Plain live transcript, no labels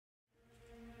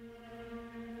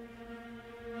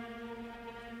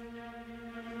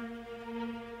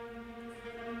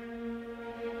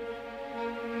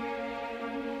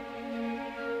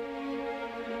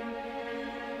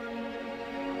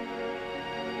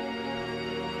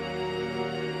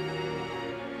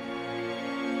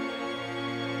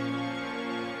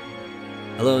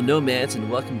Hello, Nomads, and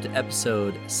welcome to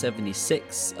episode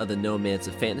 76 of the Nomads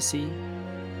of Fantasy.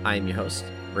 I am your host,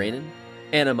 Brandon,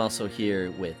 and I'm also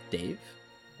here with Dave.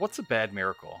 What's a bad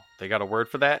miracle? They got a word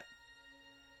for that?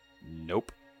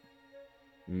 Nope.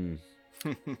 And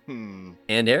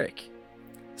Eric.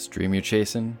 This dream you're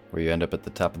chasing, where you end up at the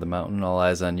top of the mountain, all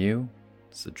eyes on you,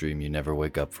 it's a dream you never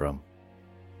wake up from.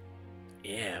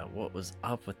 Yeah, what was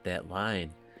up with that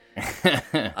line?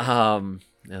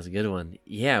 That was a good one.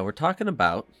 Yeah, we're talking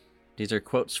about, these are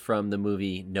quotes from the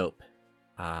movie Nope.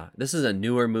 This is a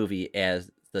newer movie as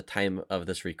the time of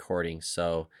this recording,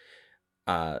 so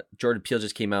Jordon Peele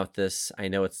just came out with this. I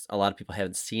know a lot of people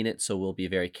haven't seen it, so we'll be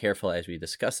very careful as we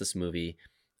discuss this movie.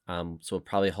 So we'll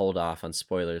probably hold off on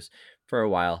spoilers for a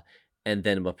while, and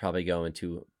then we'll probably go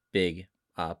into big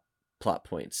plot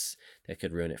points that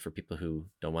could ruin it for people who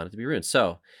don't want it to be ruined.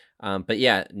 So, but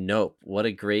yeah, Nope. What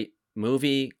a great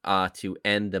movie to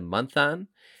end the month on.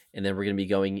 And then we're going to be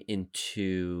going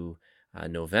into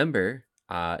November.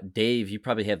 Dave, you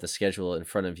probably have the schedule in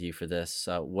front of you for this.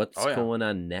 What's going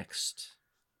on next?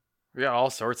 We got all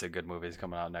sorts of good movies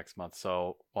coming out next month.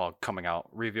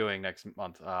 Reviewing next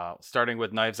month. Starting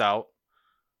with Knives Out.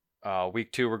 Week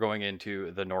 2, we're going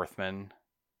into The Northman.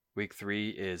 Week 3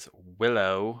 is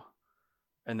Willow.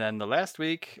 And then the last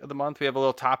week of the month, we have a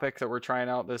little topic that we're trying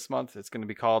out this month. It's going to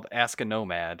be called Ask a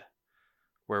Nomad,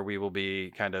 where we will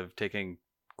be kind of taking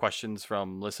questions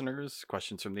from listeners,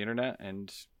 questions from the internet,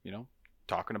 and,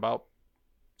 talking about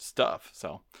stuff.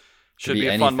 So should be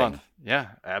a fun month. Yeah,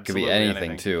 absolutely. Could be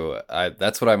anything too.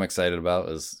 That's what I'm excited about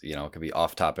is, it could be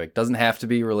off topic. Doesn't have to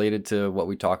be related to what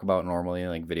we talk about normally,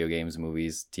 like video games,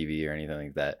 movies, TV, or anything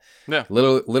like that. Yeah.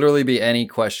 Literally be any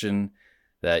question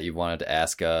that you wanted to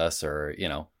ask us, or, you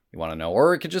want to know,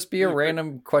 or it could just be a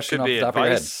random question off the top of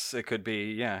your head. It could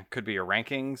be, could be your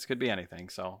rankings, could be anything.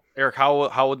 So Eric,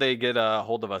 how would they get a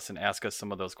hold of us and ask us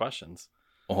some of those questions?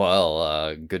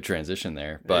 Well, good transition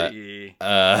there, but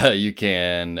Hey. You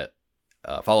can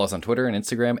follow us on Twitter and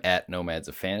Instagram at Nomads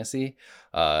of Fantasy.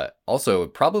 Also, it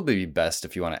would probably be best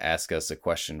if you want to ask us a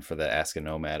question for the Ask a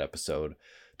Nomad episode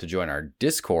to join our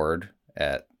Discord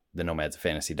at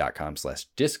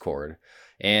thenomadsoffantasy.com/Discord.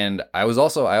 And I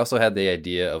also had the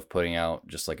idea of putting out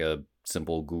just like a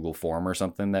simple Google form or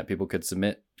something that people could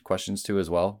submit questions to as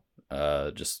well.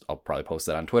 I'll probably post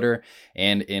that on Twitter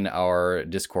and in our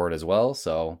Discord as well.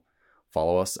 So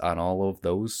follow us on all of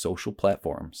those social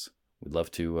platforms. We'd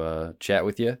love to chat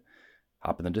with you.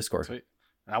 Hop in the Discord. Sweet.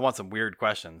 I want some weird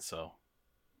questions, so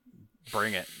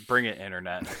bring it,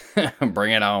 internet.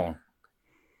 Bring it on.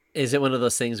 Is it one of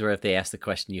those things where if they ask the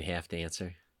question, you have to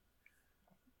answer?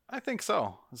 I think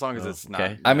so, as long as it's not.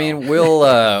 Okay. I mean, we'll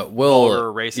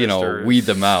vulgar, racist, weed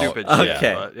them out. Stupid Okay.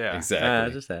 shit, but yeah,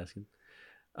 exactly. Just asking.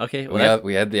 Okay. Well,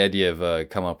 we had the idea of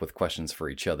come up with questions for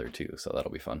each other too, so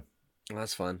that'll be fun.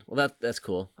 that's fun. Well, that's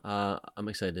cool. I'm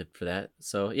excited for that.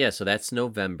 So yeah, so that's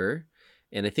November,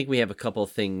 and I think we have a couple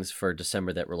things for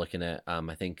December that we're looking at.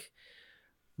 I think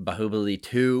Bahubali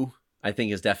 2, I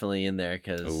think, is definitely in there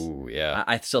because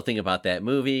I still think about that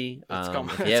movie.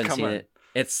 If you haven't seen it,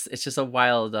 it's just a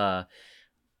wild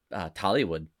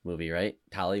Tollywood movie, right?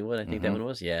 Tollywood, I think that one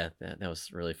was. Yeah, that was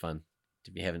really fun.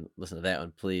 If you haven't listened to that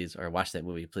one, please, or watched that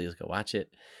movie, please go watch it.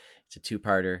 It's a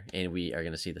 2-parter, and we are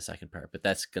going to see the second part, but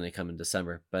that's going to come in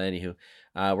December. But anywho,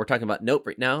 we're talking about Nope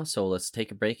right now, so let's take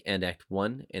a break and Act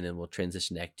 1, and then we'll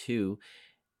transition to Act 2.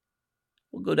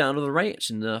 We'll go down to the ranch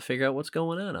and figure out what's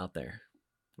going on out there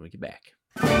when we get back.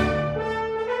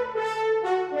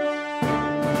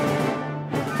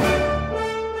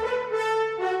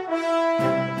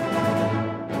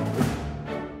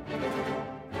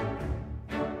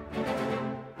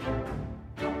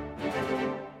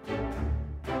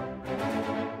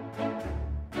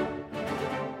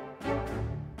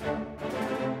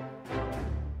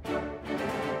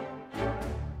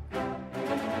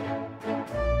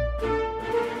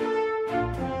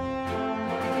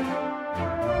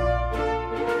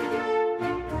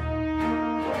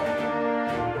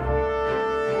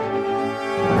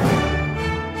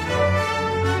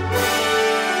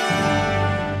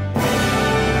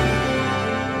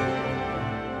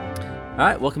 All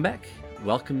right, welcome back.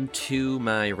 Welcome to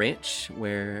my ranch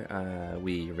where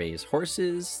we raise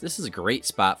horses. This is a great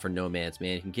spot for nomads,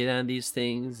 man. You can get on these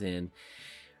things, and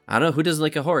I don't know, who doesn't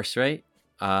like a horse, right?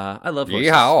 I love horses.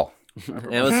 Yeehaw.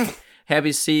 And I was happy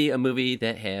to see a movie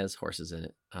that has horses in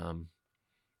it.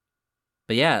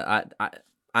 But yeah, I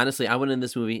honestly, I went in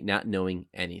this movie not knowing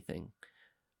anything.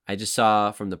 I just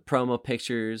saw from the promo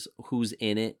pictures who's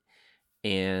in it,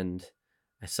 and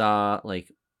I saw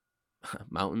like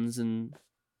mountains and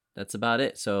that's about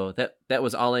it. So that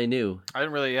was all I knew. I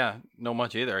didn't really know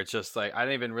much either. It's just like I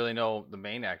didn't even really know the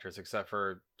main actors except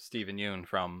for Steven Yeun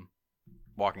from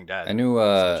Walking Dead. I knew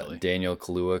essentially. Daniel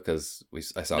Kaluuya because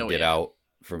I saw Get Out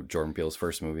from Jordan Peele's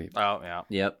first movie. Oh yeah.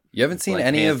 Yep. You haven't seen Black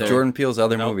any Panther. of Jordan Peele's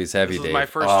other Nope. movies, have This you, is Dave? my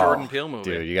first Jordan Peele movie.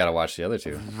 Dude, you got to watch the other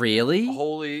two. Really?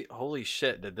 Holy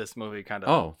shit! Did this movie kind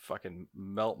of fucking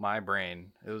melt my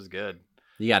brain? It was good.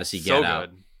 You got to see So Get Out.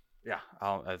 good.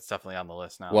 Yeah, it's definitely on the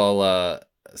list now. Well,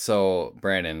 so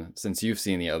Brandon, since you've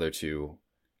seen the other two,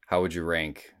 how would you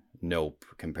rank Nope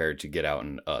compared to Get Out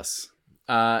and Us?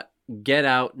 Get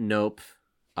Out, Nope,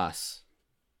 Us.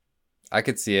 I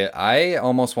could see it. I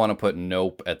almost want to put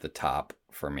Nope at the top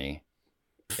for me.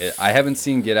 I haven't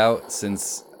seen Get Out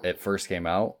since it first came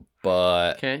out,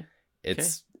 but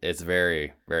it's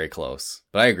very, very close.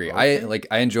 But I agree. Okay.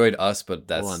 I enjoyed Us, but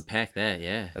We'll unpack that.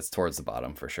 Yeah. that's towards the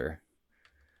bottom for sure.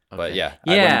 Okay. But yeah,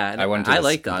 I went I into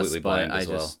liked this Us, completely but blind I as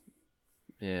well.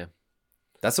 just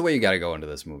That's the way you got to go into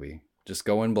this movie. Just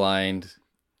go in blind.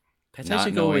 that's how you not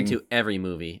should go knowing into every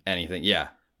movie. anything. Yeah.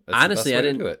 Honestly, the best way I to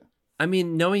didn't. do it. I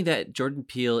mean, knowing that Jordan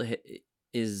Peele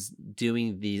is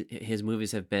doing his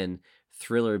movies have been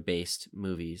thriller-based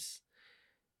movies.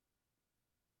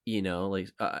 You know, like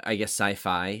I guess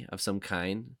sci-fi of some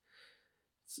kind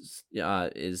is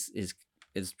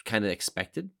kind of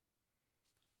expected.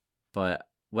 But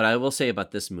what I will say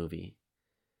about this movie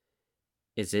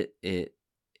is it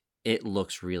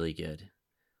looks really good.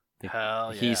 Like,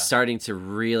 Hell yeah. he's starting to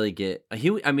really get. I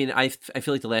feel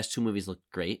like the last two movies looked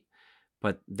great,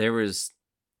 but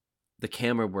the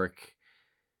camera work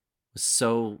was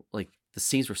so like the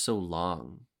scenes were so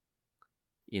long.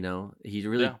 You know, he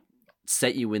really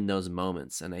set you in those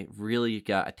moments, and I really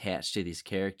got attached to these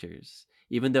characters,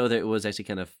 even though it was actually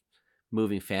kind of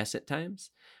moving fast at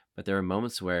times. But there were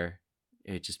moments where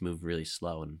it just moved really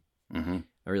slow, and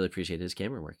I really appreciated his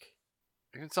camera work.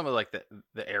 Even some of like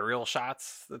the aerial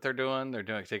shots that they're doing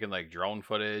taking like drone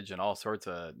footage and all sorts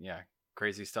of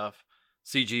crazy stuff.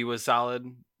 CG was solid.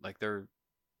 Like we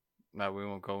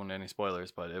won't go into any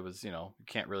spoilers, but it was, you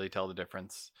can't really tell the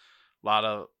difference. A lot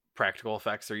of practical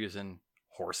effects. They're using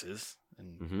horses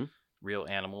and real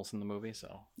animals in the movie.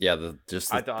 So yeah,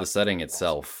 the setting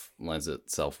itself lends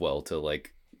itself well to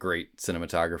like great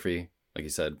cinematography, like you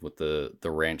said, with the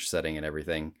ranch setting and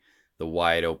everything. The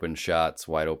wide open shots,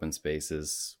 wide open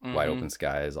spaces, wide open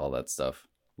skies, all that stuff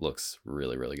looks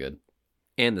really, really good.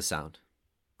 And the sound.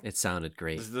 It sounded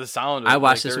great. The sound. I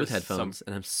watched this with headphones,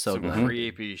 and I'm so glad.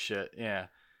 Creepy shit. Yeah,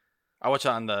 I watch it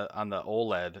on the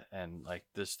OLED, and like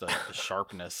the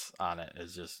sharpness on it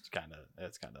is just kind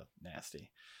of nasty.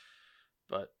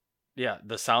 But yeah,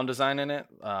 the sound design in it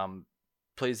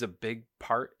plays a big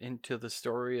part into the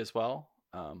story as well.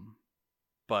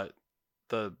 But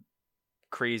the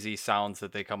crazy sounds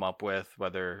that they come up with,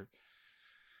 whether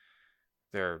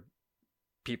they're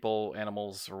people,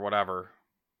 animals, or whatever,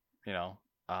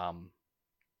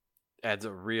 adds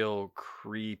a real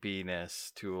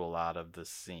creepiness to a lot of the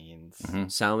scenes.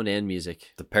 Sound and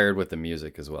music. Paired with the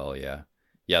music as well. Yeah.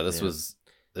 This was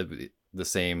the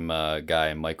same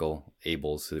guy, Michael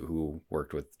Abels, who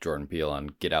worked with Jordan Peele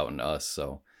on Get Out and Us.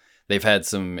 So they've had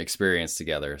some experience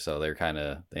together. So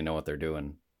they know what they're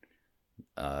doing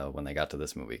when they got to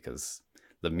this movie, because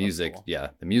the music, cool.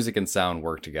 The music and sound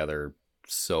work together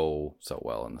so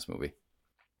well in this movie.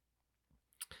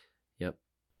 Yep.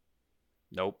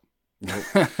 Nope.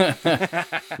 It's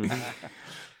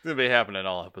gonna be happening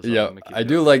all episodes. Yeah, I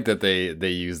do like that they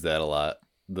use that a lot.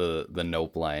 The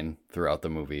nope line throughout the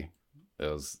movie.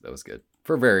 That was good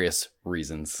for various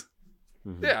reasons.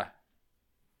 Yeah,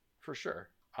 for sure.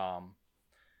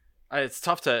 It's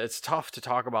tough to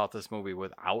talk about this movie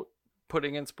without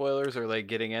putting in spoilers or like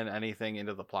getting in anything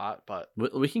into the plot, but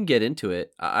we can get into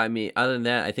it. I mean, other than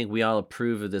that, I think we all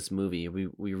approve of this movie.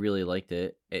 We really liked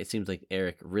it. It seems like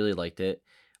Eric really liked it,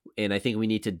 and I think we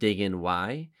need to dig in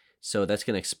why. So that's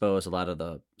going to expose a lot of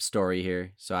the story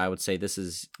here. So I would say this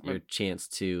is your chance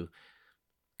to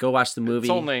go watch the movie.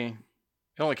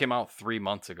 It only came out 3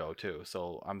 months ago too,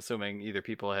 so I'm assuming either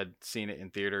people had seen it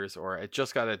in theaters or it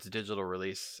just got its digital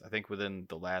release, I think within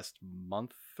the last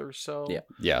month or so.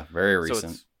 Yeah, very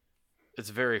recent. So it's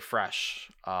very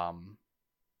fresh.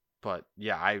 But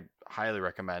yeah, I highly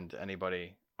recommend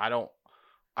anybody. I don't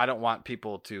want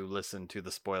people to listen to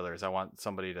the spoilers. I want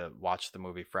somebody to watch the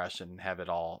movie fresh and have it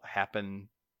all happen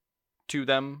to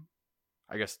them.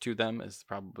 I guess to them is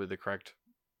probably the correct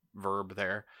verb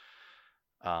there.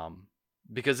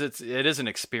 Because it is an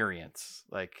experience.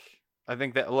 Like, I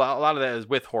think that a lot of that is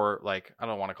with horror. Like, I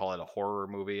don't want to call it a horror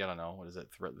movie. I don't know. What is it?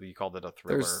 You called it a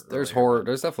thriller. There's horror.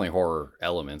 There's definitely horror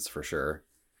elements for sure.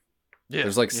 Yeah.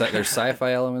 There's like there's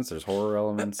sci-fi elements, there's horror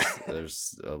elements,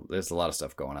 there's a lot of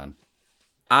stuff going on.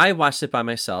 I watched it by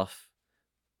myself,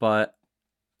 but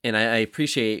and I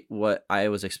appreciate what I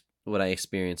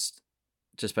experienced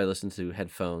just by listening to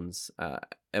headphones.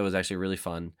 It was actually really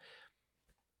fun.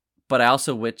 But I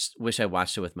also wish I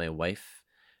watched it with my wife.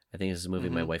 I think this is a movie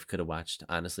my wife could have watched.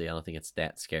 Honestly, I don't think it's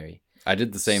that scary. I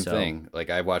did the same thing. Like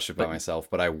I watched it by myself,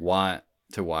 but I want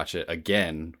to watch it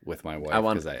again with my wife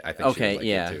because I think she would like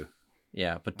it too.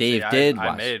 Yeah, but Dave did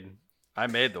watch. I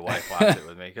made the wife watch it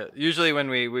with me. 'Cause usually when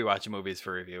we watch movies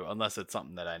for review, unless it's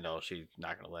something that I know she's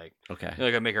not gonna like. Okay.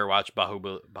 Like I make her watch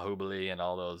Bahubali and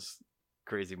all those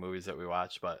crazy movies that we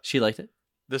watch, but she liked it.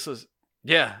 This was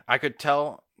I could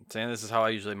tell. Saying this is how I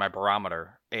usually my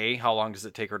barometer. A, how long does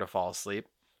it take her to fall asleep?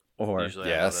 Or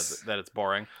usually I know that it's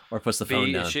boring. Or puts the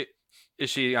phone down. Is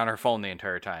she on her phone the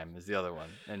entire time? Is the other one,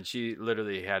 and she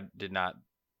literally did not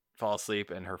fall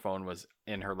asleep, and her phone was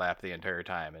in her lap the entire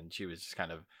time, and she was just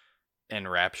kind of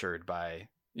enraptured by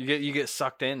you get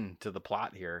sucked into the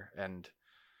plot here, and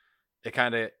it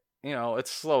kind of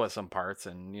it's slow at some parts,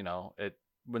 and it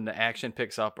when the action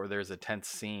picks up or there's a tense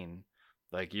scene,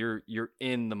 like you're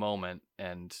in the moment,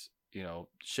 and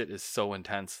shit is so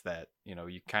intense that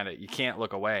you can't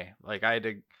look away. Like I had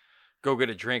to go get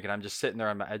a drink, and I'm just sitting there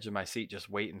on the edge of my seat just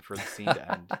waiting for the scene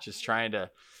to end, just trying to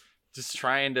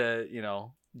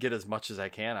get as much as I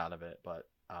can out of it. But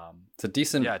it's a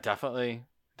decent, definitely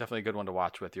a good one to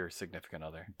watch with your significant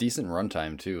other. Decent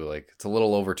runtime too. Like it's a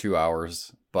little over 2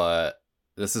 hours, but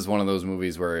this is one of those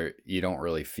movies where you don't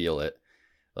really feel it.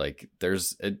 Like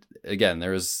there's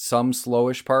some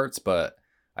slowish parts, but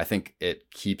I think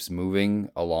it keeps moving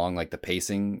along. Like the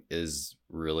pacing is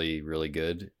really, really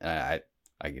good. And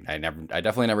I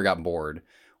definitely never got bored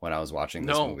when I was watching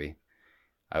this movie.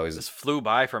 This flew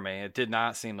by for me. It did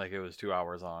not seem like it was 2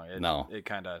 hours long. It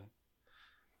kind of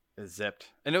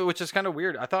zipped, which is kind of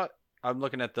weird. I thought, I'm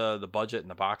looking at the budget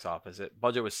and the box office.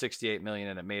 Budget was $68 million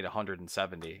and it made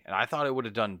 $170, and I thought it would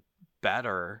have done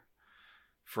better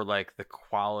for like the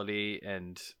quality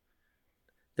and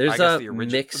there's the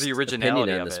mixed originality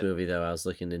opinion on of this movie though. I was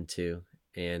looking into,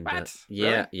 and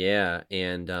Really?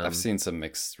 and I've seen some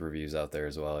mixed reviews out there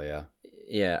as well.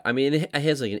 Yeah, I mean it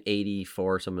has like an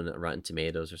 84 something at Rotten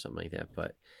Tomatoes or something like that,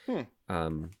 but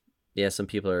some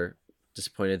people are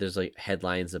disappointed. There's like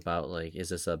headlines about like, is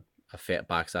this a fat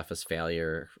box office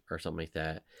failure or something like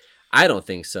that? I don't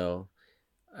think so.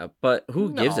 But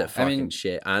who gives a fucking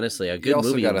shit? Honestly, a good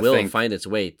movie will find its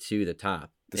way to the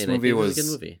top. This movie was a good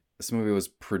movie. This movie was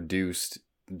produced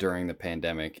during the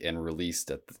pandemic and released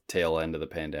at the tail end of the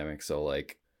pandemic. So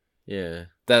like,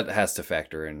 that has to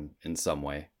factor in some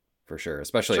way for sure,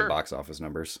 especially at box office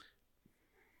numbers.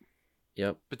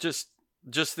 Yep. But just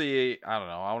the, I don't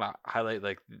know, I want to highlight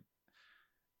like,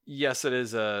 yes, it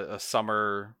is a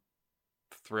summer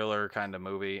thriller kind of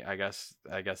movie. I guess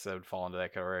that would fall into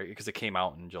that category because it came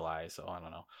out in July, so I don't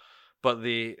know. But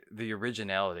the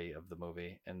originality of the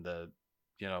movie and the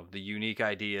unique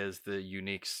ideas, the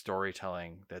unique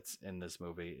storytelling that's in this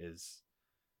movie is,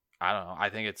 I don't know. I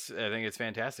think it's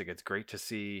fantastic. It's great to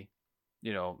see,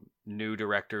 new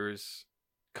directors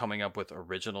coming up with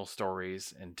original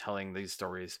stories and telling these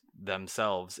stories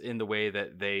themselves in the way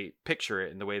that they picture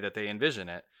it, in the way that they envision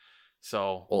it.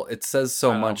 So, well, it says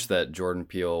so much that Jordon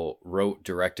Peele wrote,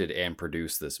 directed, and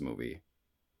produced this movie.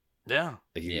 Yeah.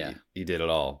 He did it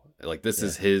all. Like this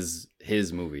is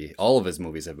his movie. All of his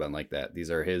movies have been like that. These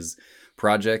are his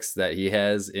projects that he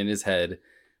has in his head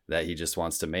that he just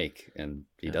wants to make, and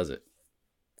he does it.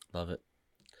 Love it.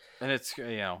 And it's,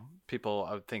 people,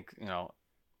 I would think,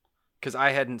 because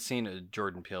I hadn't seen a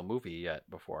Jordon Peele movie yet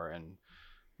before, and,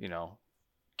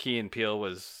 Key and Peele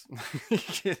was,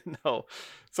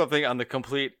 something on the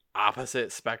complete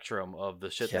opposite spectrum of the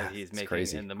shit that he's making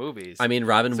crazy in the movies. I mean,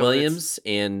 Robin Williams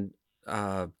and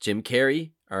Jim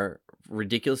Carrey are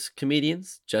ridiculous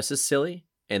comedians, just as silly,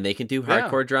 and they can do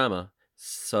hardcore drama.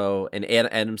 So, and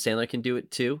Adam Sandler can do it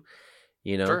too,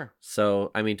 Sure.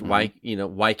 So, I mean,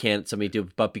 why can't somebody do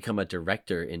it but become a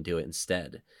director and do it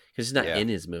instead? Because he's not in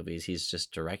his movies; he's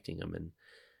just directing them, and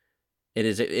it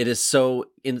is so.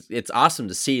 It's awesome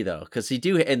to see though, because he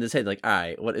do in his head like, all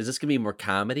right, what is this gonna be, more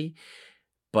comedy?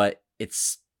 But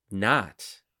it's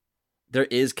not. There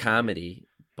is comedy,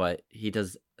 but he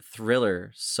does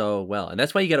thriller so well, and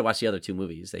that's why you got to watch the other two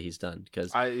movies that he's done.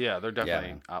 Because they're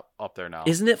definitely up there now.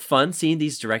 Isn't it fun seeing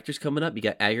these directors coming up? You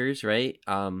got Eggers, right?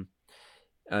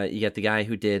 You got the guy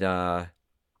who did oh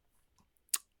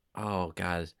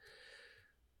god,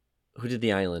 who did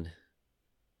The Island?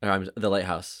 The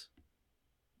Lighthouse.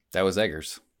 That was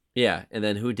Eggers. Yeah, and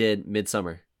then who did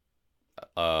Midsummer?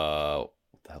 What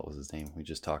the the hell was his name? We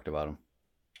just talked about him.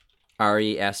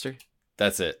 Ari Aster.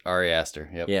 That's it. Ari Aster.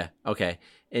 Yep. Yeah. Okay.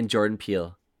 And Jordon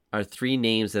Peele are three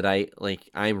names that I like.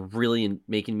 I'm really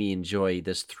making me enjoy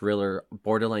this thriller,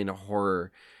 borderline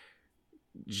horror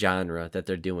genre that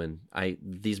they're doing.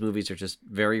 These movies are just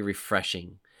very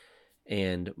refreshing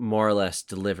and more or less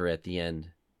deliver at the end.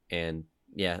 And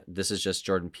yeah, this is just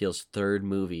Jordon Peele's third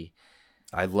movie.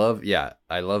 I love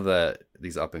that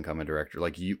these up and coming directors,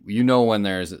 like you know, when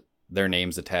there's their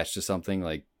names attached to something,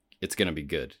 like it's gonna be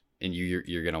good, and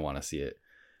you're gonna want to see it.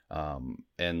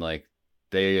 And like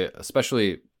they,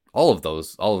 especially all of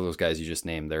those guys you just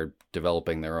named, they're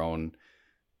developing their own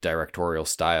directorial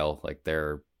style. Like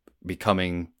they're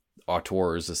becoming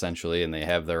auteurs essentially, and they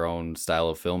have their own style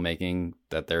of filmmaking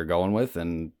that they're going with,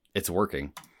 and it's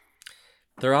working.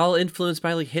 They're all influenced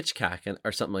by like Hitchcock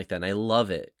or something like that, and I love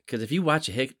it because if you watch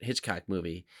a Hitchcock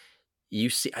movie, you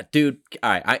see, dude. All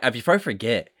right, before I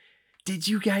forget, did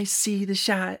you guys see the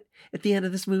shot at the end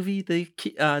of this movie, the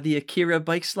Akira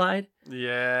bike slide?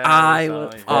 Yeah,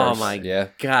 oh my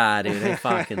god, dude, I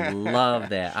fucking love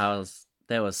that.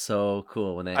 That was so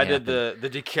cool when that happened. Did the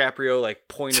DiCaprio like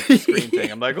point at the screen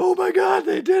thing. I'm like, oh my god,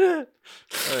 they did it.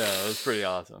 Oh, yeah, it was pretty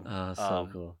awesome. Oh, so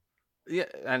cool. Yeah,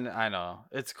 and I know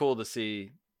it's cool to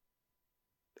see.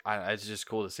 It's just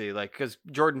cool to see, like, because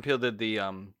Jordon Peele did the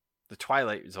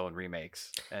Twilight Zone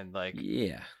remakes, and like,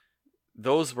 yeah,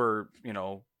 those were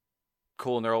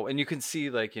cool in their own, and you can see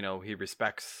like he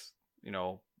respects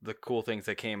the cool things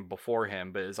that came before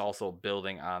him, but is also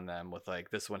building on them with like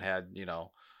this one had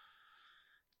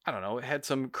I don't know, it had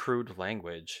some crude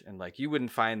language, and like you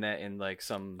wouldn't find that in like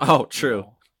some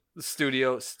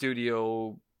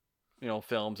studio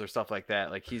films or stuff like that.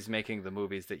 Like he's making the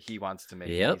movies that he wants to make.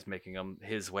 Yep. He's making them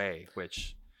his way,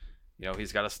 which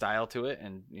he's got a style to it,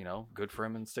 and good for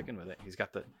him and sticking with it. He's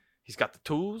got the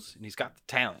tools and he's got the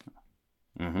talent.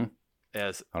 Mm-hmm.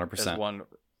 As 100%. As one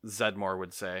Zedmore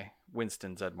would say,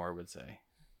 Winston Zedmore would say.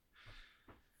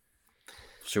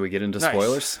 Should we get into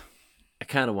spoilers? I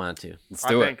kind of want to. Let's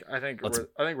do it. I think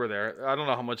we're there. I don't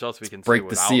know how much else we can break say the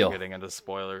without seal. Getting into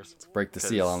spoilers. Let's break the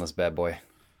seal on this bad boy.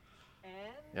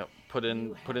 Yep. Put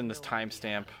in this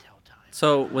timestamp.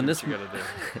 So when this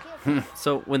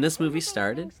movie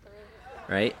started,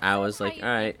 right? I was like, all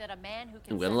right,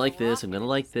 I'm gonna like this. I'm gonna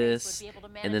like this.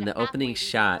 And then the opening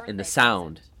shot and the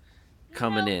sound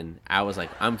coming in, I was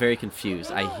like, I'm very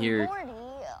confused. I hear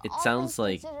it sounds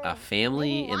like a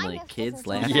family and like kids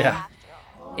laughing. Yeah.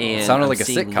 And it sounded like a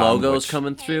sitcom. Logos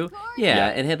coming through. Yeah,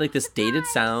 and it had like this dated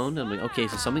sound. I'm like, okay,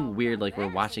 so something weird, like we're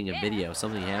watching a video.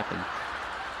 Something happened.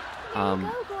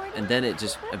 And then it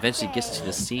just eventually gets to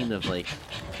the scene of like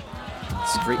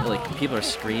people are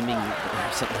screaming or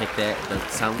something like that. The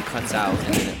sound cuts out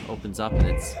and then it opens up and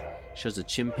it shows a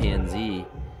chimpanzee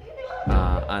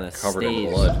on a covered stage,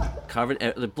 in blood,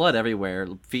 covered blood everywhere,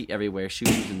 feet everywhere,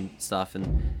 shoes and stuff,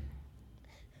 and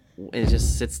it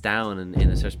just sits down and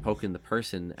it starts poking the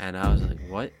person, and I was like,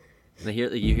 what? And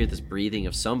you hear this breathing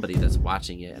of somebody that's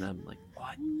watching it, and I'm like,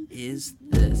 what is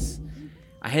this?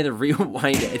 I had to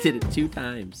rewind it. I did it 2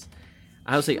 times.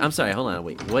 I was like, I'm sorry, hold on,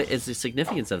 wait. What is the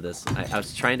significance of this? I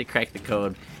was trying to crack the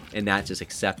code and not just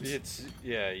accept. You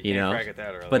can't crack it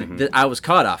that early. But I was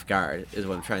caught off guard, is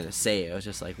what I'm trying to say. I was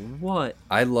just like, what?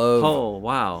 Oh,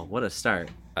 wow, what a start.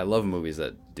 I love movies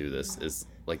that do this. Is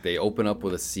like they open up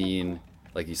with a scene,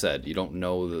 like you said, you don't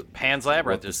know Pan's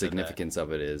Labyrinth, what the significance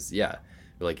of it is. Yeah,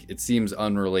 like it seems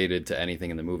unrelated to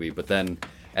anything in the movie, but then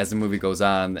as the movie goes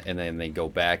on and then they go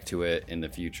back to it in the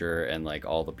future and like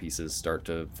all the pieces start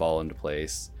to fall into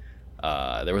place,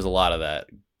 there was a lot of that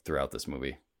throughout this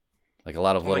movie, like a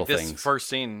lot of little things. This first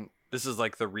scene, this is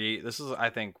like this is I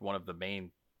think one of the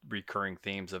main recurring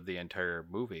themes of the entire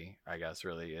movie, I guess.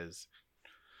 Really is,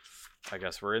 I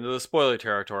guess we're into the spoiler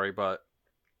territory, but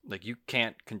like you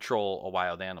can't control a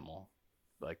wild animal.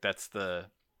 Like that's the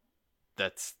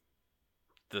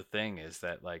thing, is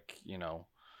that like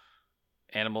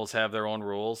animals have their own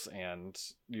rules and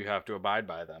you have to abide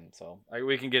by them. So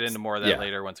we can get into more of that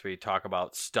later once we talk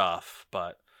about stuff,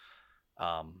 but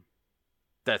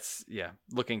that's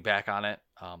looking back on it,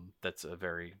 that's a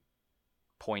very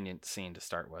poignant scene to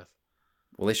start with.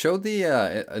 Well, they showed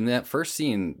in that first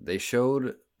scene, they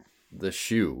showed the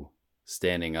shoe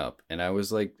standing up, and I was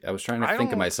trying to think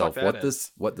to myself what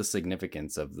the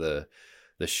significance of the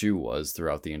shoe was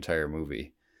throughout the entire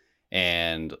movie.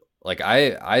 And like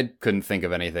I couldn't think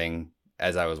of anything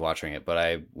as I was watching it, but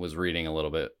I was reading a little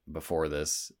bit before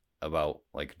this about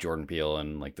like Jordon Peele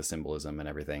and like the symbolism and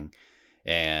everything.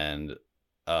 And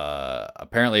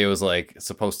apparently it was like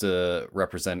supposed to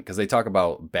represent, because they talk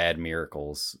about bad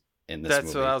miracles in this movie.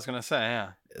 That's what I was gonna say.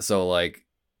 Yeah. So like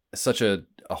such a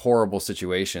a horrible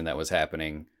situation that was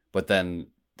happening, but then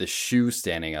the shoe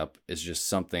standing up is just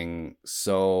something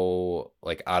so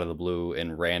like out of the blue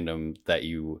and random that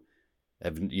you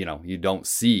have, you don't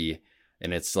see.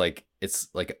 And it's like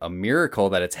a miracle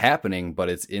that it's happening, but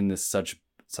it's in this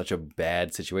such a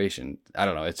bad situation. I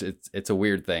don't know. It's a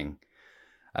weird thing.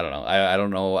 I don't know. I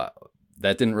don't know.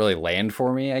 That didn't really land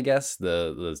for me, I guess,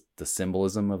 the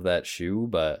symbolism of that shoe,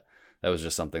 but that was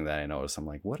just something that I noticed. I'm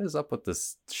like, what is up with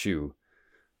this shoe?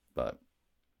 But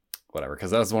whatever,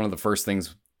 because that was one of the first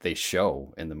things they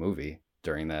show in the movie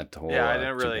during that whole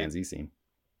chimpanzee scene.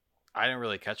 I didn't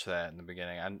really catch that in the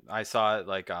beginning. I saw it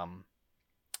like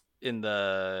in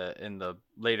the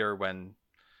later when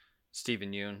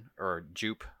Steven Yeun, or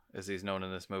Jupe as he's known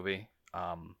in this movie,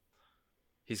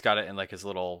 he's got it in like his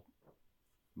little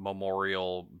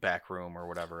memorial back room or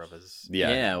whatever of his.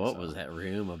 What was that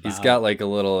room about? He's got like a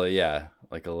little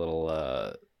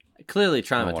clearly I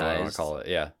don't know what I traumatized, want to call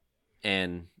it,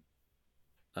 and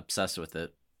obsessed with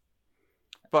it.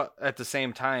 But at the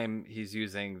same time, he's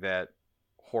using that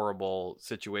horrible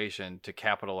situation to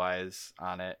capitalize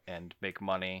on it and make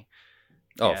money.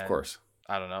 Oh, of course.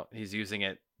 I don't know. He's using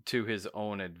it to his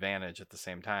own advantage at the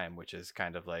same time, which is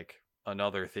kind of like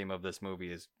another theme of this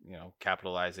movie is,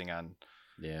 capitalizing on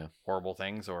horrible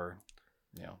things, or,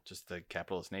 just the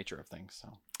capitalist nature of things.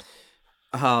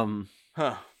 So,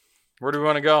 where do we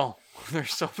want to go? There's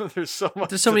so much. There's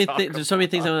so many things. There's so many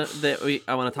things I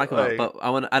want to talk about, but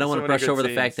I don't want to brush over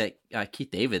the fact that Keith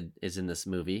David is in this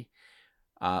movie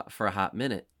for a hot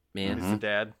minute, man. He's the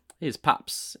dad. He's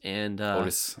Pops and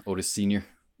Otis Senior.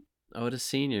 Otis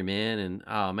Senior, man, and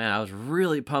oh man, I was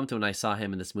really pumped when I saw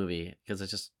him in this movie because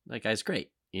it's just that guy's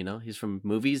great. He's from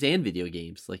movies and video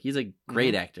games. Like, he's a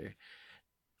great actor.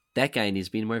 That guy needs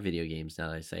to be in more video games. Now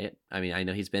that I say it, I mean, I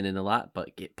know he's been in a lot,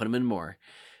 but put him in more.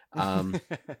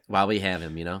 While we have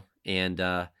him, and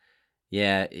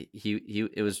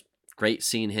it was great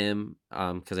seeing him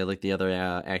because I like the other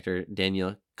actor,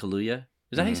 Daniel Kaluuya.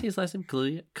 Is that how you say his last name?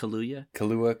 Kaluuya,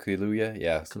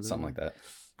 yeah, something like that.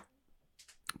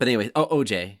 But anyway,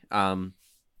 OJ, I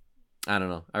don't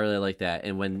know, I really like that.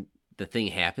 And when the thing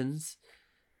happens,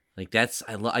 like,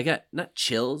 I got not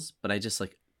chills, but I just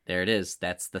like, there it is,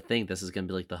 that's the thing, this is gonna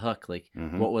be like the hook. Like,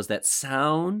 what was that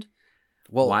sound?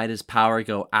 Well, why does power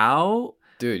go out?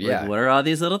 Dude, like, what are all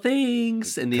these little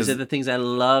things? And these are the things I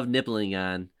love nibbling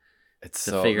on. It's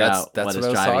to figure out that's what I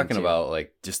was talking to. about.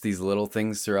 Like, just these little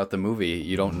things throughout the movie.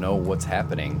 You don't know what's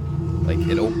happening. Like,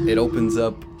 it opens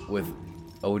up with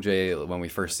OJ when we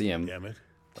first see him. Damn it.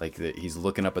 Like, he's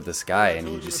looking up at the sky and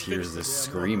he just hears this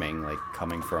screaming, like,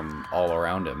 coming from all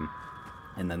around him.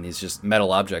 And then these just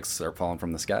metal objects are falling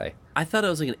from the sky. I thought it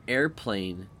was like an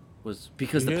airplane was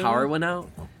because the power went out.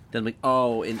 Then like,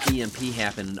 oh, an EMP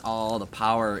happened and all the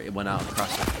power went out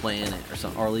across the planet or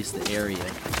something, or at least the area.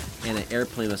 And an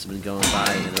airplane must have been going by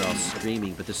and they're all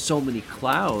screaming. But there's so many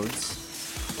clouds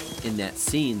in that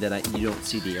scene that you don't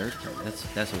see the airplane.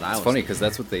 That's what I was. It's funny because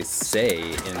that's what they say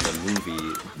in the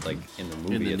movie, like in the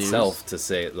movie itself, news. to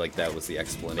say like that was the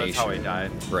explanation. That's how he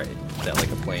died. Right. That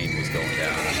like a plane was going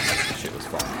down and shit was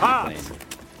falling from the plane.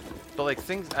 But like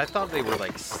things, I thought they were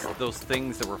like those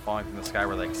things that were falling from the sky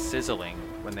were like sizzling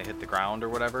when they hit the ground or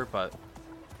whatever. But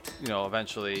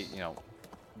eventually,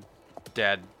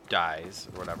 Dad dies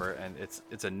or whatever, and it's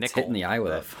a nickel. It's hit in the eye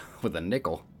with a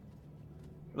nickel.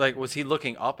 Like, was he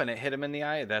looking up and it hit him in the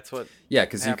eye? That's what. Yeah,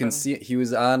 because you can see he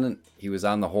was on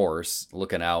the horse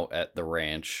looking out at the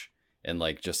ranch and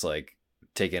like just like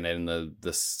taking in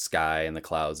the sky and the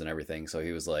clouds and everything. So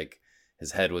he was like,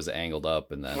 his head was angled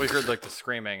up, and then we heard like the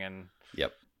screaming and.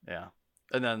 Yep. Yeah,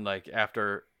 and then like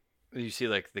after you see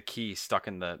like the key stuck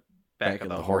in the back of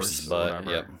the horse's butt.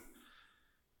 Yep.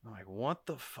 I'm like, what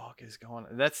the fuck is going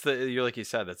on? That's you're like you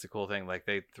said, that's the cool thing. Like,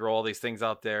 they throw all these things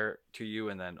out there to you,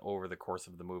 and then over the course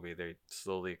of the movie, they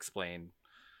slowly explain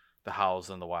the hows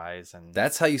and the whys. And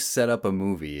that's how you set up a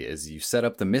movie: is you set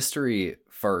up the mystery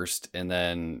first, and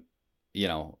then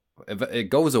it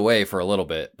goes away for a little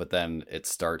bit, but then it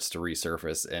starts to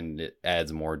resurface, and it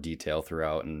adds more detail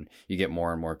throughout, and you get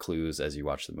more and more clues as you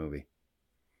watch the movie.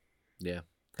 Yeah,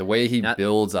 the way he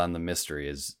builds on the mystery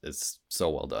is so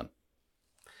well done.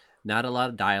 Not a lot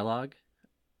of dialogue,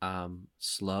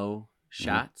 slow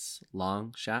shots,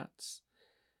 long shots,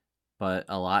 but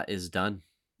a lot is done.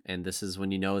 And this is when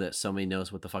you know that somebody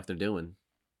knows what the fuck they're doing.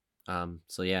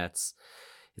 So yeah, it's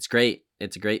great.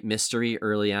 It's a great mystery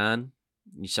early on.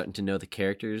 You're starting to know the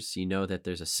characters. You know that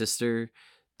there's a sister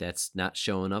that's not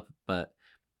showing up, but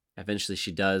eventually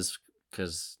she does,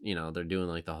 because they're doing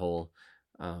like the whole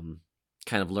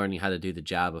kind of learning how to do the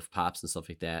job of Pops and stuff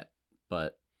like that.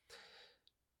 But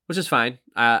which is fine.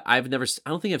 I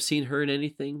don't think I've seen her in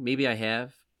anything. Maybe I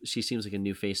have. She seems like a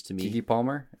new face to me. Keke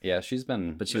Palmer, yeah, she's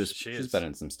been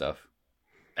in some stuff.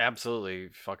 Absolutely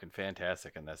fucking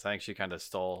fantastic in this. I think she kind of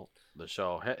stole the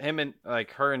show. Him and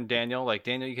like her and Daniel, like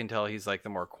Daniel, you can tell he's like the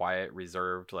more quiet,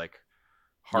 reserved, like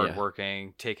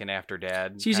hardworking, taken after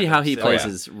dad. It's usually how he plays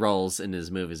his roles in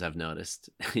his movies. I've noticed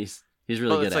he's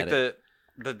really good at it.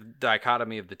 The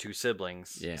dichotomy of the two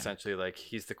siblings, essentially. Like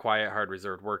he's the quiet, hard,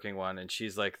 reserved, working one, and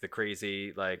she's like the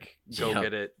crazy, like go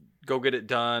get it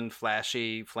done,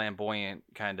 flashy, flamboyant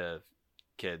kind of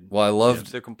kid. Well, I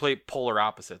loved the complete polar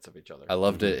opposites of each other. I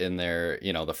loved it in their,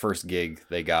 the first gig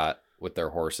they got with their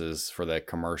horses for that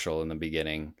commercial in the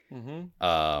beginning.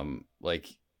 Like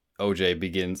OJ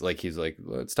begins, like he's like,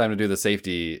 well, it's time to do the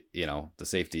safety, the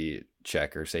safety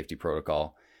check or safety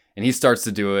protocol. And he starts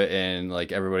to do it, and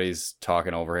like everybody's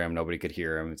talking over him. Nobody could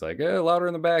hear him. He's like, louder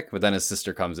in the back. But then his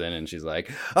sister comes in, and she's like,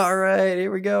 all right,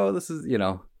 here we go. This is,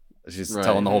 she's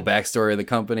telling the whole backstory of the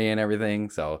company and everything.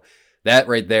 So that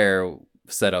right there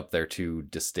set up their two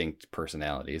distinct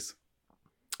personalities.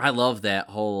 I love that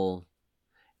whole,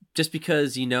 just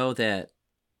because that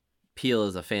Peele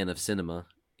is a fan of cinema,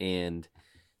 and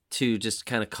to just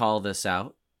kind of call this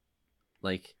out,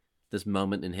 like this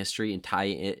moment in history, and tie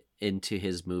it into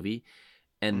his movie.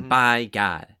 And by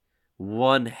God,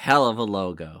 one hell of a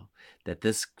logo that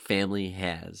this family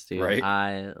has, dude. Right?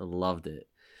 I loved it.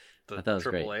 I thought it was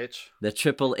Triple great. H. The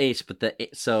Triple H, but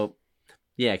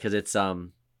because it's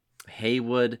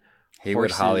Heywood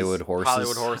Hollywood Horses.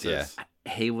 Hollywood Horses.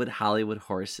 Yeah. Heywood Hollywood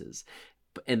Horses.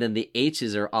 And then the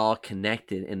H's are all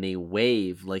connected, and they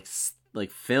wave like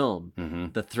film.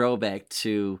 The throwback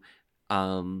to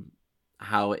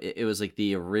how it was like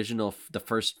the original, the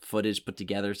first footage put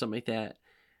together, something like that,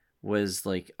 was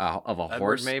like of a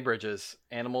horse. Edward Maybridge's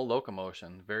Animal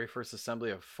Locomotion, very first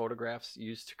assembly of photographs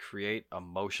used to create a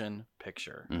motion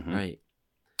picture. Right.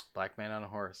 Black man on a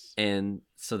horse. And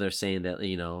so they're saying that,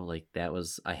 like that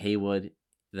was a Heywood,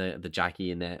 the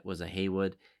jockey in that was a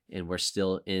Heywood, and we're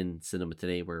still in cinema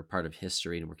today. We're part of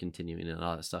history, and we're continuing and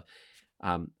all that stuff.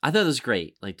 I thought it was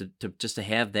great, like to just to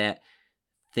have that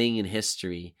thing in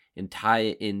history and tie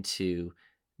it into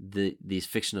these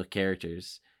fictional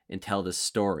characters and tell this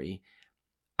story.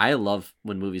 I love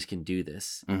when movies can do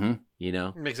this. It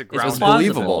makes it grounded. It's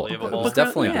believable. It's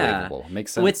definitely believable. It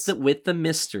makes sense. With the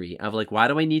mystery of like, why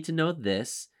do I need to know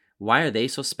this? Why are they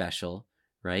so special?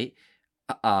 Right?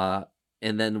 And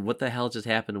then what the hell just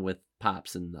happened with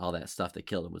Pops and all that stuff that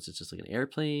killed him? Was it just like an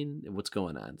airplane? What's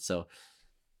going on? So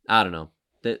I don't know.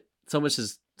 That so much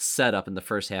is set up in the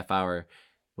first half hour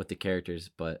with the characters,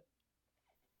 but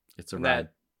it's a ride.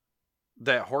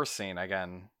 That horse scene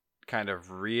again kind of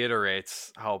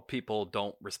reiterates how people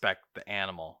don't respect the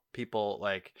animal. People,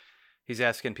 like, he's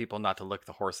asking people not to look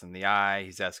the horse in the eye.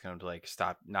 He's asking them to like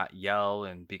stop, not yell,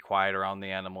 and be quiet around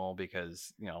the animal,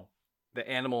 because the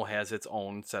animal has its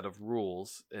own set of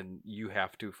rules, and you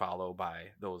have to follow by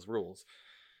those rules.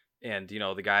 And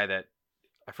the guy that,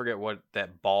 I forget what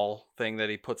that ball thing that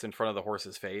he puts in front of the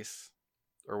horse's face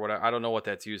or what, I don't know what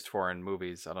that's used for in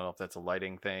movies. I don't know if that's a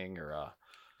lighting thing or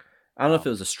I don't know if it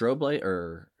was a strobe light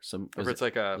or some. Or it's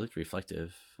like a. It looked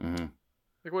reflective.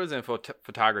 Like what is it in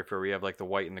photography where you have like the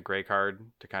white and the gray card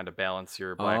to kind of balance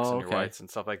your blacks and your whites and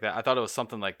stuff like that? I thought it was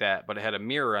something like that, but it had a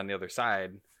mirror on the other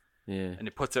side. Yeah. And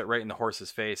it puts it right in the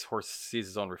horse's face. Horse sees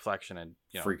his own reflection and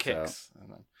freaks kicks.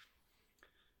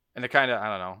 And it kind of, I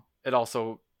don't know. It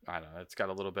also, I don't know. It's got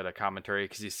a little bit of commentary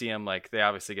because you see him like they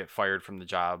obviously get fired from the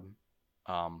job,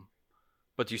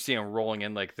 but you see him rolling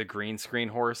in like the green screen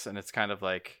horse, and it's kind of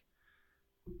like.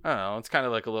 I don't know. It's kind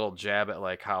of like a little jab at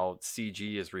like how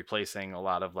CG is replacing a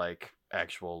lot of like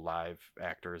actual live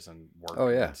actors and work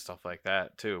and stuff like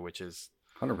that too, which is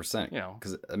 100%.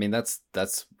 Because I mean that's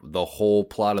the whole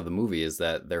plot of the movie is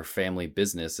that their family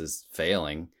business is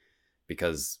failing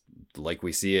because, like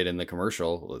we see it in the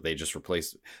commercial, they just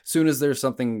replace. As soon as there's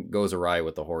something goes awry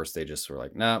with the horse, they just were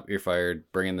like, "Nah, you're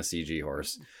fired. Bring in the CG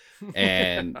horse,"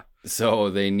 and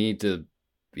so they need to,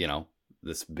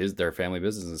 their family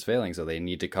business is failing, so they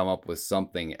need to come up with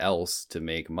something else to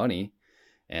make money,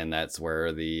 and that's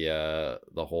where the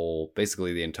whole,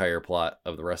 basically the entire plot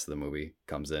of the rest of the movie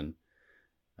comes in.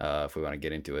 If we want to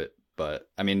get into it, but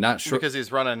I mean, not sure because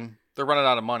they're running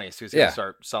out of money, so he's gonna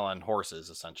start selling horses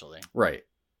essentially. Right.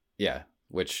 Yeah.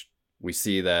 Which we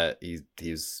see that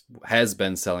has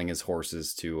been selling his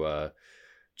horses to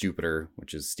Jupiter,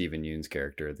 which is Steven Yeun's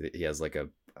character. He has like I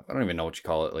don't even know what you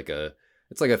call it,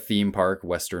 it's like a theme park,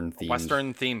 Western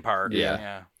theme park.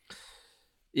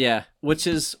 Yeah. Which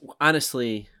is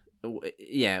honestly,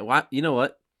 you know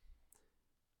what?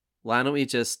 Why don't we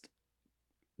just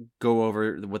go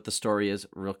over what the story is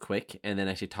real quick, and then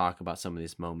actually talk about some of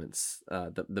these moments,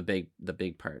 the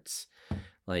big parts,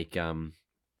 like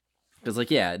because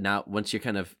like yeah, now once you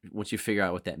figure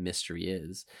out what that mystery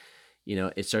is,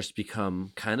 it starts to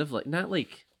become kind of like not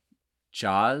like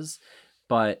Jaws,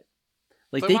 but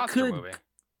like It's a they monster could. movie.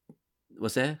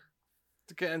 What's that?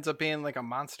 It ends up being like a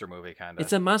monster movie, kind of.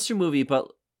 It's a monster movie, but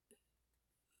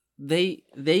they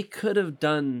could have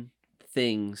done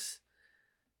things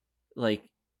like,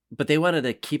 but they wanted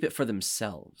to keep it for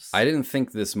themselves. I didn't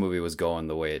think this movie was going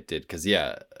the way it did because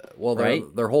well, Right?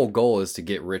 their whole goal is to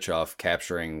get rich off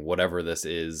capturing whatever this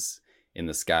is in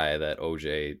the sky that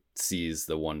OJ sees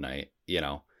the one night,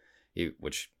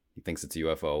 which he thinks it's a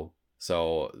UFO.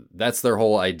 So that's their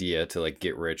whole idea, to like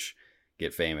get rich,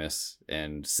 get famous,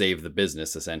 and save the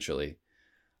business essentially.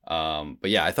 But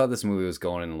yeah, I thought this movie was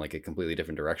going in like a completely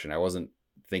different direction. I wasn't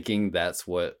thinking that's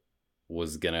what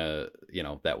was gonna,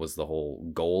 that was the whole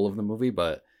goal of the movie,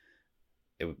 but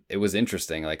it was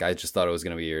interesting. Like I just thought it was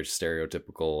gonna be your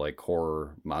stereotypical like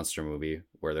horror monster movie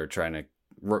where they're trying to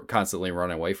constantly run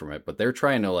away from it, but they're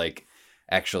trying to like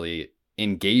actually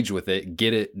engage with it,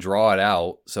 get it, draw it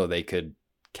out, so they could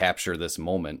capture this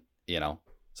moment,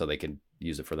 so they could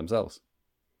use it for themselves.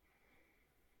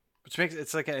 Which makes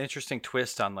it's like an interesting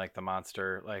twist on like the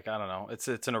monster. Like I don't know, it's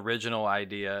an original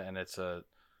idea, and it's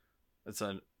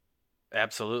an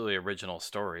absolutely original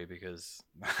story because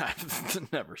I've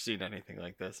never seen anything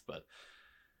like this. But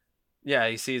yeah,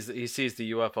 he sees the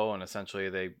UFO, and essentially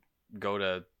they go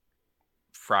to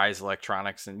Fry's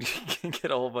Electronics and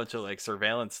get a whole bunch of like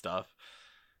surveillance stuff.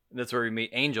 And that's where we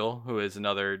meet Angel, who is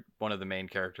another one of the main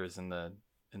characters in the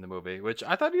movie. Which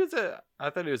I thought he was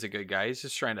a good guy. He's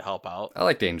just trying to help out. I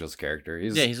liked Angel's character.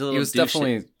 He's a little he was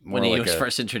definitely more when he like was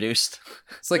first introduced.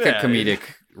 It's like a comedic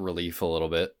relief a little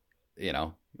bit,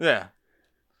 Yeah.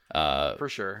 For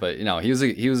sure. But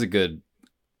he was a good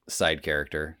side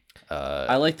character.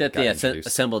 I like that they introduced.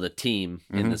 assembled a team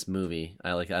in this movie.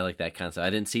 I like that concept. I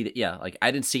didn't see that. Yeah, like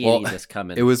I didn't see any of this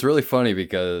coming. It was really funny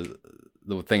because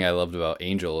the thing I loved about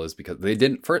Angel is because they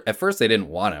didn't at first they didn't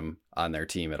want him on their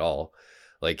team at all.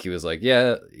 Like he was like,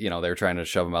 yeah, they were trying to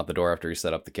shove him out the door after he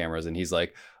set up the cameras, and he's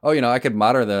like, oh, I could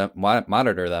monitor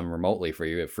them remotely for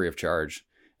you at free of charge.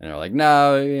 And they're like,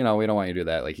 no, we don't want you to do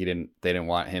that. Like they didn't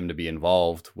want him to be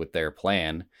involved with their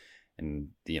plan, and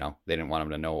they didn't want him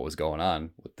to know what was going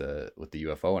on with the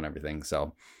UFO and everything.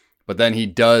 So, but then he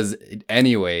does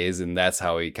anyways, and that's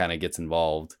how he kind of gets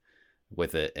involved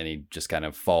with it, and he just kind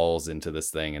of falls into this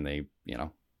thing, and they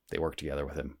work together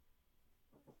with him.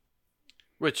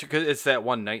 Which, cause it's that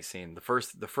one night scene, the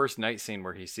first night scene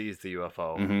where he sees the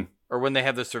UFO, or when they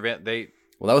have the surveillance.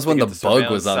 Well, that was when the bug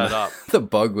was on the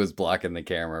bug was blocking the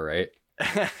camera, right?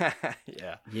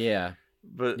 Yeah. Yeah.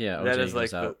 But yeah, that OJ is like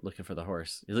goes out looking for the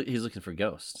horse. He's looking for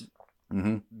Ghost.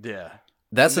 Mm-hmm. Yeah.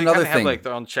 That's and another they thing. Have like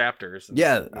their own chapters.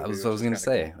 Yeah, I was going to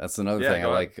say. Cool. That's another thing I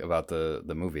like about the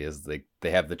movie is they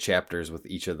have the chapters with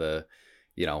each of the,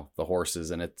 the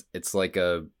horses, and it's like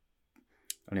I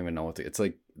don't even know it's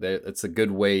like it's a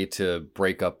good way to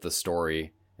break up the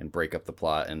story and break up the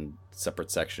plot in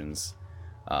separate sections.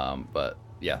 But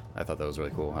yeah, I thought that was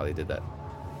really cool how they did that.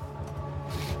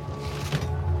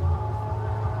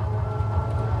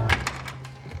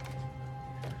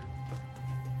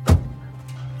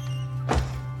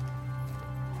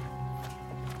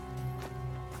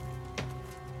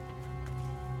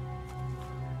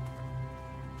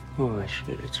 Holy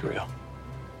shit, it's real.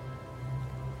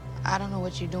 I don't know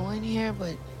what you're doing here, but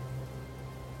it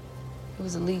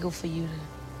was illegal for you to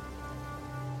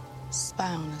spy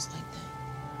on us like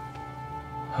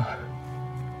that.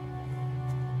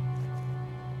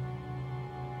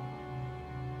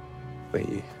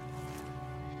 Wait,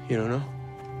 you don't know?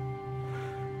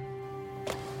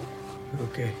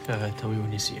 Okay, tell me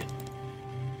when you see it.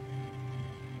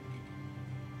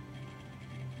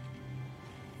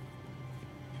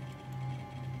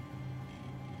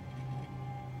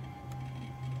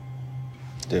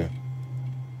 There.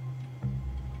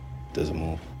 Doesn't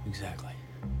move. Exactly.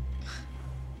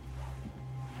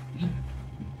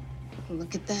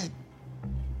 Look at that.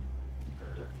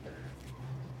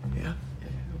 Yeah,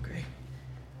 okay.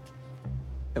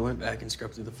 I went back and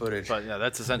scrubbed through the footage. But yeah,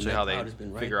 that's essentially how they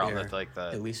figure out that like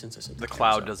the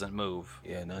cloud doesn't move.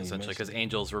 Yeah, no, essentially because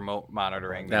Angel's remote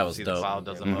monitoring. That was see dope. The cloud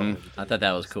doesn't move. I thought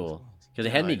that was cool because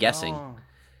it had me guessing.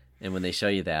 And when they show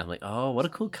you that, I'm like, oh, what a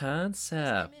cool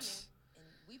concept.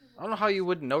 I don't know how you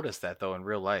wouldn't notice that though in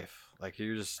real life. Like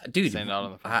you're just standing out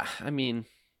on the phone. I mean,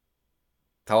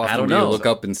 how often do you look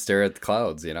up and stare at the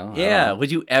clouds? Yeah.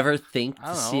 Would you ever think I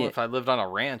don't to know see it? If I lived on a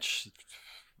ranch,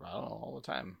 I don't know, all the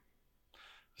time.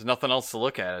 There's nothing else to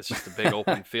look at. It's just a big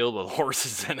open field with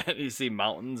horses in it. You see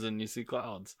mountains and you see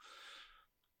clouds.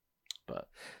 But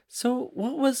So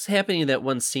what was happening in that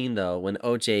one scene though when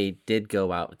OJ did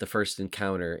go out with the first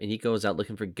encounter and he goes out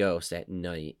looking for ghosts at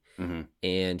night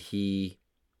and he,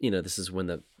 this is when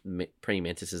the praying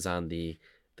mantis is on the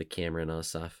camera and all this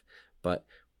stuff. But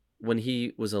when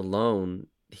he was alone,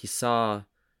 he saw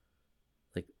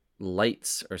like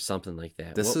lights or something like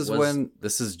that. This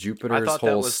is Jupiter's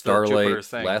whole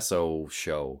Starlight Lasso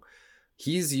show.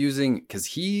 He's using, because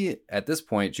at this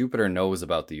point, Jupiter knows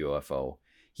about the UFO.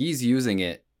 He's using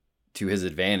it to his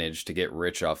advantage to get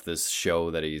rich off this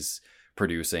show that he's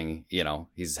producing.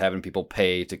 He's having people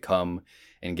pay to come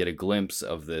and get a glimpse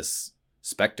of this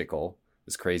spectacle,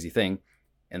 this crazy thing.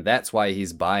 And that's why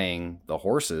he's buying the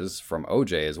horses from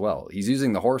OJ as well. He's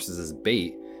using the horses as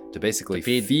bait to basically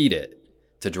feed it,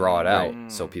 to draw it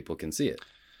out so people can see it.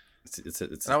 It's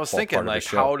and I was thinking, like,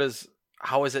 how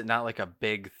is it not like a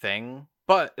big thing?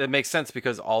 But it makes sense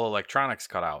because all electronics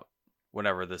cut out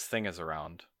whenever this thing is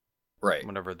around. Right.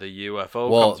 Whenever the UFO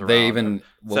comes around.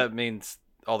 So that means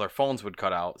all their phones would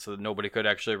cut out so that nobody could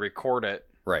actually record it.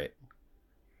 Right.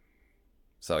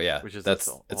 So yeah,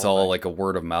 it's all like a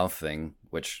word of mouth thing,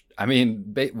 which, I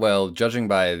mean, judging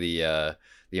by the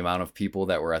amount of people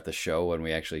that were at the show when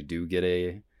we actually do get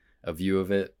a view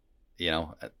of it,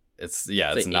 it's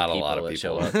not a lot of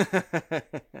people.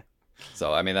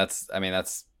 So I mean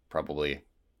that's probably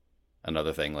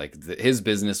another thing. Like his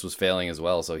business was failing as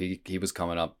well, so he was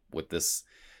coming up with this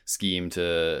scheme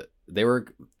to. They were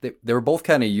both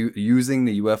kind of using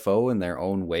the UFO in their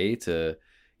own way to,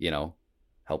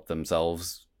 help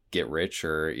themselves get rich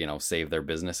or save their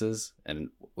businesses, and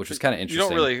which was kind of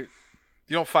interesting. You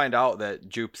don't find out that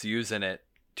Jupe's using it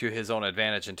to his own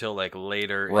advantage until like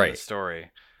later in the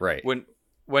story. Right.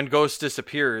 When Ghost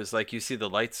disappears, like you see the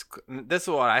lights. This is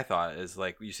what I thought is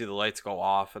like you see the lights go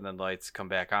off and then the lights come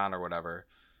back on or whatever.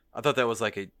 I thought that was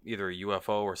like either a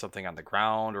UFO or something on the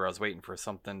ground, or I was waiting for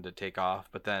something to take off.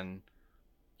 But then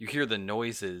you hear the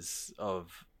noises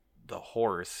of the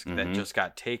horse that just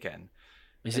got taken.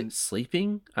 Is it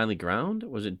sleeping on the ground?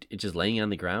 Was it just laying on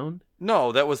the ground?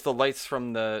 No, that was the lights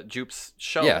from the Jupe's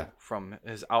show, from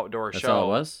his outdoor show. That's all it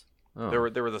was? Oh.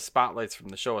 There were the spotlights from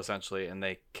the show, essentially, and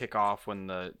they kick off when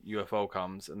the UFO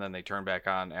comes, and then they turn back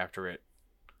on after it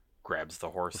grabs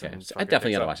the horse. Okay. And I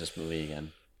definitely got to watch this movie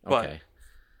again. Okay.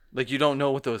 But, like, you don't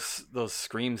know what those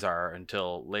screams are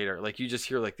until later. Like, you just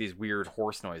hear, like, these weird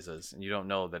horse noises, and you don't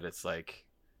know that it's, like,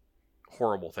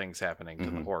 horrible things happening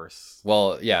to the horse.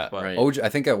 Well, yeah. But, OJ, I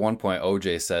think at one point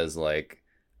OJ says, like,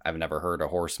 I've never heard a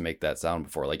horse make that sound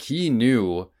before. Like, he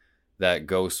knew that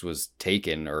Ghost was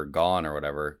taken or gone or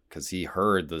whatever because he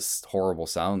heard this horrible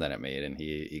sound that it made, and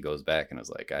he goes back and was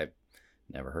like, I've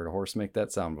never heard a horse make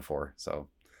that sound before. So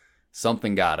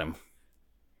something got him.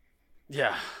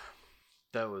 Yeah.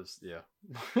 That was,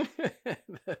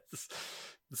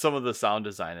 some of the sound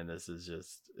design in this is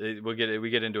just, we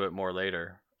get into it more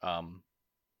later.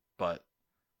 But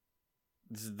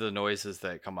the noises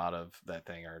that come out of that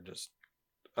thing are just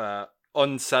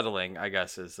unsettling, I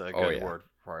guess is a good word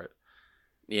for it.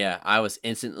 Yeah, I was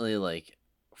instantly like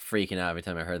freaking out every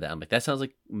time I heard that. I'm like, that sounds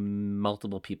like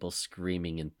multiple people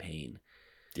screaming in pain.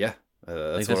 Yeah,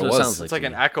 that's like, what it was. Sounds it's like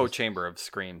an echo chamber of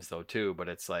screams, though, too. But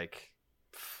it's like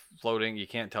floating. You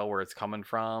can't tell where it's coming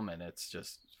from, and it's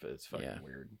fucking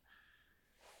weird.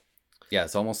 Yeah,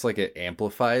 it's almost like it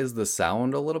amplifies the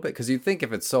sound a little bit, because you'd think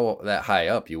if it's so that high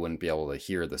up, you wouldn't be able to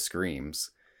hear the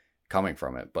screams coming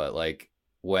from it. But like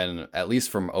when, at least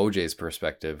from OJ's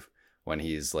perspective, when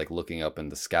he's like looking up in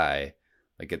the sky,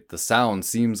 like the sound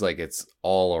seems like it's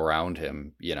all around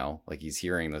him, like he's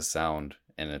hearing the sound,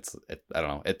 and I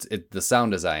don't know, the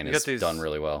sound design is done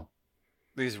really well.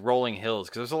 These rolling hills,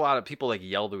 because there's a lot of people like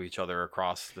yell to each other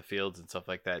across the fields and stuff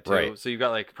like that too. Right. So you've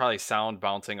got like probably sound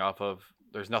bouncing off of.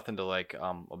 There's nothing to like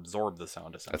absorb the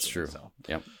sound, essentially. That's true. So.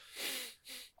 Yep.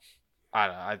 I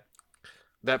don't know.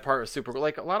 That part was super.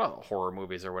 Like a lot of horror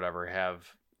movies or whatever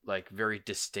have like very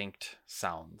distinct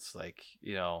sounds. Like,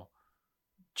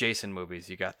 Jason movies,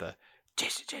 you got the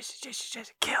Jason,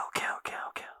 kill.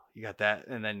 You got that,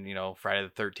 and then Friday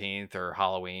the 13th or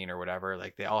Halloween or whatever.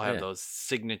 Like they all have those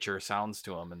signature sounds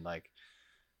to them, and like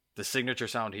the signature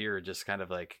sound here just kind of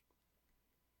like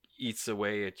eats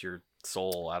away at your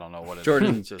soul. I don't know what it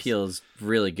Jordon is. Peele's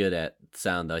really good at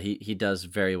sound, though. He does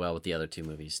very well with the other two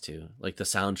movies too. Like the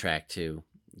soundtrack to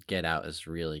Get Out is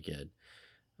really good.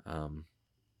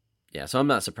 So I'm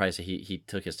not surprised that he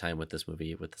took his time with this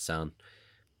movie with the sound.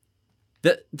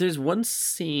 There's one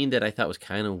scene that I thought was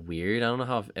kind of weird. I don't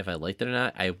know if I liked it or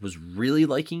not. I was really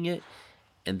liking it,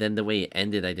 and then the way it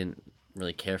ended, I didn't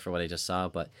really care for what I just saw,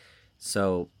 but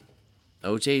so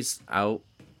OJ's out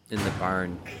in the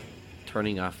barn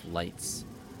turning off lights.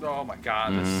 Oh my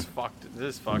god, this is fucked.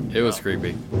 This is fucked. It was up.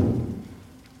 creepy.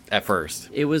 At first.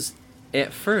 It was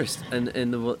at first, and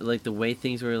the way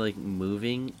things were like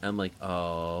moving, I'm like,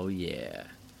 oh yeah.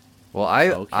 Well,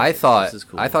 Okay, I thought this is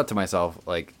cool. I thought to myself,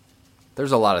 like,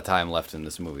 there's a lot of time left in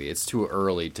this movie. It's too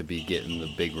early to be getting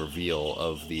the big reveal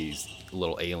of these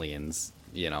little aliens,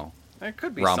 you know. It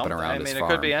could be romping something. around I his mean, it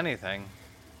farm. could be anything.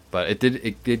 But it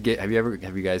did get. Have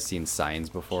you guys seen Signs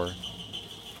before?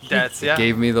 That's It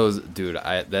gave me those, dude.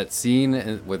 That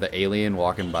scene with the alien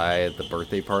walking by at the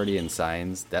birthday party in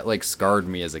Signs, that like scarred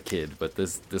me as a kid. But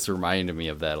this reminded me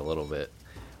of that a little bit,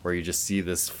 where you just see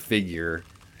this figure,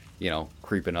 you know,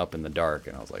 creeping up in the dark,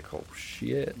 and I was like, oh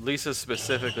shit. Lisa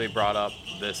specifically brought up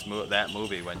that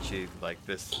movie when she like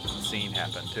this scene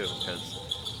happened too,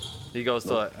 because he goes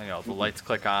to, you know, the lights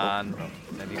click on,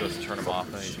 and he goes to turn them off,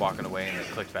 and he's walking away, and it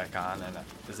clicks back on, and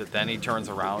is it then he turns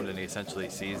around and he essentially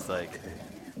sees like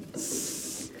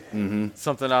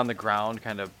something on the ground,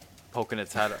 kind of poking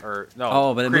its head, or no?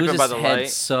 Oh, but it moves creeping by its the head light.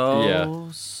 so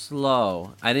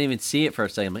slow. I didn't even see it for a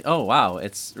second. I'm like, oh wow,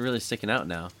 it's really sticking out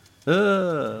now.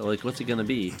 Like, what's it gonna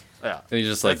be? Yeah, And he's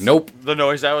just like, That's nope. The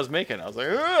noise I was making, I was like,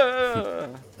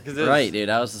 Right, dude.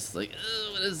 I was just like,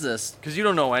 what is this? Because you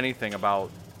don't know anything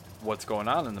about what's going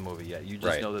on in the movie yet. You just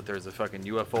Right. know that there's a fucking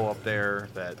UFO up there,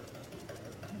 that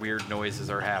weird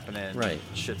noises are happening, Right.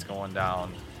 shit's going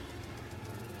down,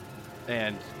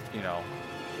 and you know,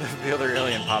 the other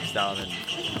alien pops down and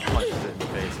punches it in the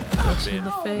face. And In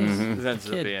the face. it ends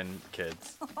up Kid. being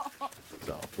kids.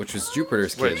 So Which was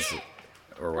Jupiter's Which- kids,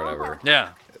 or whatever. yeah,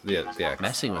 Yeah.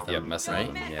 Messing with Yeah, them, messing right?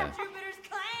 with them. Yeah.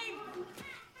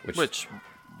 which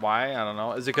why I don't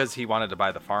know. Is it because he wanted to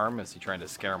buy the farm? Is he trying to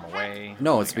scare him away?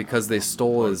 No, it's because they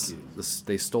stole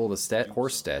the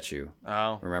horse statue.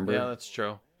 Oh, Remember? Yeah, that's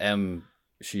true.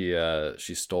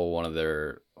 She stole one of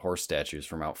their horse statues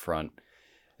from out front,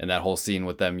 and that whole scene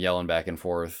with them yelling back and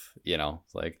forth, you know,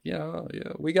 it's like, yeah,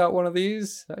 we got one of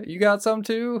these. You got some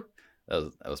too.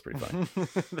 That was pretty fun.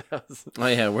 That was- Oh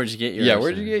yeah, where'd you get yours? Yeah,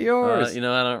 where'd you get yours? You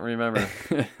know, I don't remember.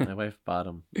 My wife bought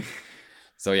them.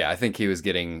 So yeah, I think he was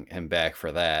getting him back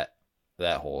for that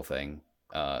whole thing.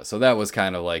 So that was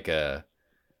kind of like a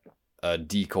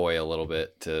decoy a little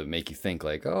bit to make you think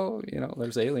like, oh, you know,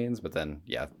 there's aliens. But then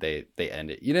yeah, they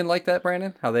end it. You didn't like that,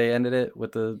 Brandon? How they ended it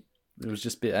with it was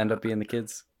just end up being the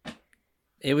kids.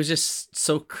 It was just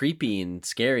so creepy and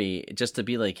scary just to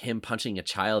be like him punching a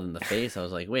child in the face. I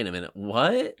was like, wait a minute,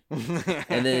 what?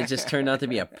 And then it just turned out to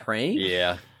be a prank.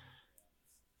 Yeah.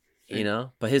 You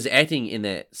know, but his acting in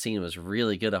that scene was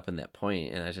really good up in that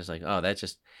point, and I was just like, oh, that's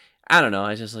just, I don't know,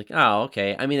 I was just like, oh,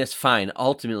 okay. I mean, it's fine.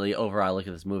 Ultimately, overall, I look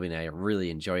at this movie and I really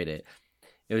enjoyed it.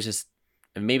 It was just,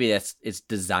 and maybe it's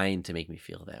designed to make me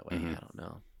feel that way. Mhm. I don't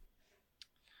know.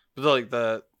 But like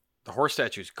the horse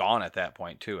statue's gone at that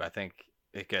point too. I think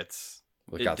it gets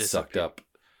It got sucked up.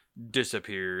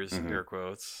 disappears, Mhm. air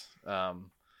quotes,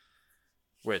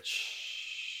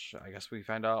 which I guess we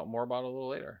find out more about a little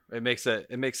later. It makes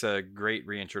a great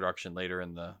reintroduction later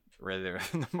in the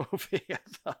movie. I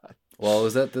thought. Well, it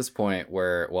was at this point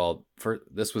where,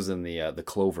 this was in the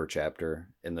Clover chapter,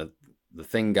 and the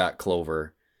thing got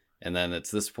Clover, and then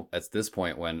it's this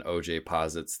point when OJ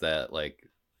posits that like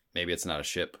maybe it's not a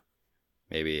ship,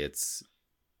 maybe it's,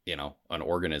 you know, an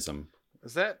organism.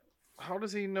 Is that how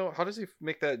does he know? How does he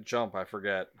make that jump? I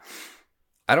forget.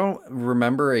 I don't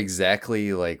remember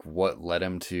exactly like what led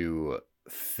him to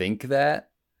think that.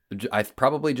 I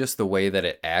probably just the way that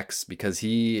it acts, because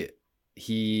he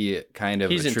kind of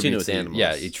He's in tune attributes with it, animals.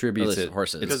 yeah, he attributes At least it,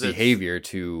 horses. its 'Cause it's- behavior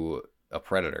to a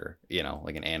predator, you know,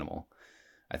 like an animal.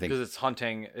 I think Because it's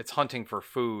hunting for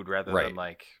food rather Right. than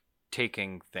like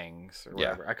taking things or Yeah.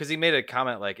 whatever. Because he made a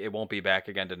comment like it won't be back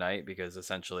again tonight because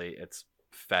essentially it's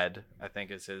fed, I think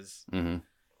is his. Mm-hmm.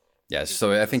 Yeah, His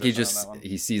so I think he position on just that one.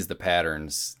 he sees the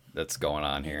patterns that's going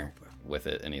on here with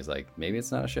it, and he's like, maybe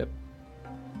it's not a ship.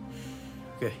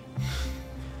 Okay.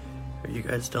 Are you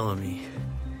guys telling me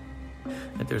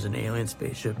that there's an alien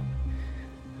spaceship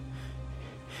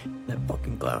in that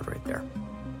fucking cloud right there?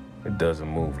 It doesn't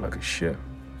move like a ship.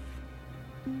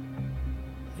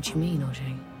 What you mean,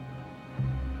 OJ?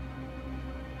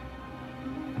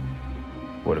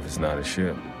 What if it's not a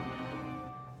ship?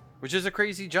 Which is a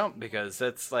crazy jump because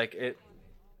that's like it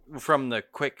from the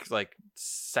quick like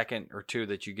second or two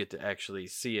that you get to actually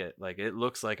see it. Like it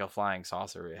looks like a flying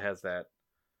saucer. It has that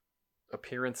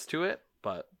appearance to it,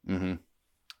 but Mm-hmm.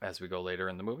 as we go later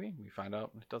in the movie, we find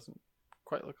out it doesn't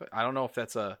quite look like. I don't know if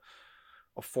that's a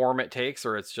a form it takes,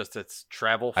 or it's just its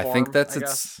travel form? I think that's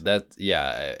guess?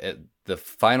 the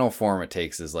final form it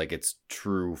takes is like its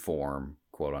true form,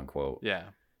 quote unquote. Yeah.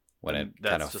 When And it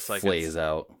kind that's of just like flays it's-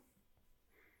 out.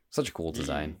 Such a cool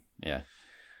design. Yeah.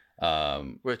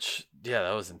 Which, yeah,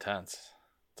 that was intense.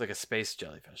 It's like a space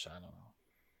jellyfish. I don't know.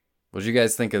 What did you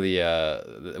guys think of the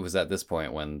it was at this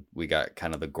point when we got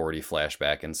kind of the Gordy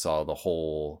flashback and saw the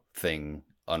whole thing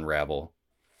unravel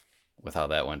with how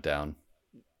that went down?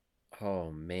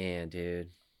 Oh man,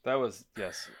 dude, That was,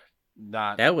 yes,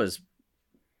 not, that was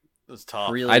it was tough.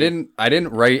 really I didn't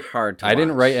write hard to I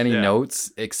didn't watch. write any Yeah.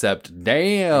 notes except I knew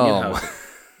damn. how-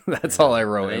 That's Yeah. all I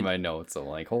wrote I- in my notes. I'm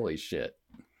like, holy shit.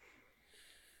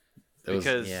 It was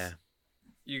Because yeah.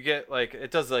 you get like,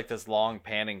 it does like this long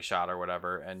panning shot or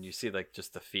whatever, and you see like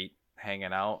just the feet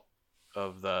hanging out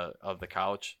of the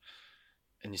couch,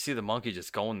 and you see the monkey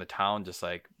just going to town, just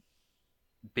like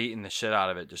beating the shit out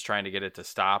of it, just trying to get it to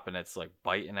stop, and it's like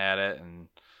biting at it and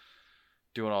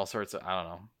doing all sorts of, I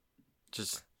don't know,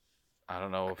 just, I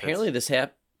don't know if Apparently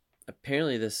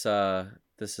it's,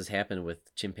 this has happened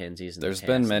with chimpanzees. In the there's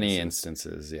been past, many and this is-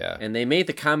 instances, yeah. and they made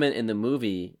the comment in the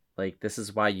movie like, this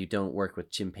is why you don't work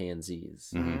with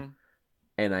chimpanzees. Mhm.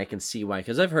 And I can see why,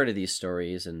 because I've heard of these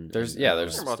stories and There's and all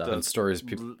there's that about stuff. been stories of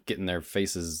people getting their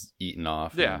faces eaten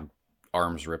off Yeah. and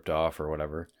arms ripped off or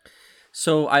whatever.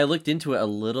 So I looked into it a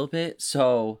little bit.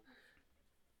 So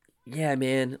yeah,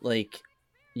 man, like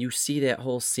you see that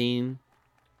whole scene,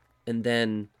 and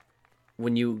then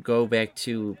when you go back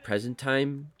to present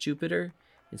time Jupiter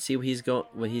and see what he's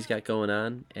got going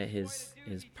on at his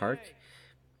park,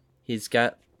 he's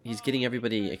getting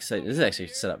everybody excited. This is actually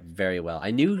set up very well.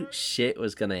 I knew shit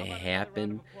was gonna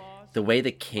happen. The way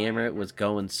the camera was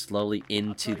going slowly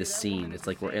into the scene. It's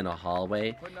like we're in a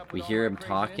hallway. We hear him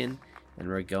talking, and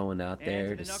we're going out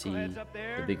there to see the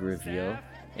big reveal.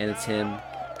 And it's him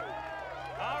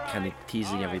kind of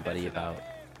teasing everybody about,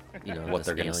 What this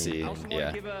they're gonna alien see. thing.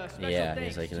 Yeah. Yeah, and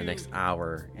he's like, in the next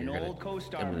hour, I'm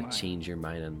gonna change your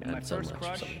mind on so much or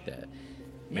something like that.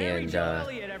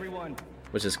 And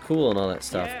which is cool and all that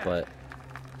stuff, but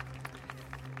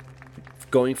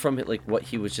going from it, like what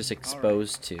he was just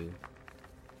exposed to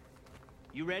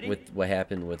with what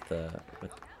happened with the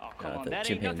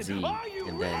chimpanzee,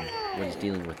 and then what he's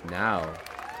dealing with now.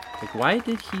 Like, why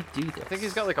did he do this? I think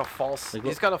he's got like a false, Like,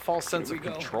 he's got a false sense of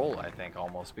control, I think,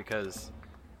 almost, because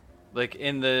like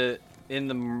in the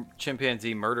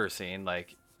chimpanzee murder scene,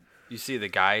 like you see the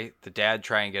dad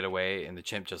try and get away, and the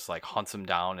chimp just like hunts him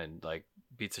down and like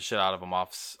beats the shit out of him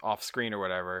off screen or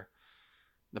whatever.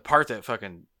 The part that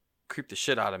fucking creeped the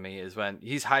shit out of me is when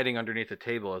he's hiding underneath a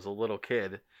table as a little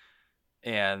kid,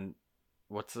 and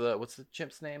what's the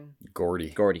chimp's name? Gordy.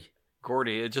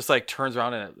 Gordy. It just like turns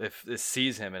around and it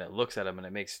sees him and it looks at him and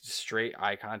it makes straight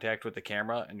eye contact with the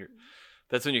camera, and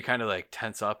that's when you kind of like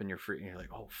tense up and you're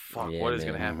like, oh fuck, Yeah, what is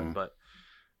man. gonna happen? Mhm. But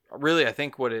really, I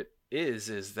think what it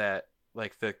is that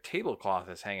like the tablecloth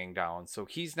is hanging down, so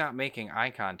he's not making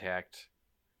eye contact.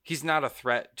 He's not a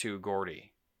threat to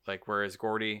Gordy. Like, whereas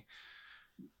Gordy,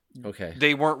 Okay.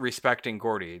 they weren't respecting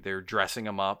Gordy. They're dressing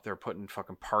him up. They're putting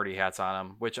fucking party hats on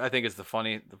him, which I think is the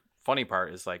funny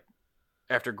part is like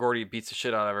after Gordy beats the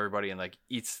shit out of everybody and like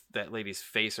eats that lady's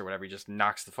face or whatever, he just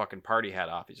knocks the fucking party hat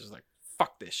off. He's just like,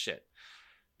 fuck this shit.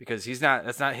 Because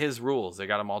that's not his rules. They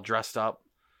got him all dressed up.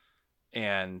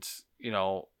 And,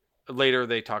 later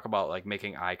they talk about like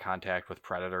making eye contact with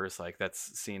predators. Like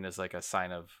that's seen as like a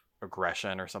sign of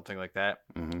aggression or something like that.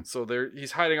 Mhm. So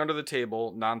he's hiding under the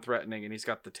table, non-threatening, and he's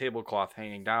got the tablecloth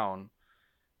hanging down,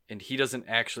 and he doesn't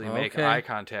actually make Okay. eye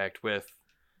contact with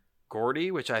Gordy,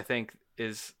 which I think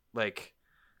is like,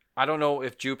 I don't know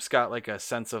if Jupe's got like a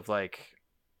sense of like,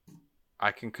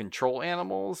 I can control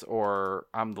animals or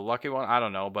I'm the lucky one. I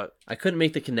don't know, but I couldn't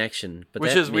make the connection, but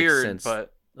which that is makes weird, sense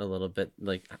but a little bit.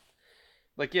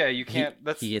 Like yeah, you can't.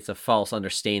 he gets a false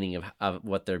understanding of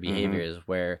what their behavior is,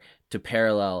 where to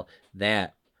parallel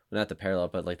that, well, not the parallel,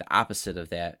 but like the opposite of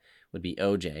that would be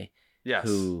OJ, yes.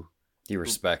 who He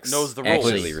respects, knows the rules.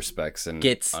 completely respects and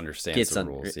Gets- understands gets the un-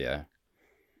 rules. Yeah.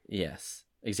 yes,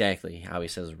 exactly how he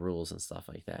says rules and stuff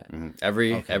like that. Mhm.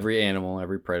 Okay. Every animal,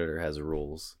 every predator has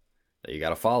rules that you got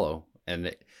to follow.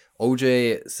 And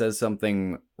OJ says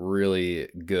something really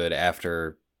good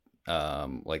after,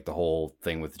 like the whole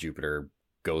thing with Jupiter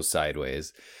goes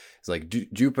sideways. It's like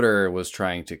Jupiter was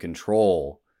trying to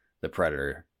control the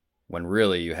predator when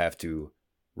really you have to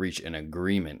reach an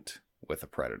agreement with a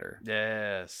predator.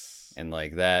 Yes. And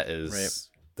like that is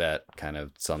Right. that kind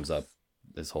of sums up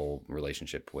this whole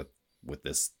relationship with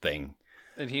this thing.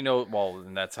 And he knows, well,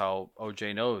 and that's how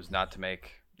OJ knows not to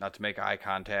make eye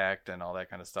contact and all that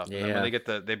kind of stuff. And then Yeah.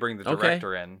 when they bring the Okay.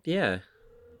 director in, Yeah,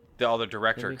 the other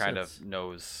director makes kind sense. of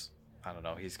knows. I don't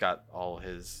know. He's got all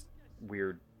his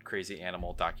weird, crazy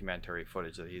animal documentary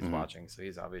footage that he's watching, so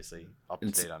he's obviously up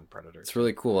to date on Predator. It's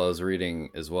really cool. I was reading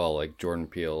as well, like Jordan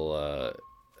Peele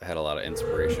had a lot of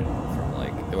inspiration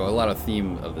from a lot of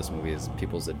theme of this movie is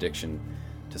people's addiction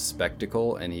to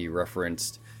spectacle, and he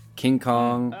referenced King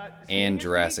Kong and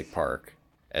Jurassic Park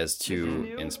as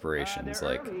two inspirations,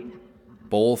 like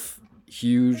both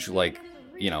huge,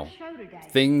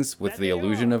 things with the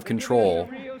illusion of control,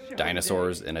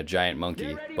 dinosaurs and a giant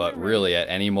monkey, but really at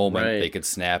any moment they could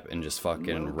snap and just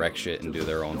fucking wreck shit and do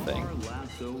their own thing.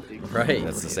 Right.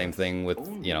 That's the same thing with,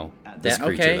 this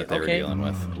creature that they were dealing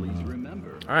with.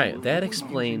 All right, that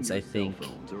explains, I think,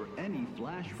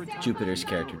 Jupiter's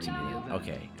character to me.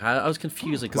 Okay, I was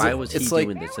confused. Like, why was he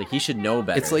doing this? Like, he should know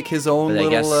better. It's like his own But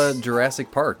I little guess-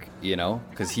 Jurassic Park,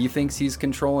 because he thinks he's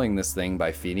controlling this thing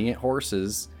by feeding it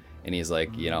horses, and he's like,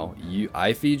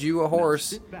 I feed you a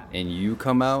horse, and you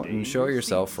come out and show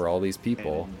yourself for all these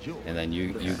people, and then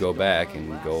you go back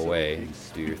and go away and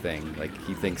do your thing. Like,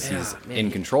 he thinks he's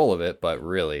in control of it, but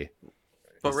really,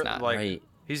 But he's not. Right.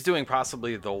 he's doing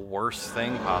possibly the worst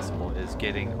thing possible is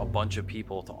getting a bunch of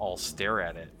people to all stare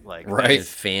at it. Like, Right. And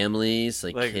families,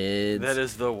 like kids. That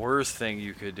is the worst thing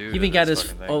you could do. He even got his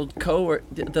fucking thing. old coworker,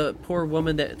 the poor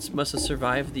woman that must have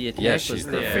survived the attack. Yeah, was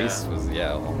her there. face was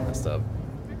all messed up.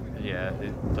 Yeah,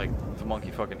 the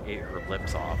monkey fucking ate her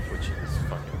lips off, which is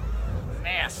fucking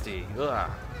nasty. Ugh.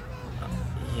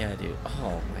 Yeah, dude.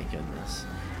 Oh my goodness.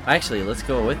 Actually, let's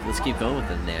keep going with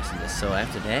the nastiness. So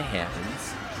after that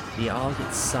happens, they all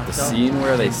get sucked The up. scene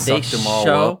where they sucked them all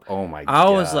up. Oh my god. I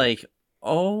was like,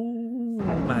 oh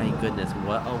my goodness,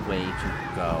 what a way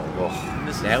to go.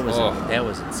 That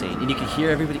was insane. And you could hear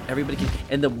everybody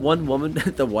and the one woman,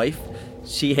 the wife,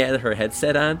 she had her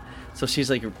headset on, so she's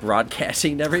like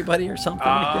broadcasting to everybody or something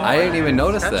like that. I didn't even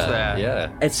notice Catch that. that.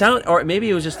 Yeah. It sounded, or maybe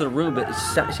it was just the room, but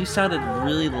she sounded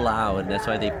really loud, and that's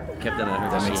why they kept it on her.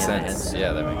 That she makes had the sense. headset.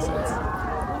 Yeah, that makes sense.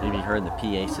 Maybe her and the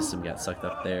PA system got sucked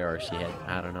up there, or she had,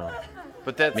 I don't know.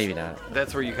 But that's Maybe not.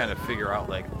 That's where you kind of figure out,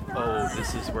 like, oh,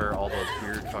 this is where all those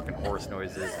weird fucking horse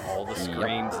noises, all the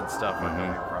screams and stuff are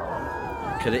coming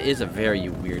from. Because it is a very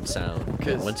weird sound.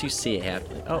 'Cause- Once you see it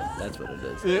happen, like, oh, that's what it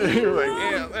is. You're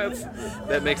like, yeah,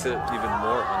 that makes it even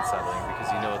more unsettling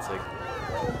because it's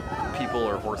like people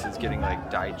or horses getting like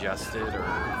digested or.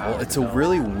 Well, it's a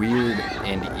really weird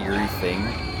and eerie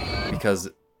thing because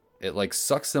it like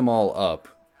sucks them all up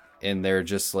and they're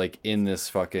just like in this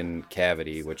fucking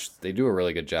cavity, which they do a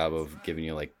really good job of giving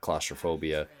you like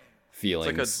claustrophobia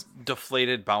feelings. It's like a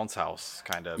deflated bounce house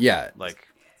kind of. Yeah. Like.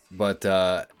 But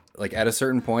like at a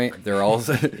certain point, they're all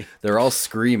they're all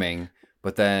screaming,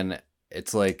 but then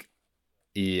it's like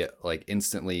he like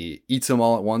instantly eats them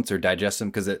all at once or digests them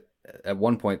because at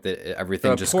one point everything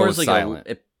So it just pours goes like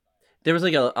silent. there was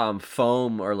like a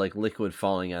foam or like liquid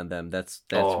falling on them. That's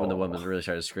when the woman really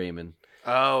started screaming.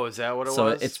 Oh, is that what it So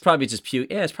was? it's probably just puke.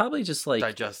 Yeah, it's probably just like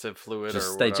digestive fluid just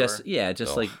or whatever. digest. Yeah,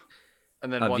 just like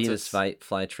And then a once Venus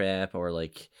fly trap or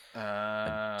like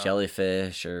a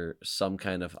jellyfish or some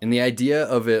kind of. And the idea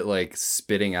of it like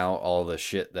spitting out all the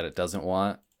shit that it doesn't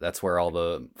want, that's where all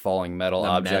the falling metal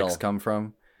objects come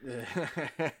from.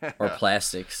 Or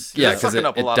plastics. Yeah, It's because sucking it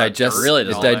up a lot of digests, dirt Really it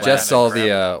and all digests that all crap.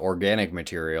 the organic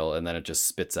material and then it just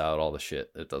spits out all the shit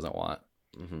it doesn't want.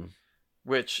 Mm-hmm.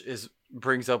 Which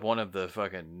brings up one of the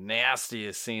fucking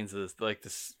nastiest scenes of this, like the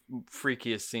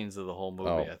freakiest scenes of the whole movie.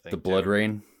 I think the blood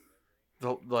rain.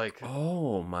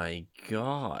 Oh my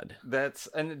god.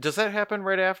 Does that happen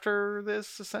right after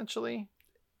this essentially?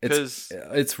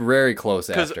 It's very close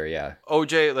 'cause after, yeah.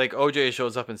 OJ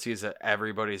shows up and sees that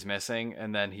everybody's missing,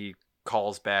 and then he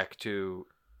calls back to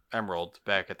Emerald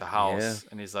back at the house,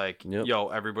 and he's like, Yep. "Yo,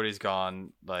 everybody's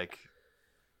gone. Like,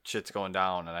 shit's going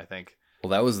down." And I think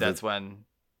that's when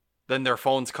then their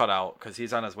phones cut out because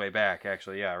he's on his way back.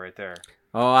 Actually, yeah, right there.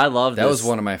 Oh, I love that this. was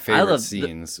one of my favorite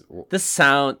scenes. The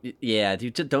sound, yeah,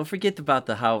 dude. Don't forget about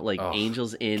how Oh,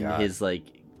 Angel's in God. his like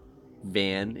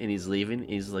van and he's leaving.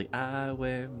 He's like, I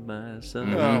wear my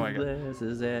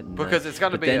sunglasses at night. Because it's got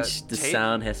to But be then a the tape.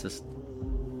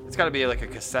 It's got to be like a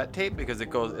cassette tape because it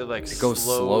goes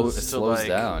slow. It slows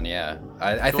down. Yeah,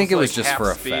 I think it was just for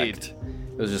effect.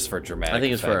 It was just for dramatic. I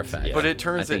think it's for effect. Yeah. But it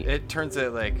turns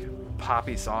it like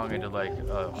poppy song into like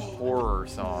a horror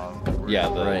song. Yeah,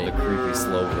 the creepy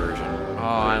slow version. Oh,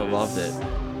 I loved it.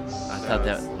 I thought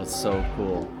that was so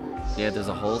cool. Yeah, there's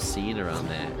a whole scene around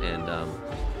that,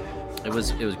 and it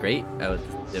was great. It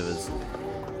was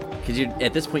because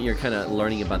at this point you're kind of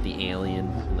learning about the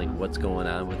alien, like what's going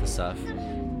on with the stuff,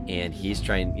 and he's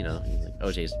trying. He's like,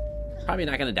 OJ's probably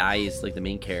not gonna die. He's like the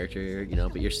main character,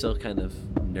 but you're still kind of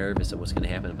nervous at what's gonna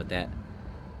happen. But that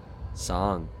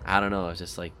song, I don't know. It's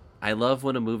just like I love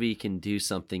when a movie can do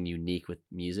something unique with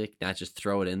music, not just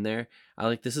throw it in there. I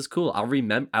like this is cool. I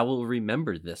will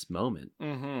remember this moment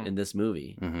in this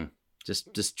movie. Mm-hmm.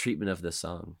 Just treatment of this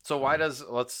song. So why does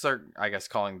let's start I guess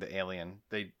calling the alien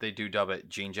they do dub it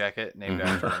Jean Jacket named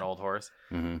after an old horse.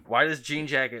 Mm-hmm. Why does Jean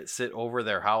Jacket sit over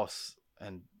their house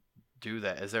and do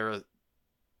that? Is there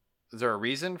a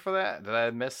reason for that? Did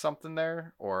I miss something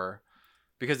there? Or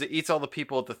because it eats all the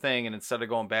people at the thing and instead of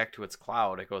going back to its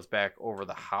cloud, it goes back over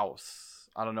the house.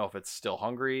 I don't know if it's still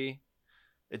hungry.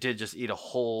 It did just eat a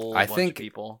whole bunch of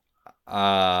people.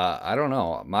 I don't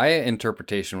know. My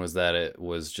interpretation was that it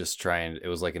was just it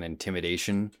was like an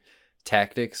intimidation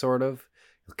tactic, sort of.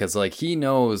 Because, like, he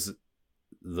knows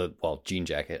Jean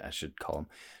Jacket, I should call him.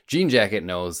 Jean Jacket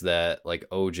knows that, like,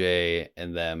 OJ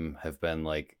and them have been,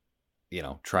 like,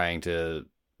 trying to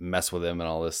mess with him and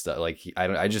all this stuff. Like,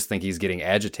 I just think he's getting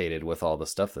agitated with all the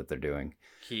stuff that they're doing.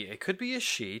 It could be a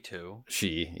she, too.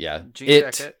 She, yeah.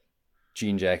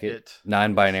 Jean Jacket.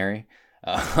 Non-binary.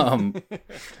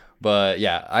 But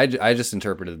yeah, I just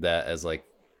interpreted that as like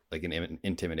an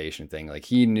intimidation thing. Like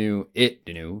he knew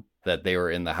that they were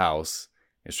in the house.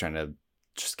 He was trying to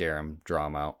scare him, draw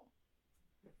him out.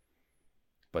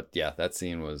 But yeah, that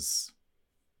scene was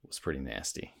pretty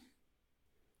nasty.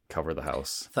 Cover the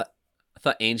house. I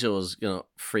thought Angel was gonna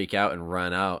freak out and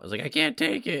run out. I was like, I can't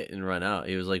take it, and run out.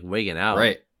 He was like wigging out.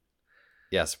 Right.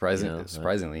 Yeah,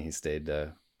 surprisingly, he stayed.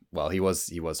 He was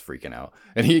freaking out,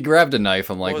 and he grabbed a knife.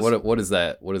 I'm like, what is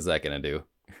that? What is that gonna do?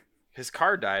 His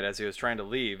car died as he was trying to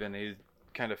leave, and he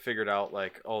kind of figured out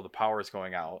like, oh, the power's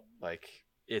going out, like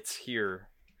it's here,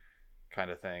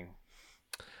 kind of thing.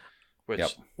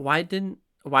 Which why didn't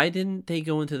they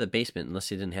go into the basement unless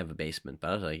they didn't have a basement?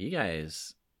 But I was like, you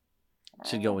guys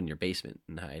should go in your basement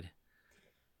and hide.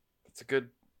 It's a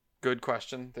good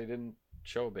question. They didn't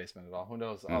show a basement at all. Who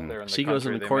knows out there in the She goes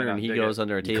in the corner and he goes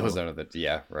under a table.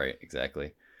 Yeah, right,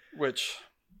 exactly. Which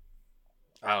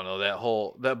I don't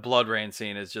know. That blood rain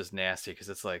scene is just nasty because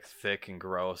it's like thick and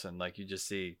gross, and like you just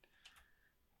see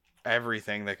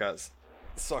everything that got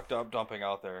sucked up dumping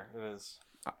out there. It is.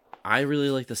 I really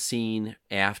like the scene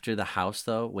after the house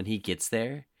though. When he gets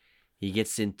there, he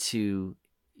gets into,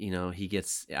 he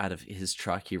gets out of his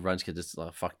truck. He runs because it's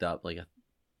fucked up, like a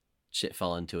shit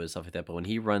fell into it, stuff like that. But when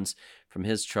he runs from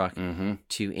his truck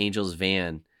to Angel's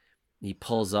van, he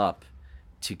pulls up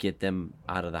to get them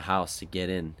out of the house to get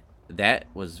in. That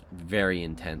was very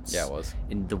intense. Yeah, it was.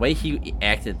 And the way he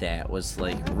acted that was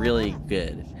like really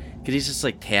good because he's just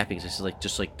like tapping, just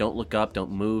like don't look up,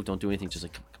 don't move, don't do anything, just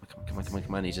like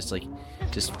come on. He's just like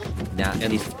not,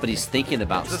 and he's thinking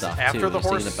about stuff after too. The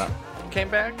horse came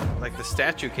back, like the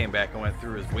statue came back and went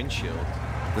through his windshield.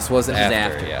 This was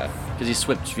after, yeah. Because he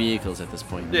switched vehicles at this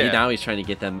point. Yeah. Now he's trying to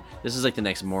get them. This is like the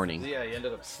next morning. Yeah, he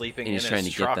ended up sleeping and he's trying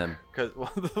to get them.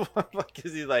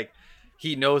 Because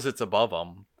he knows it's above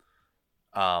him.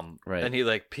 Right. And he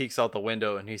like peeks out the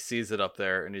window and he sees it up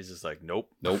there and he's just like, nope.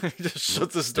 He just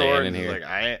shuts his door and he's like,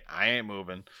 I ain't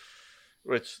moving.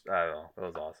 Which, I don't know.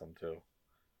 That was awesome too.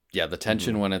 Yeah, the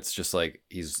tension when it's just like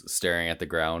he's staring at the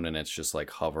ground and it's just like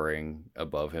hovering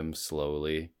above him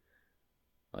slowly.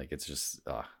 Like it's just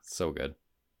so good.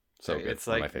 So good. It's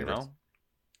one like, of my favorites.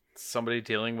 Somebody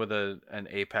dealing with an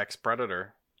apex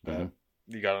predator.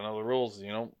 You gotta know the rules,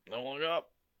 don't look up.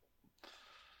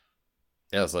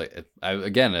 Yeah, it's like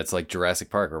it's like Jurassic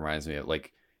Park reminds me of,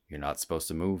 like, you're not supposed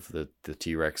to move. The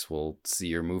T-Rex will see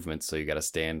your movements, so you got to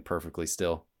stand perfectly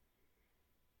still.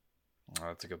 Oh,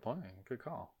 that's a good point. Good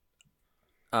call.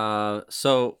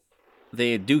 So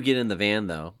they do get in the van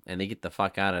though, and they get the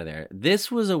fuck out of there. This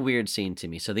was a weird scene to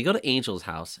me. So they go to Angel's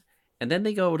house, and then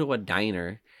they go to a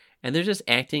diner, and they're just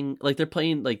acting like they're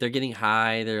playing, like they're getting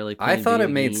high. They're like, I thought it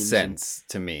made sense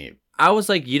to me. I was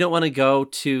like, you don't want to go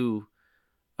to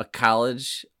a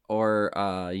college or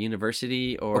a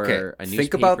university or a newspaper.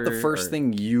 Think about the first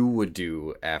thing you would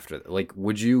do after. Like,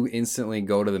 would you instantly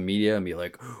go to the media and be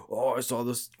like, oh, I saw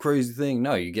this crazy thing?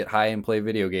 No, you get high and play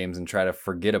video games and try to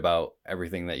forget about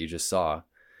everything that you just saw.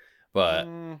 But,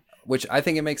 which I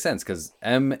think it makes sense because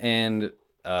M and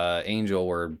Angel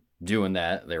were doing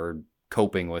that. They were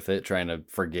coping with it, trying to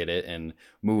forget it and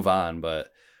move on.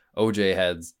 But OJ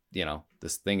had,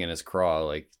 this thing in his craw,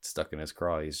 like stuck in his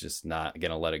craw. He's just not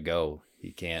gonna let it go.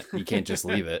 He can't just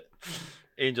leave it.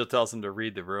 Angel tells him to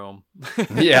read the room.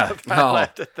 Yeah. No.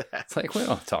 It's like, we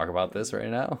don't talk about this right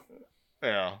now.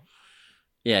 Yeah.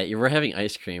 Yeah, you were having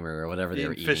ice cream or whatever they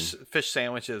were eating. Fish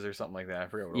sandwiches or something like that. I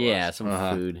forget what it was. Yeah,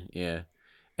 some food. Yeah.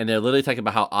 And they're literally talking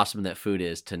about how awesome that food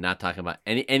is, to not talk about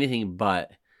anything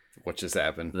but what just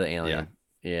happened. The alien.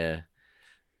 Yeah.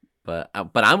 But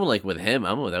I'm like with him.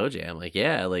 I'm with OJ. I'm like,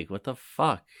 yeah, like what the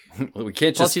fuck? We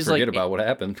can't Plus, just he's forget like- about what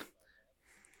happened.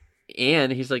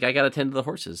 And he's like, I gotta tend to the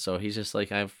horses. So he's just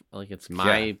like, it's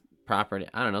my Yeah. property.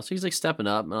 I don't know. So he's like stepping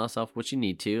up and all that stuff, which you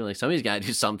need to. Like somebody's gotta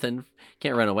do something.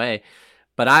 Can't run away.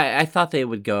 But I thought they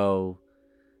would go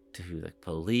to the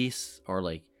police or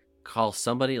like call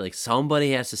somebody. Like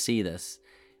somebody has to see this.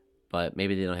 But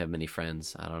maybe they don't have many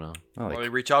friends. I don't know. Oh, Well, they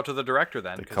reach out to the director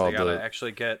then they because called they gotta the-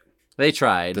 actually get. They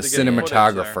tried. the to get footage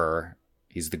cinematographer.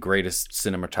 He's the greatest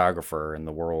cinematographer in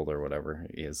the world, or whatever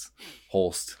he is.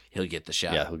 Holst. He'll get the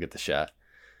shot. Yeah, he'll get the shot.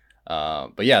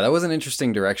 But yeah, that was an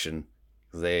interesting direction.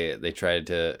 They tried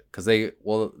to, because they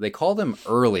called him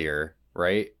earlier,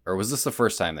 right? Or was this the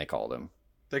first time they called him?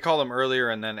 They called him earlier,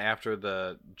 and then after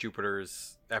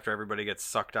after everybody gets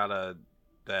sucked out of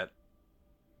that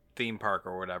theme park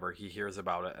or whatever, he hears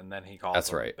about it, and then he calls That's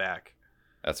them right. back.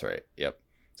 That's right. Yep.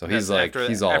 So And he's that's like,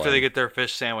 he's all after in. they get their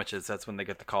fish sandwiches. That's when they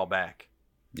get the call back.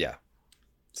 Yeah.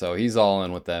 So he's all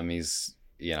in with them. He's,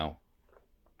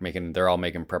 they're all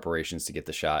making preparations to get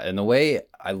the shot. And the way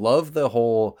I love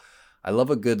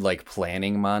a good like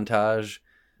planning montage,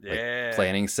 Yeah, like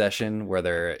planning session where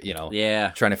they're,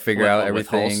 Yeah. trying to figure What, out with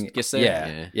everything. Holst gets there?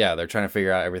 Yeah. Yeah. They're trying to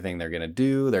figure out everything they're going to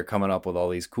do. They're coming up with all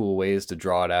these cool ways to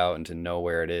draw it out and to know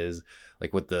where it is.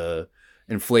 Like with the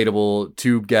inflatable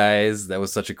tube guys. That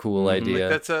was such a cool Mhm. idea.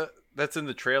 like that's in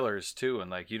the trailers too, and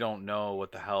like you don't know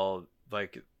what the hell,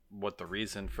 like what the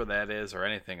reason for that is or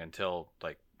anything until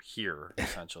like here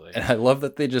essentially. And I love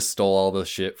that they just stole all the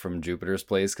shit from Jupiter's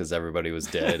place because everybody was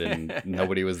dead and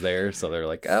nobody was there. So they're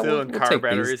like, Stealing we'll car take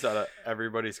batteries these. out of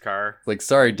everybody's car. Like,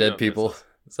 sorry, You dead don't people.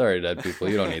 miss Sorry, dead people.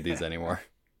 You don't need these anymore.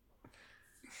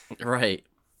 Right.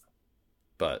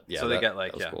 But yeah, So they that, get,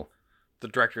 like, that was yeah. cool. The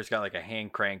director's got like a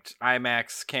hand cranked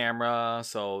IMAX camera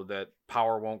so that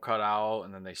power won't cut out,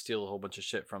 and then they steal a whole bunch of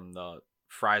shit from the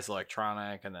Fry's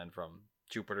Electronic and then from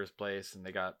Jupiter's place, and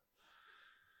they got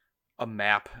a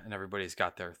map, and everybody's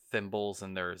got their thimbles,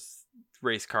 and there's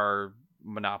race car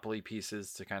Monopoly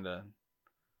pieces to kind of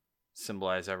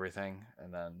symbolize everything,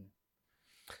 and then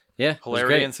Yeah. it was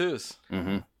hilarity great. ensues.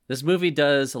 Mm-hmm. This movie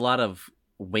does a lot of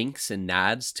winks and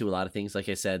nods to a lot of things. Like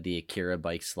I said, the Akira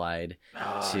bike slide,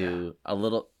 to a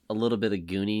little bit of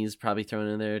Goonies probably thrown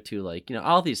in there too. Like,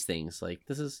 all these things. Like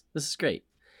this is great.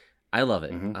 I love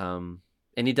it. Mhm.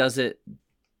 And he does it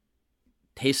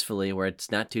tastefully where it's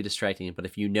not too distracting. But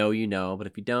if you know, but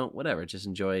if you don't, whatever, just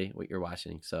enjoy what you're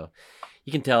watching. So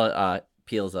you can tell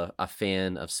Peele's a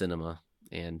fan of cinema,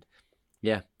 and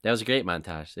yeah, that was a great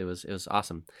montage. It was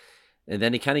awesome. And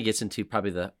then he kind of gets into probably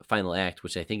the final act,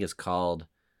 which I think is called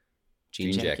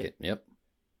Jean Jacket, Yep.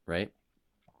 right?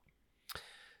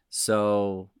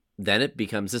 So then it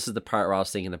becomes, this is the part where I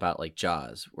was thinking about like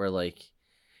Jaws, where like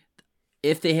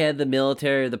if they had the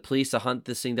military or the police to hunt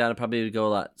this thing down, it probably would go a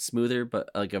lot smoother. But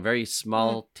like a very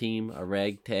small team, a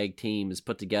ragtag team is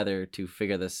put together to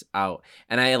figure this out.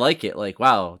 And I like it. Like,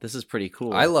 wow, this is pretty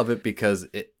cool. I love it because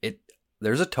it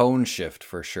there's a tone shift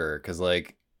for sure. Because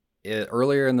like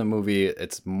earlier in the movie,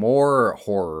 it's more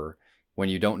horror when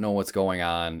you don't know what's going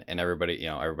on and everybody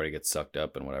gets sucked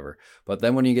up and whatever. But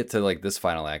then when you get to like this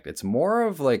final act, it's more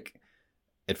of like,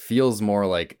 it feels more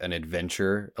like an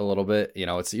adventure a little bit.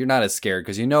 It's, you're not as scared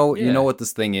because you know what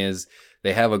this thing is.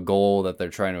 They have a goal that they're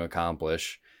trying to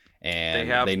accomplish, and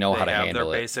they know how to handle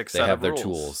their it. basic They set have of their rules.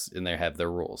 tools and they have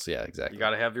their rules. Yeah, exactly. You got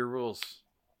to have your rules.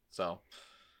 So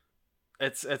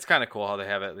it's kind of cool how they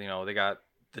have it. They got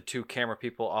the two camera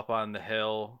people up on the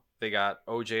hill. They got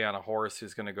OJ on a horse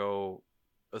who's going to go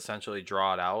essentially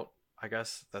draw it out. I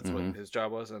guess that's what his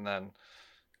job was. And then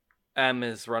M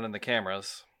is running the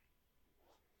cameras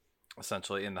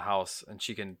essentially in the house, and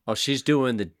she can, she's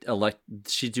doing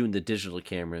the digital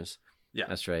cameras. yeah,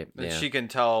 That's right. and Yeah. she can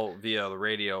tell via the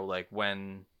radio, like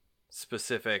when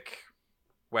specific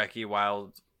wacky,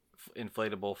 wild,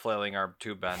 inflatable flailing arm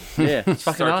tube bend. Yeah, it's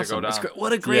fucking start to go awesome. It's down. great.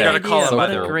 What a great Yeah. Gotta idea. call them by What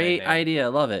their a great name. idea.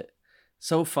 Love it.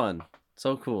 So fun.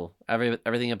 So cool.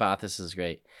 Everything about this is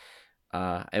great.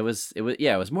 It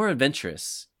was more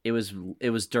adventurous. It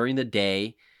was during the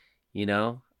day, you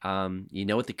know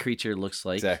what the creature looks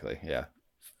like. Exactly. Yeah.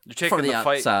 You're taking From the the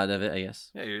fight. outside of it, I guess.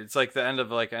 Yeah, it's like the end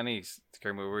of like any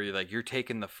scary movie where you're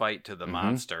taking the fight to the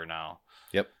monster now.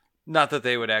 Yep. Not that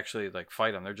they would actually like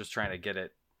fight him; they're just trying to get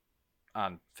it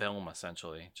on film,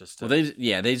 essentially. Just to, Well,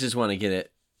 they just want to get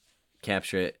it,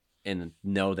 capture it, and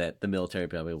know that the military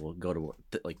probably will go to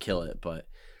like kill it. But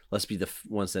let's be the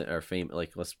ones that are famous.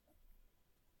 Like let's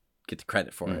get the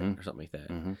credit for it or something like that.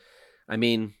 Mhm. I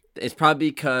mean, it's probably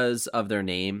because of their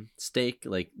name stake.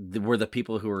 Like we're the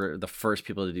people who were the first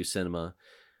people to do cinema.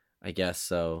 I guess.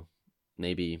 So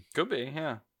maybe, Could be,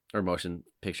 yeah. or motion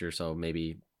picture. So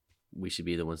maybe we should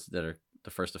be the ones that are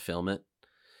the first to film it.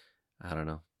 I don't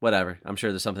know. Whatever. I'm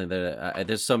sure there's something that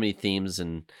there's so many themes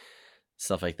and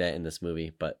stuff like that in this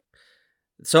movie. But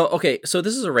so okay, so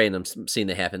this is a random scene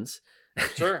that happens.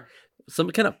 Sure. Some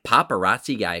kind of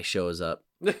paparazzi guy shows up.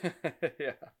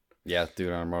 Yeah. Yeah,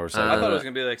 dude on a motorcycle. I thought it was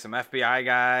gonna be like some FBI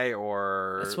guy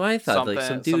or That's what I thought. Like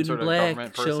some dude in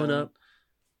black showing up.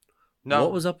 No,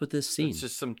 What was up with this scene? it's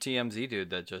just some TMZ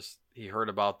dude that just he heard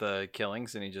about the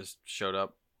killings and he just showed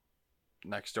up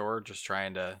next door, just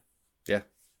trying to. Yeah.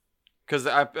 Because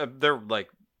they're like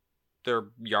their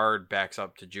yard backs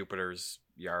up to Jupiter's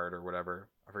yard or whatever.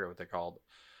 I forget what they called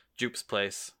Jupe's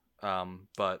place.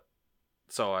 But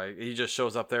so he just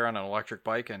shows up there on an electric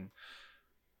bike and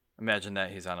imagine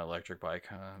that he's on an electric bike.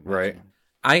 Right.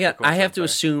 I have to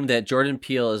assume that Jordon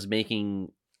Peele is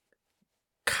making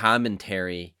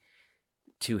commentary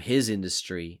to his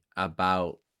industry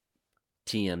about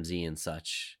TMZ and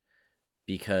such,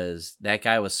 because that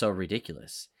guy was so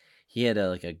ridiculous. He had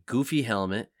a goofy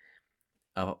helmet,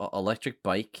 a electric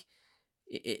bike.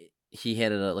 He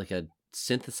had a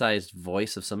synthesized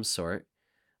voice of some sort.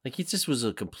 Like, he just was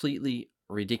a completely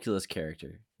ridiculous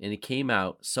character, and it came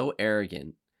out so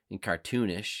arrogant and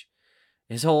cartoonish.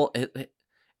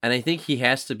 And I think he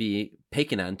has to be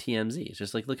picking on TMZ. It's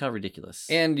just like, look how ridiculous.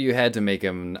 And you had to make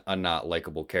him a not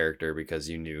likable character because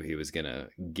you knew he was gonna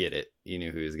get it. You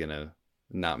knew he was gonna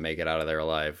not make it out of there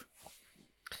alive.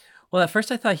 Well, at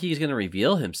first I thought he was going to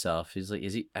reveal himself. He's like,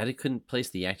 I couldn't place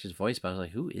the actor's voice, but I was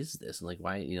like, who is this? And like,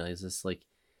 why, is this like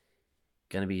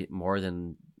going to be more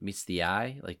than meets the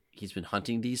eye? Like, he's been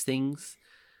hunting these things?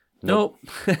 Nope.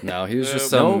 No, he was just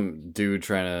some dude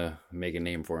trying to make a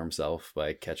name for himself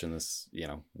by catching this,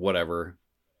 whatever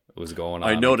was going on.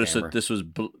 I noticed that this was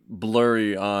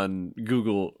blurry on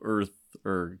Google Earth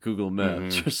or Google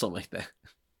Maps or something like that.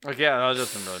 Like, yeah, that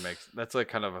doesn't really make sense. That's like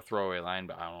kind of a throwaway line,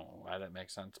 but I don't know why that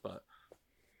makes sense. But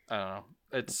I don't know.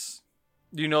 It's,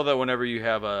 that whenever you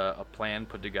have a plan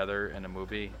put together in a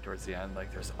movie towards the end,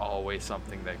 like there's always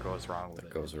something that goes wrong with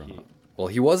it. Well,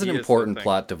 he was an important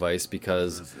plot device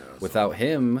because without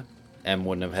him, M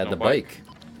wouldn't have had the bike.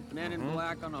 Man in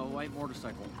black on a white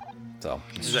motorcycle. So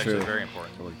this is actually very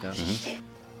important. Can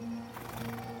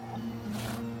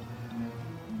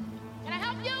I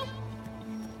help you?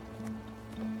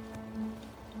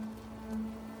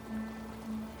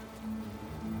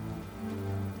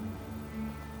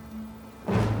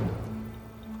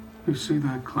 You see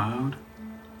that cloud?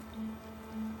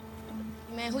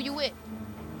 Man, who you with?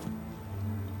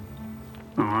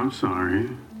 Oh, I'm sorry.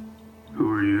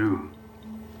 Who are you?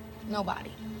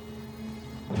 Nobody.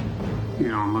 You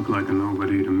don't look like a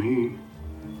nobody to me.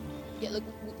 Yeah, look,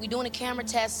 we doing a camera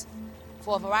test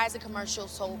for a Verizon commercial,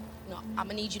 so, I'm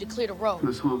gonna need you to clear the road.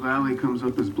 This whole valley comes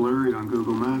up as blurred on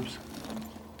Google Maps.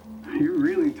 You're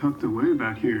really tucked away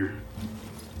back here.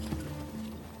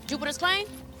 Jupiter's claim?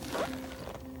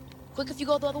 Quick if you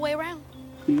go the other way around.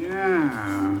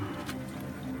 Yeah.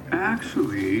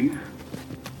 Actually,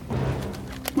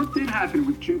 what did happen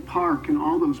with Jupe Park and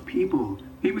all those people?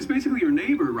 He was basically your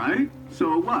neighbor, right?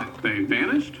 So what? They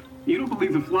vanished? You don't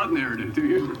believe the flood narrative, do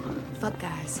you? Fuck,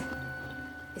 guys.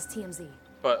 It's TMZ.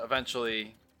 But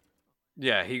eventually,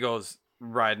 yeah, he goes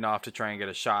riding off to try and get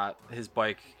a shot. His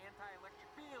bike,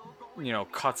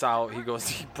 cuts out. He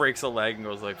breaks a leg and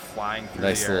goes like flying through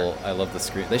nice the air. little. I love the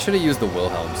scream. They should have used the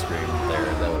Wilhelm scream there.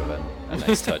 That would have been a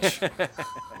nice touch.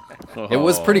 It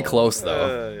was pretty close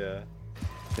though.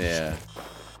 Yeah. Yeah.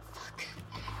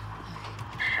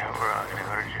 We're not gonna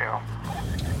go to jail.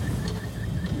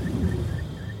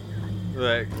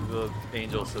 Like the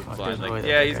angel says line, like,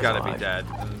 yeah, he's gotta be dead.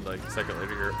 And like a second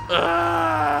later, you're, it's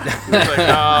like,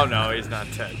 oh no, he's not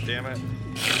dead. Damn it.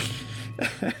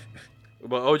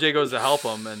 But OJ goes to help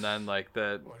him, and then like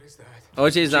the. What is that?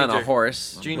 OJ's on a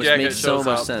horse, Jean which Jacket makes so shows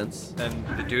much up, sense.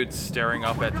 And the dude's staring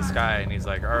up at the sky, and he's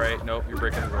like, all right, nope, you're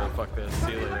breaking the rule. Fuck this.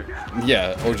 See you later.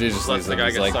 Yeah, OJ just Lets leaves the him. guy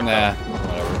He's get like, sucked nah, up.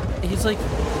 whatever. He's like,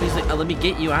 let me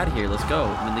get you out of here. Let's go.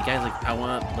 And then the guy's like, I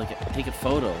want take a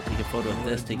photo. Take a photo of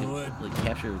this.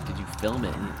 Capture. Did you film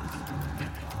it?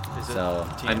 So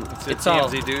it's all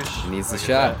TMZ douche. He needs the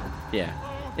shot. Yeah,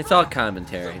 it's all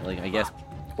commentary. Like, I guess.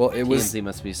 Well, it was. TMZ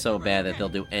must be so bad that they'll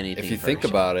do anything. If you think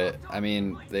about it, I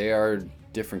mean, they are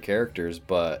different characters,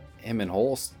 but him and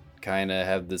Holst kind of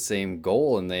have the same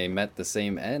goal, and they met the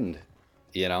same end.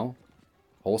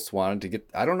 Holst wanted to get.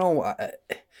 I don't know.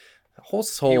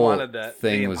 Holst's whole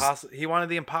thing was. He wanted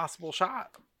the impossible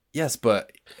shot. Yes,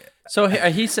 but. So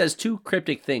he says two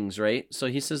cryptic things, right? So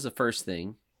he says the first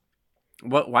thing.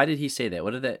 Why did he say that?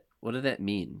 What did that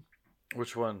mean?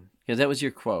 Which one? Because that was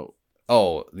your quote.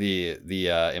 Oh, the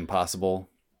impossible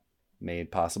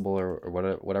made possible or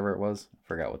whatever it was. I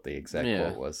forgot what the exact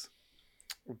quote was.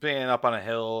 Being up on a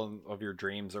hill of your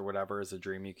dreams or whatever is a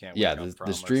dream you can't wake up from.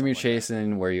 This dream you're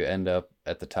chasing where you end up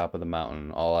at the top of the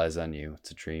mountain, all eyes on you.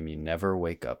 It's a dream you never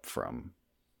wake up from.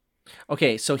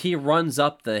 Okay, so he runs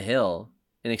up the hill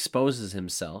and exposes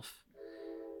himself,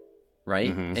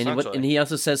 right? Mm-hmm. And he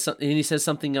also says something. And he says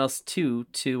something else too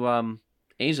to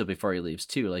Angel before he leaves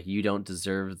too. Like, you don't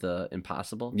deserve the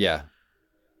impossible. Yeah,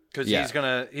 because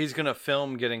he's gonna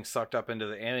film getting sucked up into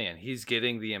the alien. He's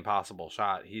getting the impossible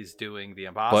shot. He's doing the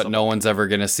impossible. But no one's ever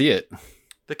gonna see it.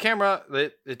 The camera,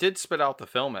 it did spit out the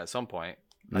film at some point.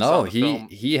 No,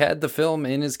 he had the film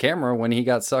in his camera when he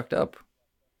got sucked up.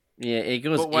 Yeah, it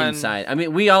goes inside. I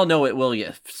mean, we all know it will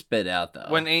get spit out though.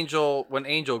 When Angel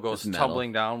goes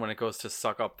tumbling down, when it goes to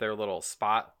suck up their little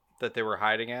spot that they were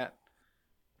hiding at,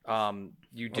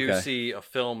 you do see a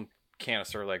film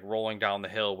canister like rolling down the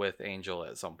hill with Angel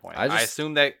at some point. I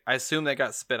assume that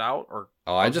got spit out, or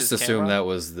I just assumed that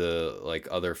was the like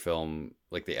other film,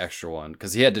 like the extra one,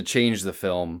 because he had to change the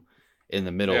film in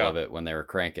the middle of it when they were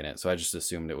cranking it. So I just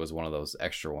assumed it was one of those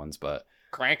extra ones, but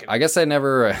cranking. I guess I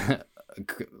never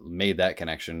made that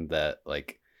connection. That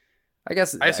like, I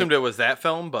assumed it was that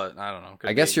film, but I don't know.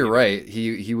 I guess you're right.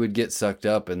 He would get sucked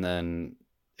up, and then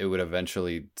it would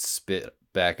eventually spit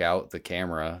back out the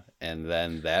camera, and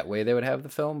then that way they would have the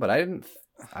film. But I didn't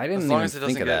even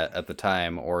think of that at the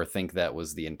time, or think that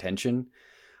was the intention.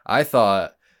 I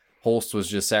thought Holst was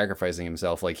just sacrificing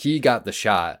himself. Like, he got the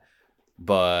shot,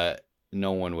 but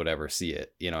no one would ever see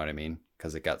it. You know what I mean?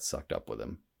 Because it got sucked up with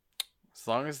him. As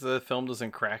long as the film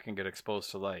doesn't crack and get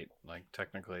exposed to light, like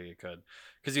technically it could.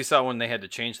 Because you saw when they had to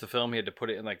change the film, he had to put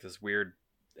it in like this weird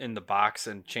in the box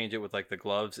and change it with like the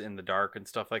gloves in the dark and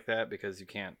stuff like that, because you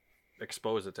can't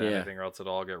expose it to anything or else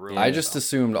it'll all get ruined. I just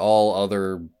assumed all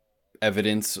other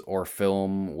evidence or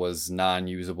film was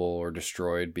non-usable or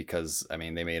destroyed, because I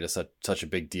mean they made such a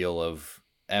big deal of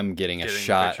M getting a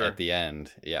shot at the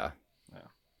end. Yeah.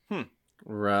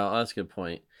 Well, that's a good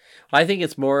point. I think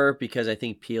it's more because I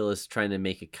think Peele is trying to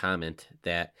make a comment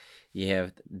that you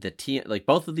have like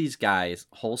both of these guys,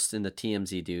 Holst and the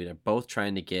TMZ dude, are both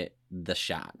trying to get the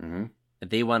shot. Mm-hmm.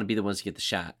 They want to be the ones to get the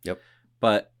shot. Yep.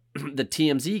 But the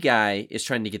TMZ guy is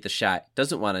trying to get the shot,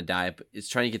 doesn't want to die, but is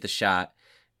trying to get the shot,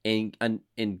 and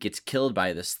gets killed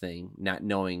by this thing, not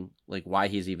knowing like why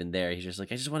he's even there. He's just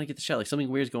like, I just want to get the shot. Like, something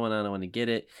weird's going on. I want to get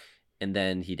it, and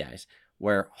then he dies.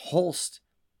 Where Holst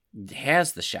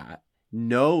has the shot,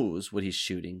 knows what he's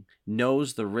shooting,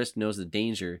 knows the risk, knows the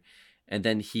danger, and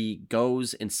then he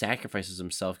goes and sacrifices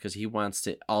himself because he wants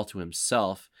it all to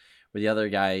himself, where the other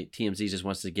guy, TMZ, just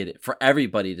wants to get it for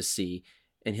everybody to see,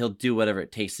 and he'll do whatever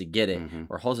it takes to get it. Mm-hmm.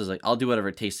 Or Holst is like, I'll do whatever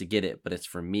it takes to get it, but it's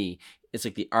for me. It's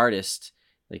like the artist,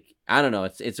 like, I don't know,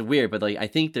 it's weird, but like I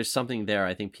think there's something there.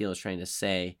 I think Peele is trying to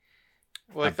say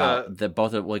like about the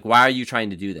both of, like, why are you trying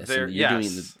to do this? And you're doing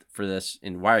it for this,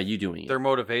 and why are you doing it? Their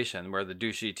motivation, where the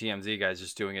douchey TMZ guy's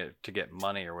just doing it to get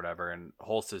money or whatever, and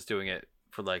Holst is doing it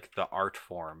for like the art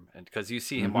form, and because you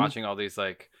see him watching all these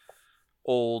like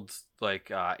old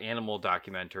like animal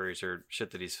documentaries or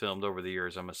shit that he's filmed over the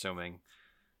years, I'm assuming,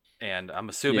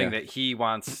 that he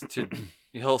wants to.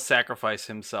 He'll sacrifice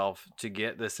himself to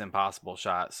get this impossible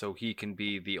shot so he can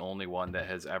be the only one that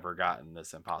has ever gotten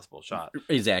this impossible shot.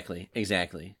 Exactly.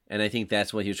 And I think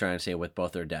that's what he was trying to say with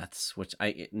both their deaths, which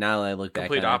I look back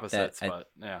complete on opposites, but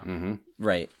yeah. Mm-hmm.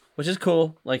 Right. Which is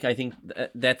cool. Like, I think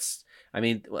that's, I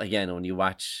mean, again, when you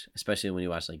watch, especially when you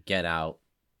watch like Get Out,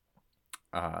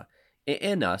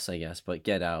 and Us, I guess, but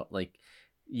Get Out, like,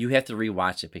 you have to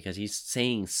rewatch it because he's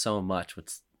saying so much.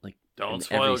 What's like, don't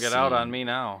spoil Get Out on me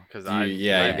now, because I'm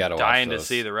dying to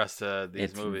see the rest of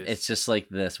these movies. It's just like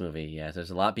this movie. Yeah,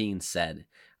 there's a lot being said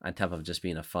on top of just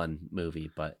being a fun movie,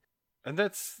 and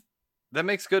that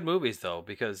makes good movies though,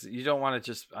 because you don't want to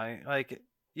just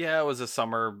it was a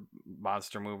summer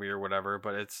monster movie or whatever,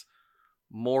 but it's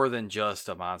more than just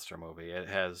a monster movie. It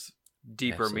has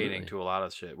deeper meaning to a lot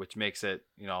of shit, which makes it,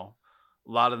 a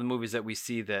lot of the movies that we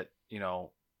see that,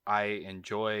 I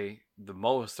enjoy the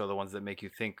most are the ones that make you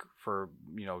think for,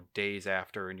 days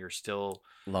after, and you're still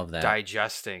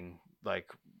digesting like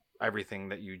everything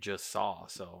that you just saw.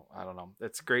 So I don't know.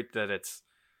 It's great that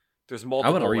there's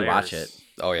multiple. I want to rewatch layers. it.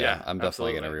 Oh yeah, I'm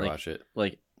definitely gonna rewatch it.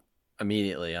 Like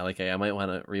immediately. I might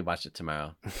want to rewatch it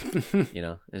tomorrow.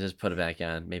 And just put it back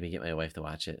on. Maybe get my wife to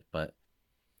watch it. But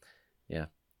yeah.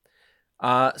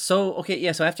 So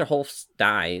after Holst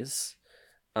dies,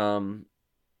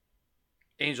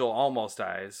 Angel almost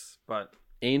dies, but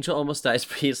Angel almost dies,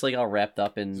 but he's like all wrapped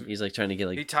up and he's like trying to get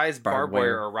like he ties barbed barbed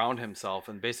wire wire. around himself,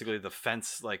 and basically the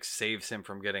fence like saves him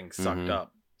from getting sucked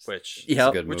up, which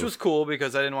was cool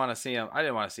because I didn't want to see him. I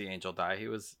didn't want to see Angel die.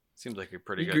 Seems like a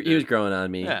pretty good. He was growing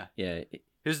on me. Yeah. Yeah. He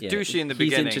was douchey in the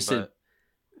beginning, but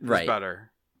right.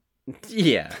 better.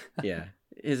 Yeah. Yeah.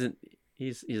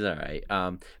 He's all right.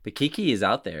 But Keke is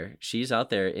out there. She's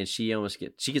out there, and she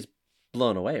gets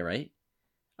blown away, right?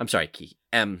 I'm sorry, Keke.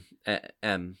 M.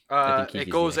 I think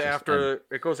it goes after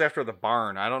the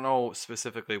barn. I don't know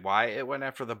specifically why it went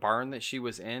after the barn that she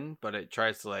was in, but it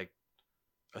tries to like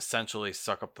essentially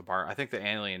suck up the barn. I think the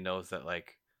alien knows that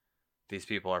like these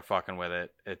people are fucking with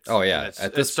it. At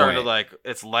this point,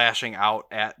 it's lashing out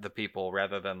at the people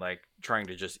rather than like trying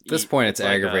to just. At this point, it's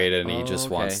aggravated, and he just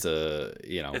wants to,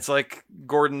 It's like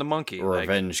Gordon the monkey,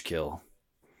 revenge kill.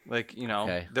 Like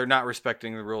they're not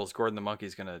respecting the rules. Gordon the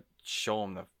monkey's gonna show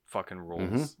them the fucking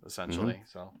rules, essentially. Mm-hmm.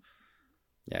 So,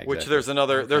 yeah, exactly. Which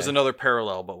there's another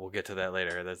parallel, but we'll get to that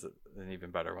later. There's an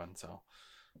even better one. So,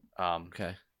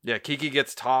 yeah, Keke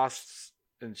gets tossed.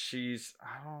 And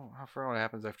I don't know how far what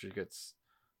happens after she gets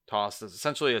tossed.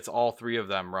 Essentially, it's all three of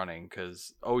them running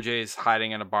because OJ's hiding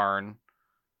in a barn.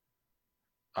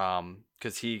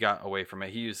 Because he got away from it.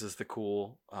 He uses the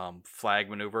cool flag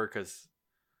maneuver because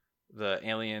the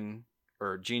alien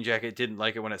or Jean Jacket didn't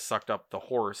like it when it sucked up the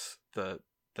horse, the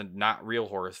not real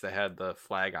horse that had the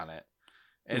flag on it.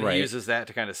 And he uses that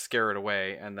to kind of scare it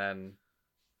away. And then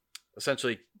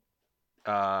essentially,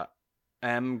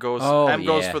 M goes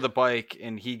for the bike,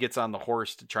 and he gets on the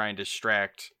horse to try and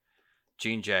distract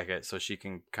Jean Jacket so she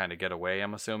can kind of get away.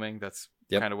 I'm assuming that's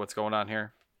kind of what's going on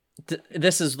here.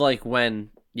 This is like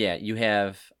when you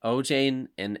have OJ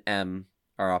and M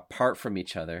are apart from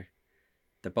each other.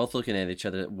 They're both looking at each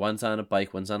other. One's on a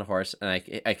bike, one's on a horse, and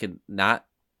I could not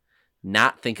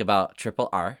think about Triple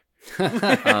R. I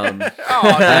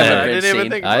didn't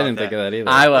even think of that either.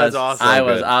 I was awesome.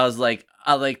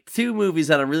 I like two movies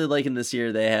that I'm really liking this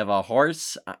year. They have a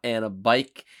horse and a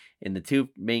bike, and the two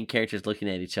main characters looking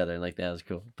at each other, and like that was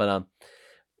cool. But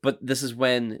this is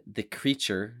when the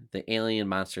creature, the alien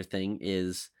monster thing,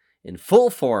 is in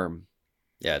full form.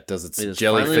 Yeah, it does its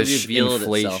jellyfish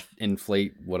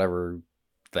inflate whatever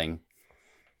thing.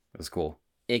 It was cool.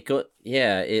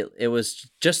 It was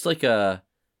just like a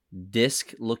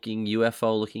disc looking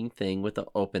UFO looking thing with the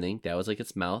opening. That was like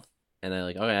its mouth. And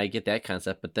I get that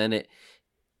concept, but then it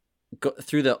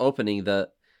through the opening,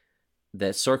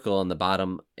 that circle on the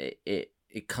bottom,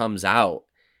 it comes out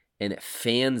and it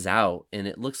fans out, and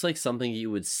it looks like something you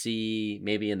would see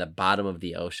maybe in the bottom of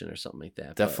the ocean or something like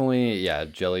that. Definitely,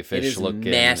 jellyfish it is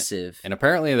looking massive. And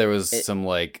apparently there was some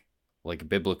like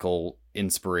biblical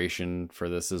inspiration for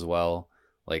this as well.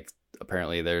 Like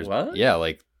apparently there's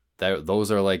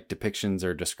those are like depictions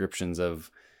or descriptions of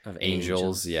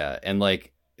angels. Yeah, and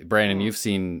like. Brandon, you've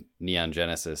seen Neon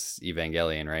Genesis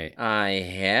Evangelion, right? I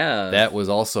have. That was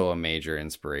also a major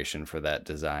inspiration for that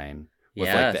design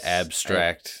with like the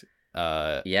abstract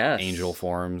angel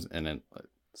forms, and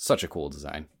such a cool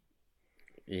design.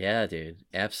 Yeah, dude,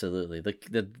 absolutely.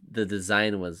 The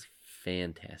design was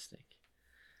fantastic.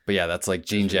 But yeah, that's like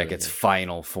Jean Jacket's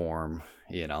final form,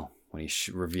 when he's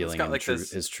revealing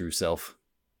his true self.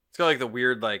 It's got like the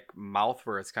weird like mouth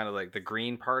where it's kind of like the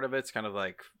green part of it's kind of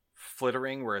like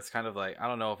flittering, where it's kind of like, I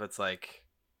don't know if it's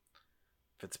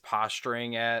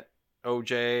posturing at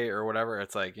OJ or whatever.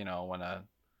 It's like, when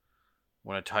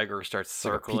a tiger starts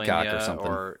circling like a peacock or something.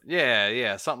 Or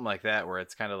something like that, where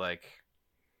it's kind of like,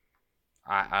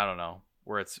 I don't know,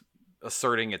 where it's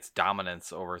asserting its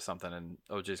dominance over something, and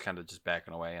OJ's kind of just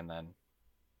backing away, and then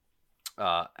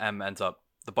M ends up,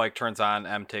 the bike turns on,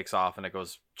 M takes off, and it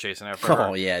goes chasing after her.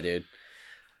 Oh yeah, dude.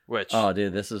 Which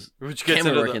which gets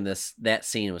into work in that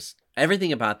scene was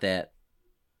everything about that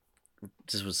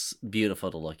just was beautiful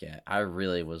to look at. I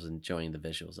really was enjoying the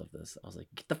visuals of this. I was like,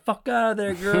 get the fuck out of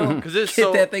there, girl. Get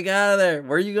that thing out of there.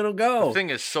 Where are you gonna go? The thing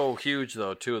is so huge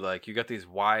though, too. Like you got these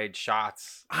wide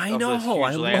shots of this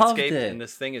huge landscape, loved it. And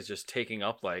this thing is just taking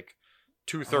up like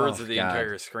 2/3 of the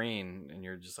entire screen, and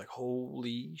you're just like,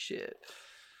 holy shit.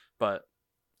 But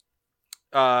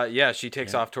she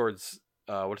takes off towards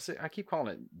what is it? I keep calling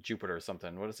it Jupiter or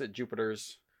something. What is it?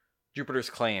 Jupiter's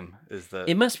claim is the.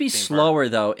 It must be slower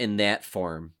though in that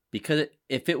form, because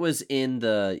if it was in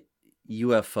the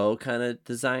UFO kind of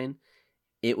design,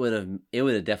 it would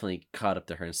have definitely caught up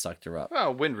to her and sucked her up.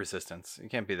 Well, wind resistance. It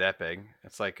can't be that big.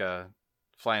 It's like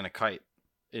flying a kite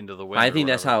into the wind. I think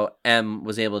that's how M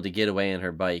was able to get away on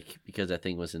her bike, because that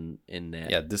thing was in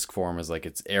that. Yeah, disc form is like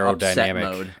its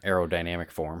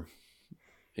aerodynamic form.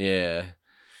 Yeah.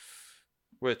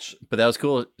 Which, But that was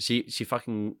cool. She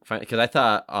fucking, because I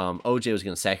thought OJ was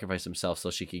gonna sacrifice himself so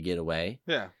she could get away.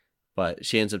 yeah, But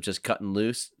she ends up just cutting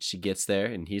loose. She gets there,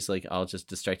 and he's like, "I'll just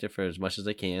distract her for as much as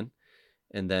I can."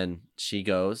 And then she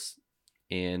goes,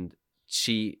 and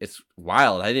it's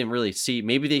wild. I didn't really see.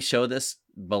 Maybe they show this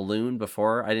balloon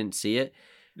before. I didn't see it.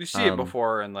 you see it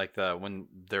before, and like when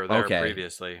they're there Okay.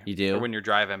 previously, You do? or when you're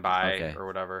driving by Okay. or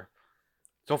whatever.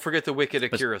 Don't forget the Wicked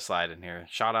Akira slide in here.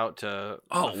 Shout out to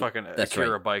the fucking that's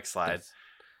Akira right. bike slide,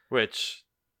 which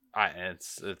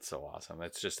it's so awesome.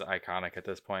 It's just iconic at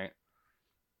this point.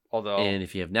 Although, And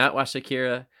if you have not watched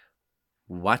Akira,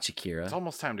 watch Akira. it's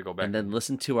almost time to go back. And then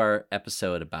listen to our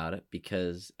episode about it,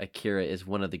 because Akira is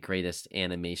one of the greatest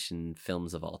animation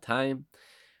films of all time.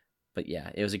 But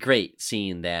yeah, it was a great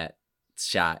seeing that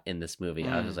shot in this movie.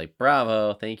 I was just like,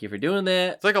 bravo, thank you for doing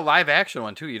that. It's like a live action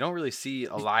one too. You don't really see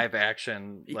a live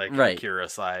action like Right. Akira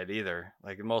slide either.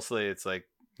 Like mostly it's like,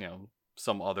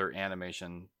 some other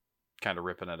animation kind of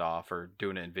ripping it off or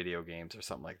doing it in video games or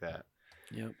something like that.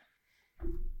 Yep.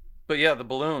 But yeah, the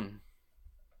balloon.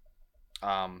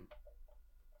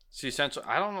 She essentially,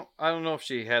 I don't know if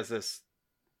she has this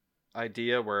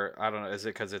idea where, I don't know, is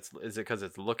it because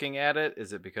it's looking at it?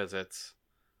 Is it because it's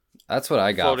That's what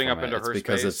I got floating from up it. into It's her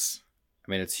because space?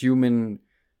 it's human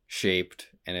shaped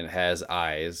and it has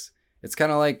eyes. It's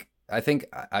kind of like, I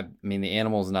mean, the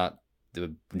animal's not,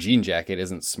 the jean jacket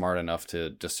isn't smart enough to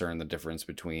discern the difference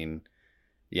between,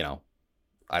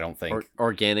 I don't think.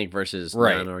 Organic versus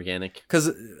Right. non-organic.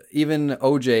 Because even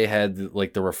OJ had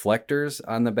like the reflectors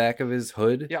on the back of his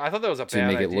hood Yeah, I thought that was a to bad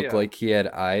make idea. it look like he had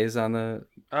eyes on the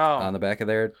Oh. back of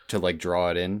there to like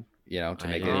draw it in, to I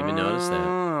make didn't even notice that.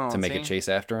 Oh, to make see? it chase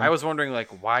after him. I was wondering,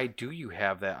 like, why do you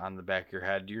have that on the back of your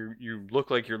head? You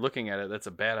look like you're looking at it. That's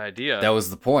a bad idea. That was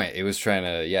the point. He was trying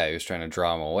to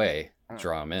draw him away,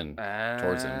 draw him in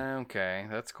towards him. Okay,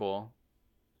 that's cool.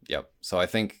 Yep. So I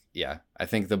think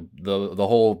the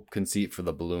whole conceit for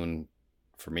the balloon,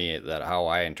 for me, that how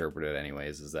I interpret it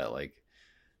anyways, is that like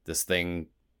this thing,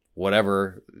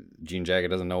 whatever, Jean Jacket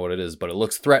doesn't know what it is, but it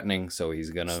looks threatening, so he's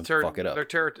gonna fuck it up.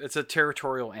 It's a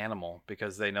territorial animal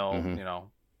because they know, Mhm.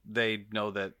 they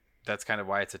know that that's kind of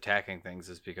why it's attacking things,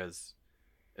 is because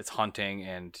it's hunting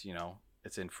and,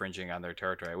 it's infringing on their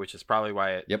territory, which is probably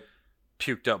why it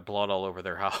puked up blood all over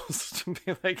their house to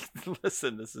be like,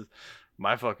 listen, this is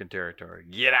my fucking territory.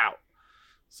 Get out.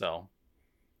 So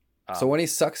when he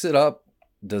sucks it up,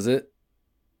 do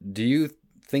you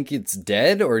think it's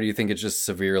dead, or do you think it's just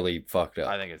severely fucked up?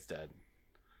 I think it's dead.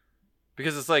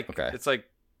 Because it's like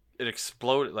it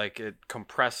exploded, like it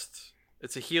compressed.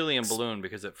 It's a helium balloon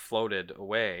because it floated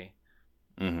away.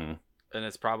 Mm-hmm. And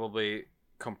it's probably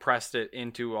compressed it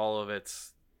into all of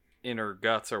its inner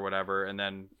guts or whatever, and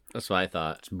then That's what I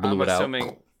thought. Blew I'm it out.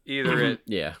 assuming either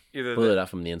blew it out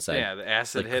from the inside. Yeah, the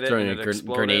acid Like hit it throwing and a it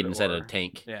exploded, grenade inside or, of a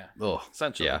tank. Yeah, Oh,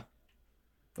 essentially. yeah.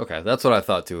 Okay, that's what I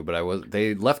thought too, but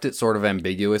they left it sort of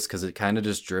ambiguous because it kind of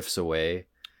just drifts away.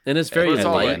 And it's very It's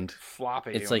all light. like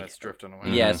floppy It's when like it's drifting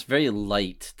away. Yeah, it's very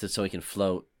light so it can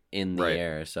float in the Right.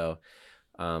 air. So,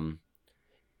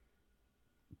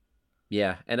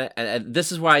 yeah, and I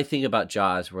this is why I think about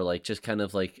Jaws, where like just kind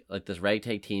of like this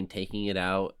ragtag team taking it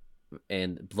out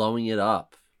and blowing it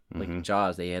up. Like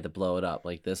Jaws, they had to blow it up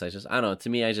like this. I don't know. To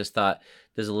me, I just thought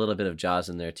there's a little bit of Jaws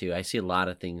in there too. I see a lot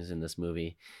of things in this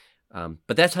movie,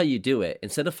 but that's how you do it.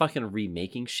 Instead of fucking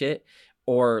remaking shit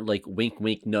or like wink,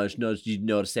 wink, nudge, nudge. You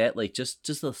notice that? Like just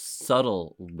a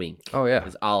subtle wink. Oh yeah,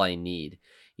 is all I need.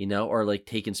 Or like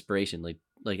take inspiration.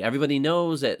 Like everybody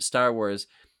knows that Star Wars,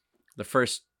 the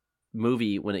first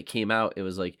movie when it came out, it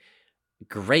was like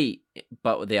great,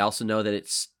 but they also know that it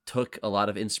took a lot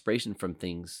of inspiration from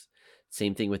things.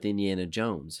 Same thing with Indiana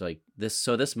Jones. Like this,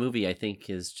 so this movie I think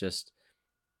is just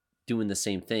doing the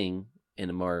same thing in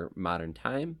a more modern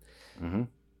time. Mm-hmm.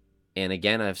 And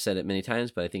again, I've said it many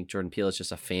times, but I think Jordon Peele is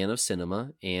just a fan of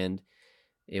cinema, and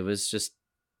it was just,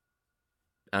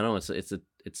 I don't know,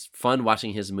 it's fun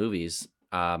watching his movies.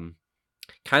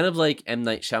 Kind of like M.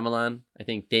 Night Shyamalan. I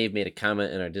think Dave made a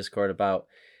comment in our Discord about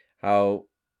how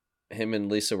him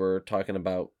and Lisa were talking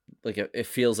about, like, it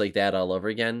feels like that all over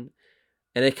again.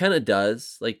 And it kind of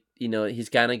does. Like, he's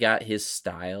kind of got his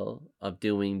style of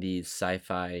doing these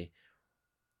sci-fi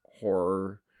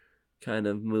horror kind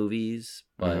of movies.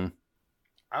 But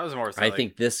I was more so I like...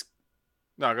 think this...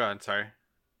 No, go ahead. Sorry.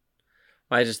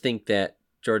 I just think that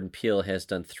Jordon Peele has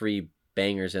done 3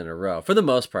 bangers in a row for the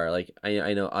most part. Like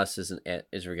I know Us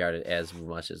is regarded as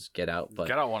much as Get Out, but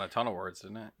Get Out won a ton of awards,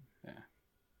 didn't it?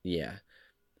 Yeah.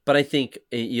 But I think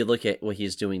you look at what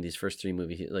he's doing these first 3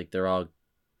 movies, like they're all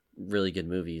really good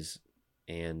movies,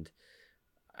 and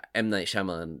M. Night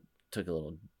Shyamalan took a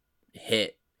little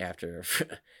hit after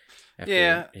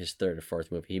Yeah. his third or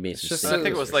fourth movie. He made some just- I think it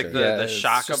sequels was for like sure. the it's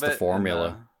shock just of it. the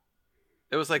formula.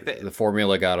 It was like The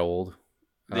formula got old.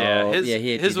 Yeah, Oh, his yeah,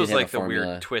 he his did was have a like the formula.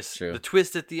 weird twist, True. the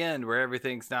twist at the end where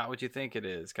everything's not what you think it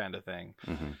is, kind of thing.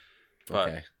 Mm-hmm. But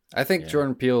Okay. I think Yeah.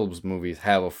 Jordan Peele's movies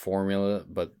have a formula,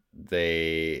 but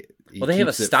he Well, they have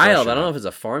a keeps it style, fresh but I don't know enough. if it's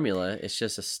a formula. It's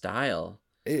just a style.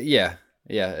 Yeah,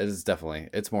 it's definitely,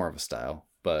 it's more of a style,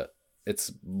 but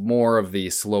it's more of the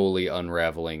slowly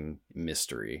unraveling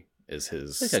mystery is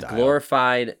his It's like style. a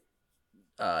glorified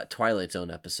Twilight Zone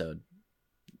episode.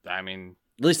 I mean,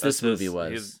 At least that's this movie his-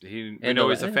 was. we And know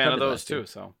the- he's a and fan of probably the those last two. too.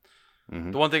 So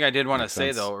Mhm. the one thing I did want to Makes say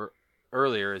sense. though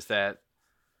earlier is that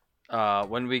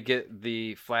when we get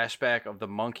the flashback of the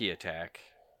monkey attack,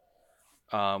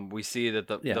 we see that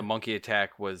the monkey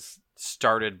attack was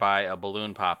started by a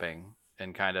balloon popping,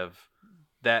 and kind of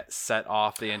that set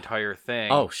off the entire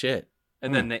thing. Oh shit!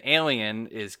 And then the alien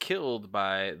is killed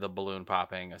by the balloon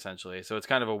popping, essentially. So it's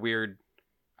kind of a weird,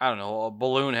 I don't know, a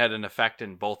balloon had an effect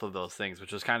in both of those things,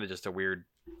 which was kind of just a weird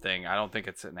thing. I don't think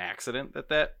it's an accident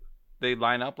that they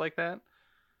line up like that,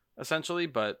 essentially,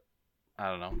 but I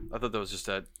don't know. I thought that was just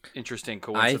an interesting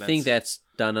coincidence. I think that's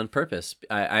done on purpose.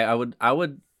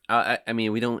 I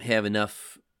mean, we don't have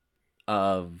enough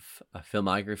of a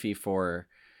filmography for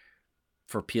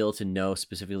Peele to know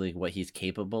specifically what he's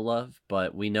capable of,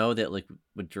 but we know that like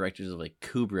with directors of like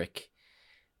Kubrick,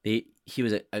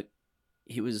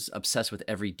 he was obsessed with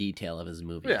every detail of his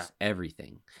movies. Yeah.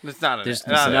 Everything. It's not There's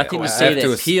not nothing to I say have to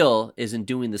that ass- Peele isn't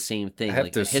doing the same thing. I have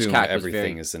like to assume Hitchcock was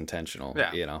everything very, is intentional.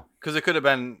 Yeah. You know, because it could have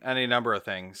been any number of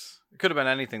things. It could have been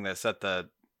anything that set the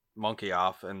monkey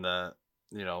off in the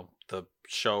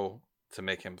show to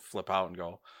make him flip out and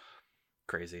go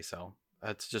crazy. So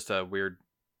that's just a weird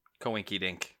coinky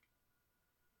dink.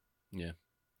 Yeah.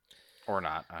 Or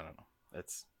not. I don't know.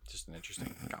 It's just an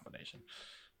interesting combination.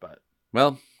 But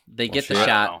Well, they get the shit. I don't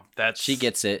shot. know. That's She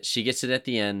gets it. She gets it at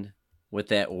the end with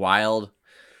that wild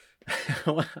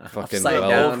fucking upside well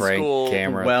down crank school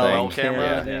camera well thing. camera.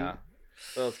 Yeah. Yeah.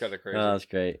 That was kind of crazy. Oh, that's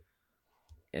great.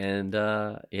 And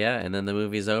and then the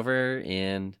movie's over,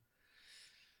 and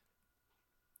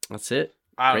that's it.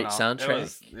 I don't Great know.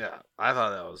 soundtrack. I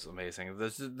thought that was amazing.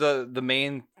 The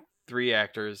main three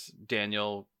actors,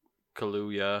 Daniel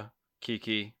Kaluuya,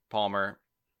 Keke Palmer,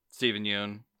 Steven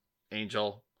Yeun,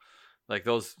 Angel, like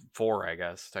those four, I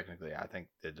guess technically, I think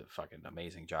did a fucking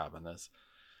amazing job in this.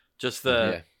 Just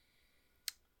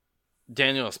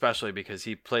Daniel especially, because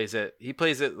he plays it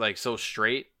like so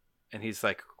straight, and he's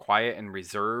like quiet and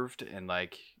reserved, and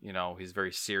like, you know, he's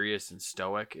very serious and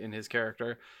stoic in his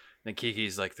character. And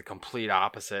Kiki's like the complete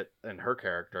opposite in her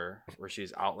character, where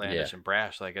she's outlandish and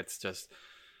brash. Like, it's just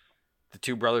the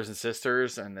two brothers and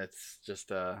sisters, and it's just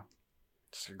a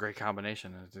great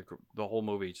combination. The whole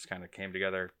movie just kind of came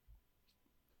together.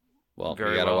 Well,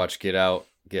 Very you gotta well. watch Get Out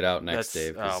next, That's-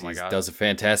 Dave. 'Cause oh my he God. does a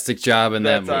fantastic job in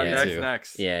that That's on movie too.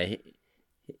 next.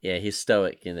 Yeah, he's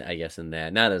stoic in, I guess, in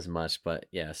that. Not as much, but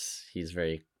yes, he's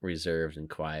very reserved and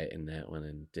quiet in that one.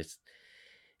 And just,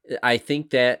 I think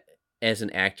that as an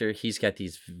actor, he's got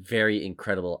these very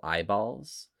incredible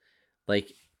eyeballs.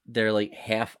 Like, they're like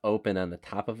half open on the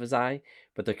top of his eye,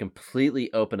 but they're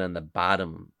completely open on the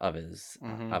bottom of his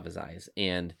eyes.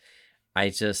 And I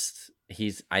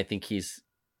think he's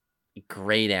a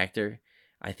great actor.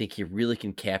 I think he really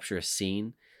can capture a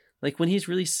scene. Like, when he's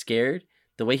really scared,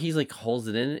 the way he's like holds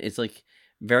it in, it's like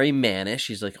very mannish.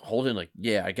 He's like holding, like,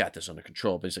 yeah, I got this under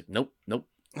control. But he's like, nope.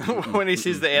 When he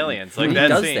sees the aliens, like When that he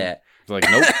does scene. that. It's like,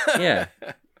 nope. Yeah.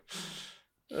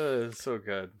 It's so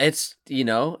good. It's, you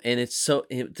know, and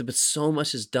but so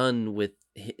much is done with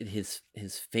his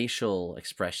facial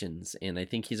expressions, and I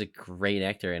think he's a great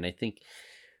actor, and I think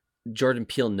Jordan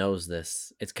Peele knows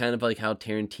this. It's kind of like how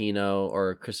Tarantino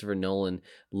or Christopher Nolan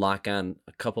lock on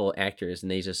a couple actors,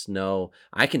 and they just know,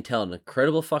 I can tell an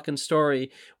incredible fucking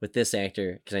story with this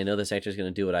actor because I know this actor is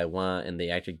going to do what I want, and the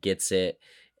actor gets it.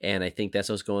 And I think that's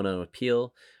what's going on with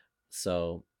Peele.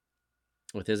 So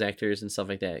with his actors and stuff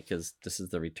like that, because this is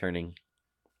the returning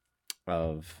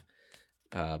of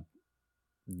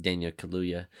Daniel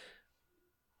Kaluuya.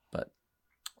 But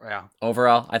Yeah,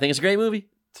 overall, I think it's a great movie.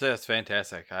 it's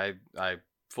fantastic. I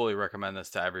fully recommend this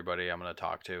to everybody I'm going to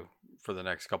talk to for the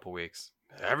next couple weeks.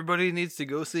 Everybody needs to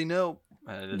go see Nope.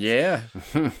 And it's- Yeah.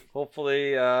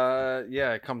 Hopefully,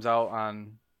 it comes out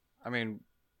on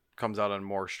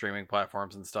more streaming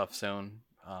platforms and stuff soon.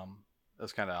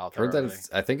 It's kind of out there. Heard that already.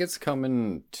 I think it's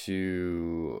coming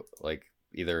to like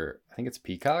I think it's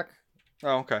Peacock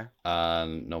Oh, okay.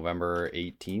 on November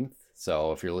 18th.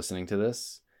 So if you're listening to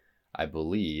this, I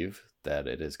believe that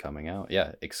it is coming out.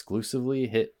 Yeah,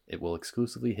 it will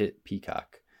exclusively hit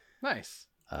Peacock Nice.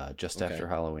 just after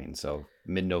Halloween, so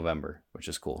mid-November, which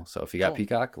is cool. So if you got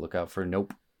Peacock, look out for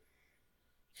Nope.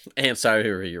 And sorry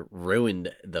we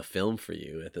ruined the film for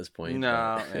you at this point.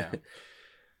 No,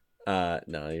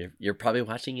 no, you're probably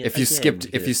watching it. If you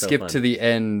again skipped to the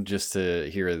end just to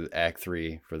hear Act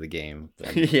 3 for the game,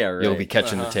 then yeah, right. you'll be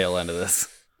catching the tail end of this.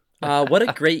 What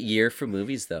a great year for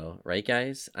movies, though, right,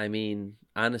 guys? I mean,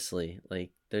 honestly,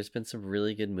 like there's been some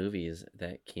really good movies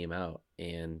that came out,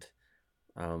 and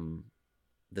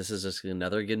this is just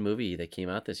another good movie that came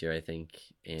out this year, I think.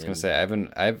 And... I was gonna say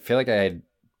I feel like I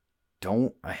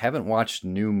haven't watched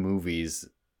new movies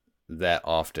that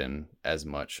often as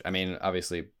much. I mean,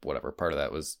 obviously, whatever, part of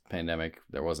that was pandemic.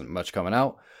 There wasn't much coming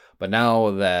out, but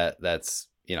now that that's,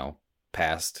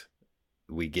 past,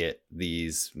 we get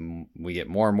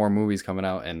more and more movies coming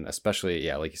out, and especially,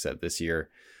 yeah, like you said, this year,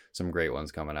 some great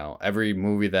ones coming out. Every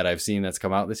movie that I've seen that's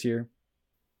come out this year,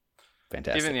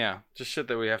 fantastic. Even, just shit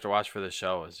that we have to watch for the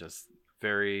show is just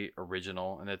very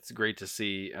original, and it's great to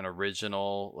see an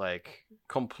original, like,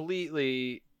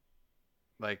 completely,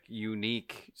 like,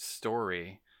 unique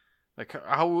story. Like,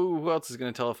 who else is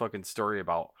going to tell a fucking story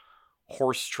about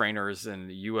horse trainers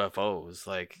and UFOs?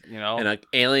 Like, and an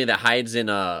alien that hides in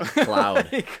a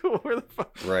cloud. Like, where the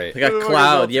fuck? Right. Like a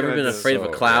cloud. You ever been afraid of a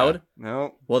cloud? Yeah.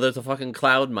 No. Well, there's a fucking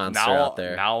cloud monster out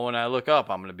there. Now when I look up,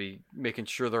 I'm going to be making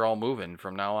sure they're all moving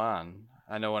from now on.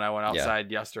 I know when I went outside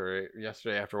yesterday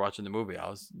after watching the movie, I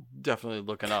was definitely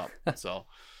looking up. So,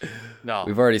 no.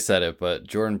 We've already said it, but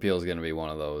Jordon Peele is going to be one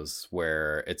of those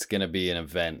where it's going to be an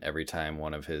event every time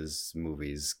one of his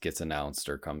movies gets announced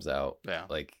or comes out. Yeah.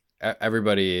 Like,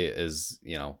 everybody is,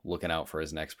 looking out for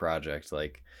his next project.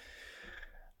 Like,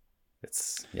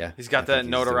 it's, yeah. He's got that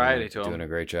notoriety to him. Doing a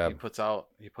great job.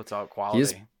 He puts out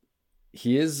quality.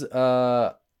 He is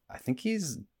I think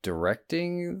he's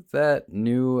directing that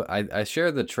new. I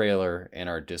shared the trailer in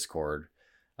our Discord,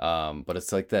 but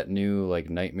it's like that new like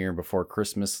Nightmare Before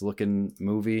Christmas looking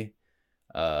movie.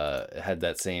 It had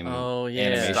that same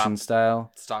animation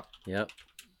style. Stop. Yep.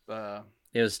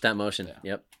 It was stop motion. Yeah.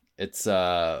 Yep. It's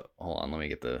hold on, let me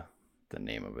get the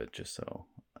name of it just so.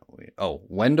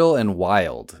 Wendell and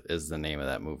Wild is the name of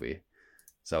that movie.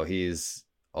 So he's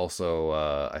also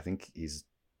I think he's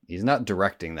not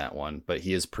directing that one, but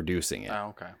he is producing it.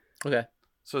 Oh, okay. Okay.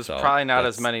 So it's probably not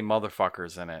as many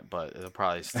motherfuckers in it, but it'll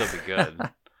probably still be good.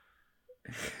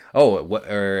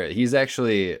 He's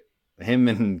actually, him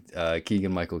and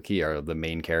Keegan-Michael Key are the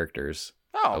main characters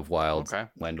of Wild,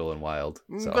 Wendell and Wild.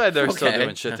 I'm glad they're still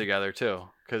doing shit together too,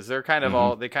 because they're kind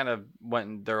of they kind of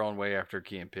went their own way after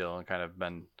Key and Peele and kind of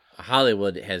been.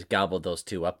 Hollywood has gobbled those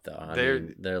two up, though.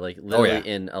 They're like literally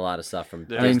in a lot of stuff from.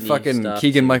 Disney fucking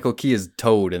Keegan-Michael Key is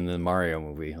Toad in the Mario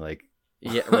movie, like.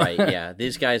 Yeah, right. Yeah,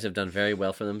 these guys have done very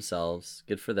well for themselves.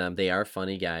 Good for them. They are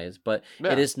funny guys, but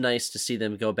it is nice to see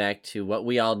them go back to what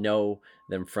we all know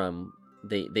them from.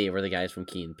 They were the guys from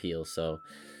Key and Peele. So,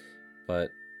 but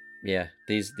yeah,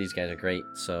 these guys are great.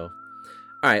 So,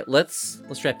 all right, let's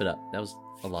wrap it up. That was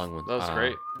a long one. That was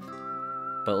great.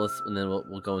 But and then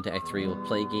we'll go into Act 3. We'll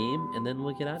play a game, and then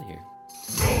we'll get out of here.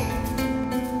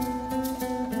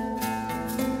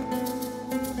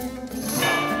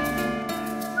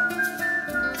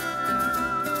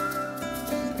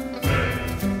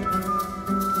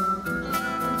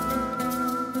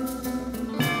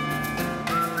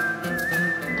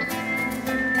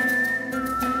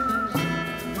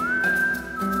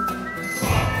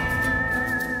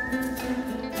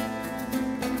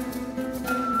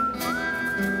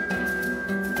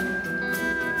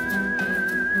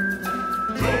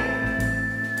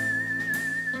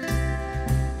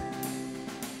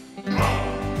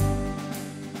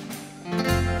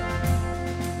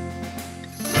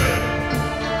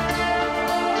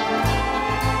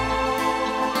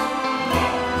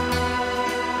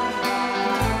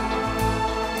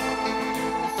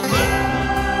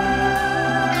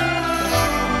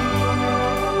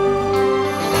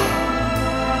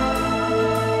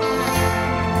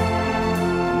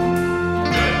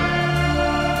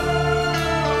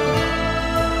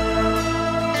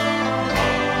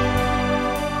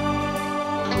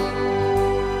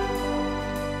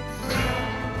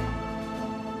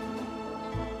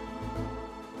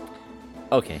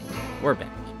 Okay, we're back.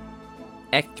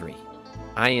 Act 3.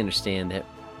 I understand that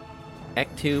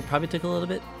Act 2 probably took a little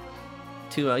bit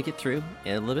to get through,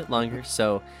 and a little bit longer,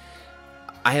 so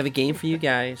I have a game for you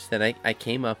guys that I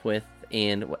came up with,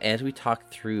 and as we talk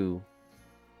through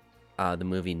the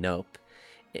movie Nope,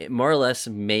 it more or less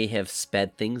may have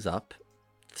sped things up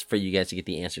for you guys to get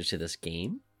the answers to this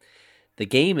game. The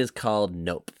game is called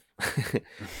Nope.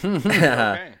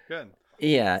 Okay, good.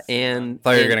 Yeah, and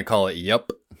Thought you were gonna call it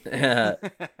Yup.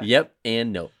 yep,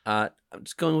 and nope. I'm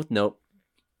just going with nope.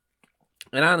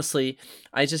 And honestly,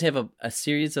 I just have a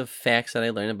series of facts that I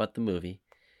learned about the movie,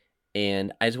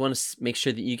 and I just want to make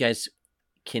sure that you guys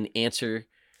can answer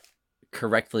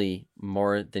correctly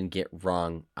more than get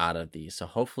wrong out of these. So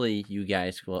hopefully you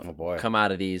guys will come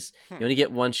out of these. You only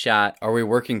get one shot. Are we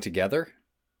working together?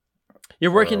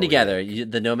 You're working together.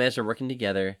 The nomads are working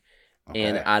together. Okay.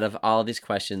 And out of all these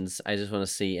questions, I just want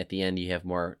to see at the end you have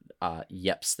more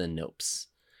yeps than nopes.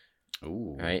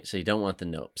 Ooh. All right, so you don't want the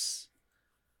nopes.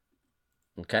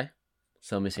 Okay,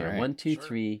 so let me see here. All right. 1, 2, Sure.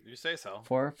 3, You say so.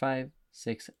 4, 5,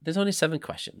 6. There's only 7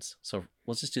 questions, so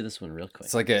let's just do this one real quick.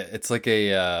 It's like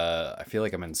a. I feel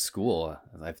like I'm in school.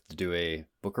 I have to do a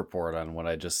book report on what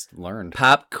I just learned.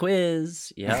 Pop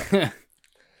quiz. Yep.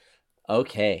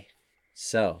 Okay,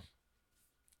 so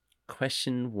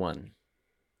question 1.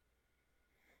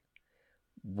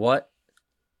 What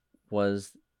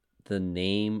was the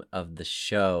name of the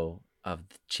show of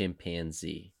the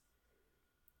chimpanzee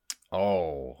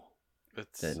Oh,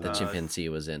 It's that the chimpanzee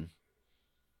was in?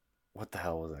 what the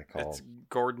hell was that called? It's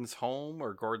Gordon's home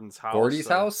or Gordon's house. Gordy's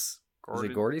or house? Gordon?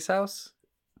 Is it Gordy's house?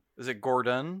 Is it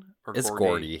Gordon or It's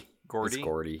Gordy? Gordy.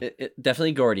 Gordy? It's Gordy.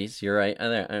 Definitely Gordy's. You're right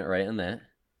on there. Right on that.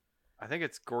 I think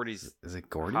it's Gordy's. Is it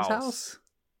Gordy's house?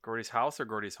 Gordy's house or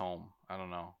Gordy's home? I don't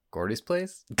know. Gordy's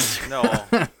place? No.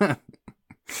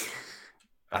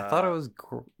 I thought it was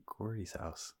Gordy's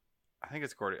house. I think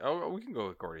it's Gordy. Oh, we can go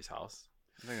with Gordy's house.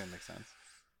 I think that makes sense.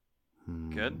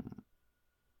 Good.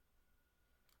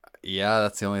 Yeah,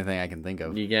 that's the only thing I can think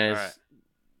of. You guys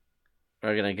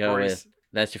are gonna go with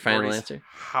that's your final Gordy's answer?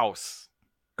 House.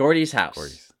 Gordy's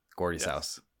house. Gordy's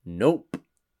house. Nope.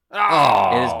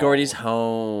 Oh, It is Gordy's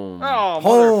home. Oh,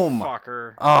 Home.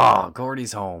 motherfucker. Oh,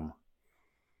 Gordy's home.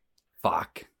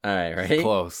 Fuck. All right, ready?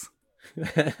 Close.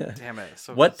 Damn it.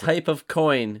 So What type of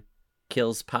coin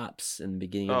kills Pops in the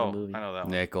beginning of Oh, the movie? I know that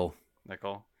one. Nickel.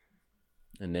 Nickel.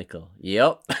 A nickel.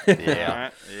 Yep. Yeah.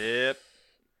 Alright, Yep.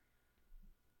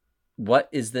 What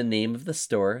is the name of the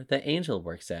store that Angel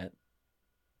works at?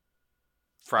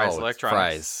 Fry's it's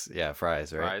Electronics. Fry's. Yeah,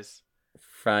 Fry's, right? Fry's.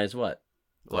 Fries what?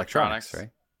 Electronics, right?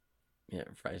 Yeah,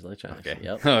 Fries Electronics. Okay.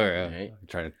 Yep. All All right. right.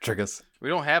 Trying to trick us. We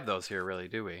don't have those here, really,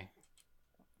 do we?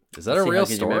 Is that Let's a see how real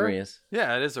good your memory store? is.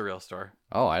 Yeah, it is a real store.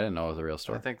 Oh, I didn't know it was a real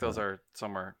store. I think those are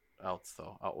somewhere else,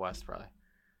 though. Out west, probably.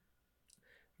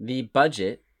 The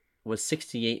budget was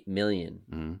 $68 million.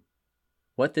 Mhm.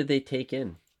 What did they take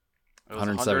in? It was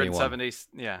 171.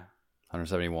 170. Yeah.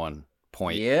 171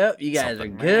 point. Yep, you guys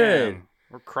something. are good. Man,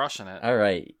 we're crushing it. All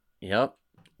right. Yep.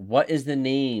 What is the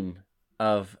name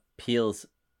of Peele's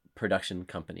production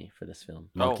company for this film?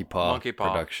 Monkey Paw Monkey Paw.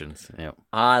 Productions. Yep.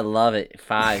 I love it.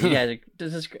 5. You guys are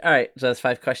this is all right. So that's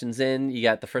 5 questions in. You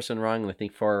got the first one wrong, and I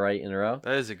think 4 right in a row.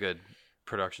 That is a good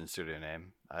production studio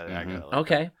name. I gotta look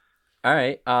Okay. All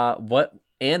right. What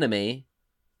anime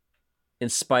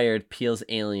inspired Peele's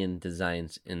alien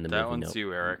designs in the that movie? one's Nope.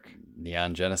 you, Eric.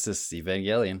 Neon Genesis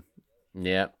Evangelion.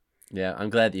 Yeah. Yeah.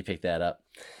 I'm glad that you picked that up.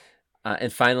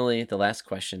 And finally, the last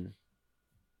question.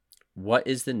 What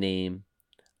is the name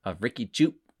of Ricky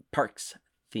Jupe Park's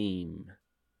theme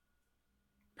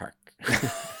park?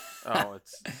 Oh,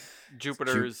 it's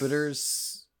Jupiter's.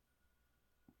 Jupiter's.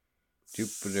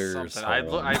 something.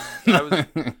 home. I was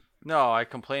no. I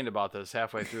complained about this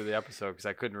halfway through the episode because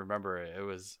I couldn't remember it. It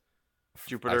was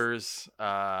Jupiter's.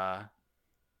 Don't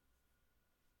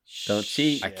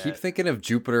cheat. I keep thinking of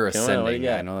Jupiter Come on, what do you Ascending.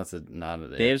 got? I know that's not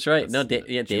a. Dave's right. No, that's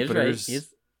yeah, Dave's right.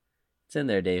 Jupiter's- It's in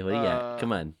there, Dave. What do you got?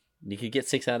 Come on. You could get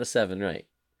 6 out of 7 right.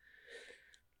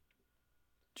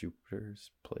 Jupiter's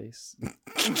place.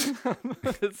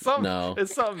 it's something. No.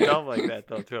 It's something dumb like that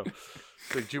though too.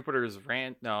 It's like Jupiter's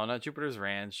Ranch. No, not Jupiter's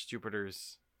Ranch.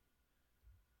 Jupiter's.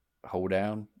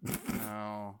 Hoedown.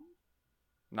 No,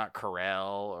 not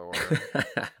Corral or.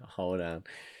 Hold on.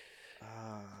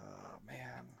 Oh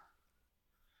man.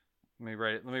 Let me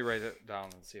write it down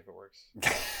and see if it works.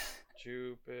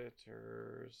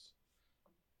 Jupiter's.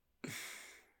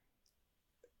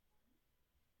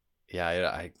 Yeah,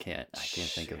 I can't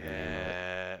think of the name of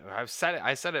it. I've said it.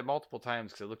 I said it multiple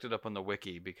times because I looked it up on the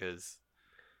wiki because.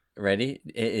 Ready?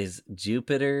 It is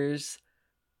Jupiter's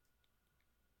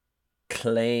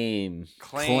Claim.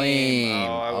 Claim.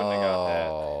 Oh, I wouldn't have got that.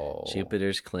 Oh,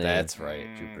 Jupiter's Claim. That's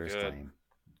right. Jupiter's good. Claim.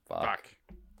 Fuck.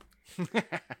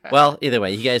 Well, either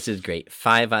way, you guys did great.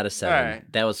 5 out of 7. All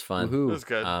right. That was fun. That was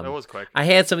good. That was quick. I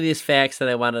had some of these facts that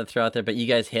I wanted to throw out there, but you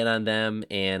guys hit on them,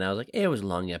 and I was like, hey, it was a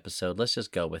long episode. Let's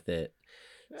just go with it.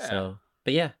 Yeah. So,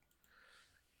 but yeah.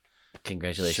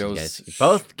 Congratulations, Shows- guys. You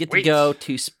both get to Sweet. go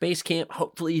to space camp.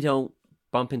 Hopefully you don't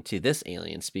bump into this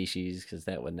alien species, because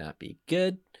that would not be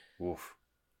good. Oof.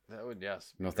 That would,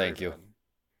 yes. No, be very thank you. bad.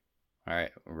 All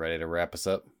right, ready to wrap us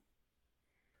up?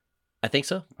 I think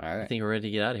so. All I right. think we're ready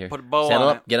to get out of here. Put a bow Saddle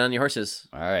on up, get on your horses.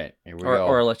 All right, here we Or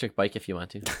go. electric bike if you want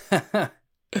to.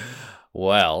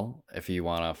 Well, if you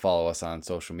want to follow us on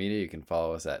social media, you can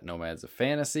follow us at Nomads of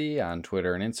Fantasy on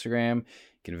Twitter and Instagram. You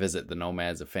can visit the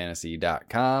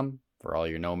nomadsoffantasy.com for all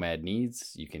your nomad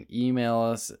needs. You can email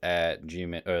us at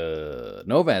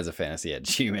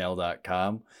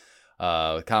nomadsoffantasy@gmail.com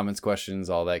with comments, questions,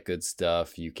 all that good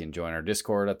stuff. You can join our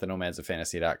Discord at the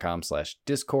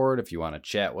nomadsoffantasy.com/discord if you want to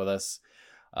chat with us.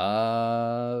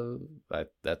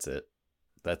 That's it.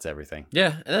 That's everything.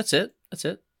 Yeah, and that's it. That's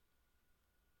it.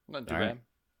 Not too All bad. right.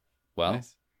 Well,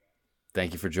 Nice.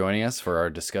 thank you for joining us for our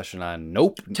discussion on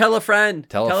Nope. Tell a friend.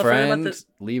 Tell a friend. about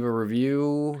Leave a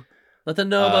review. let them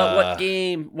know about what Uh,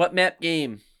 game, what map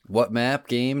game.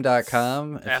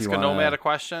 Whatmapgame.com. If Ask you a wanna, nomad a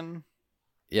question.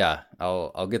 Yeah,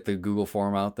 I'll get the Google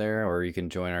form out there, or you can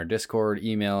join our Discord,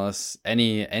 email us.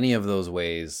 Any of those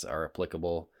ways are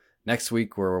applicable. Next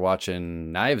week we're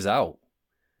watching Knives Out.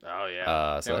 Oh, yeah. So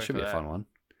Can't that wait should for be a fun one.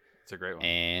 It's a great one.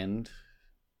 And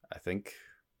I think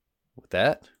with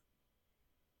that,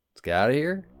 let's get out of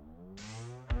here.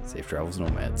 Safe travels,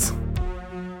 nomads.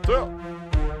 So-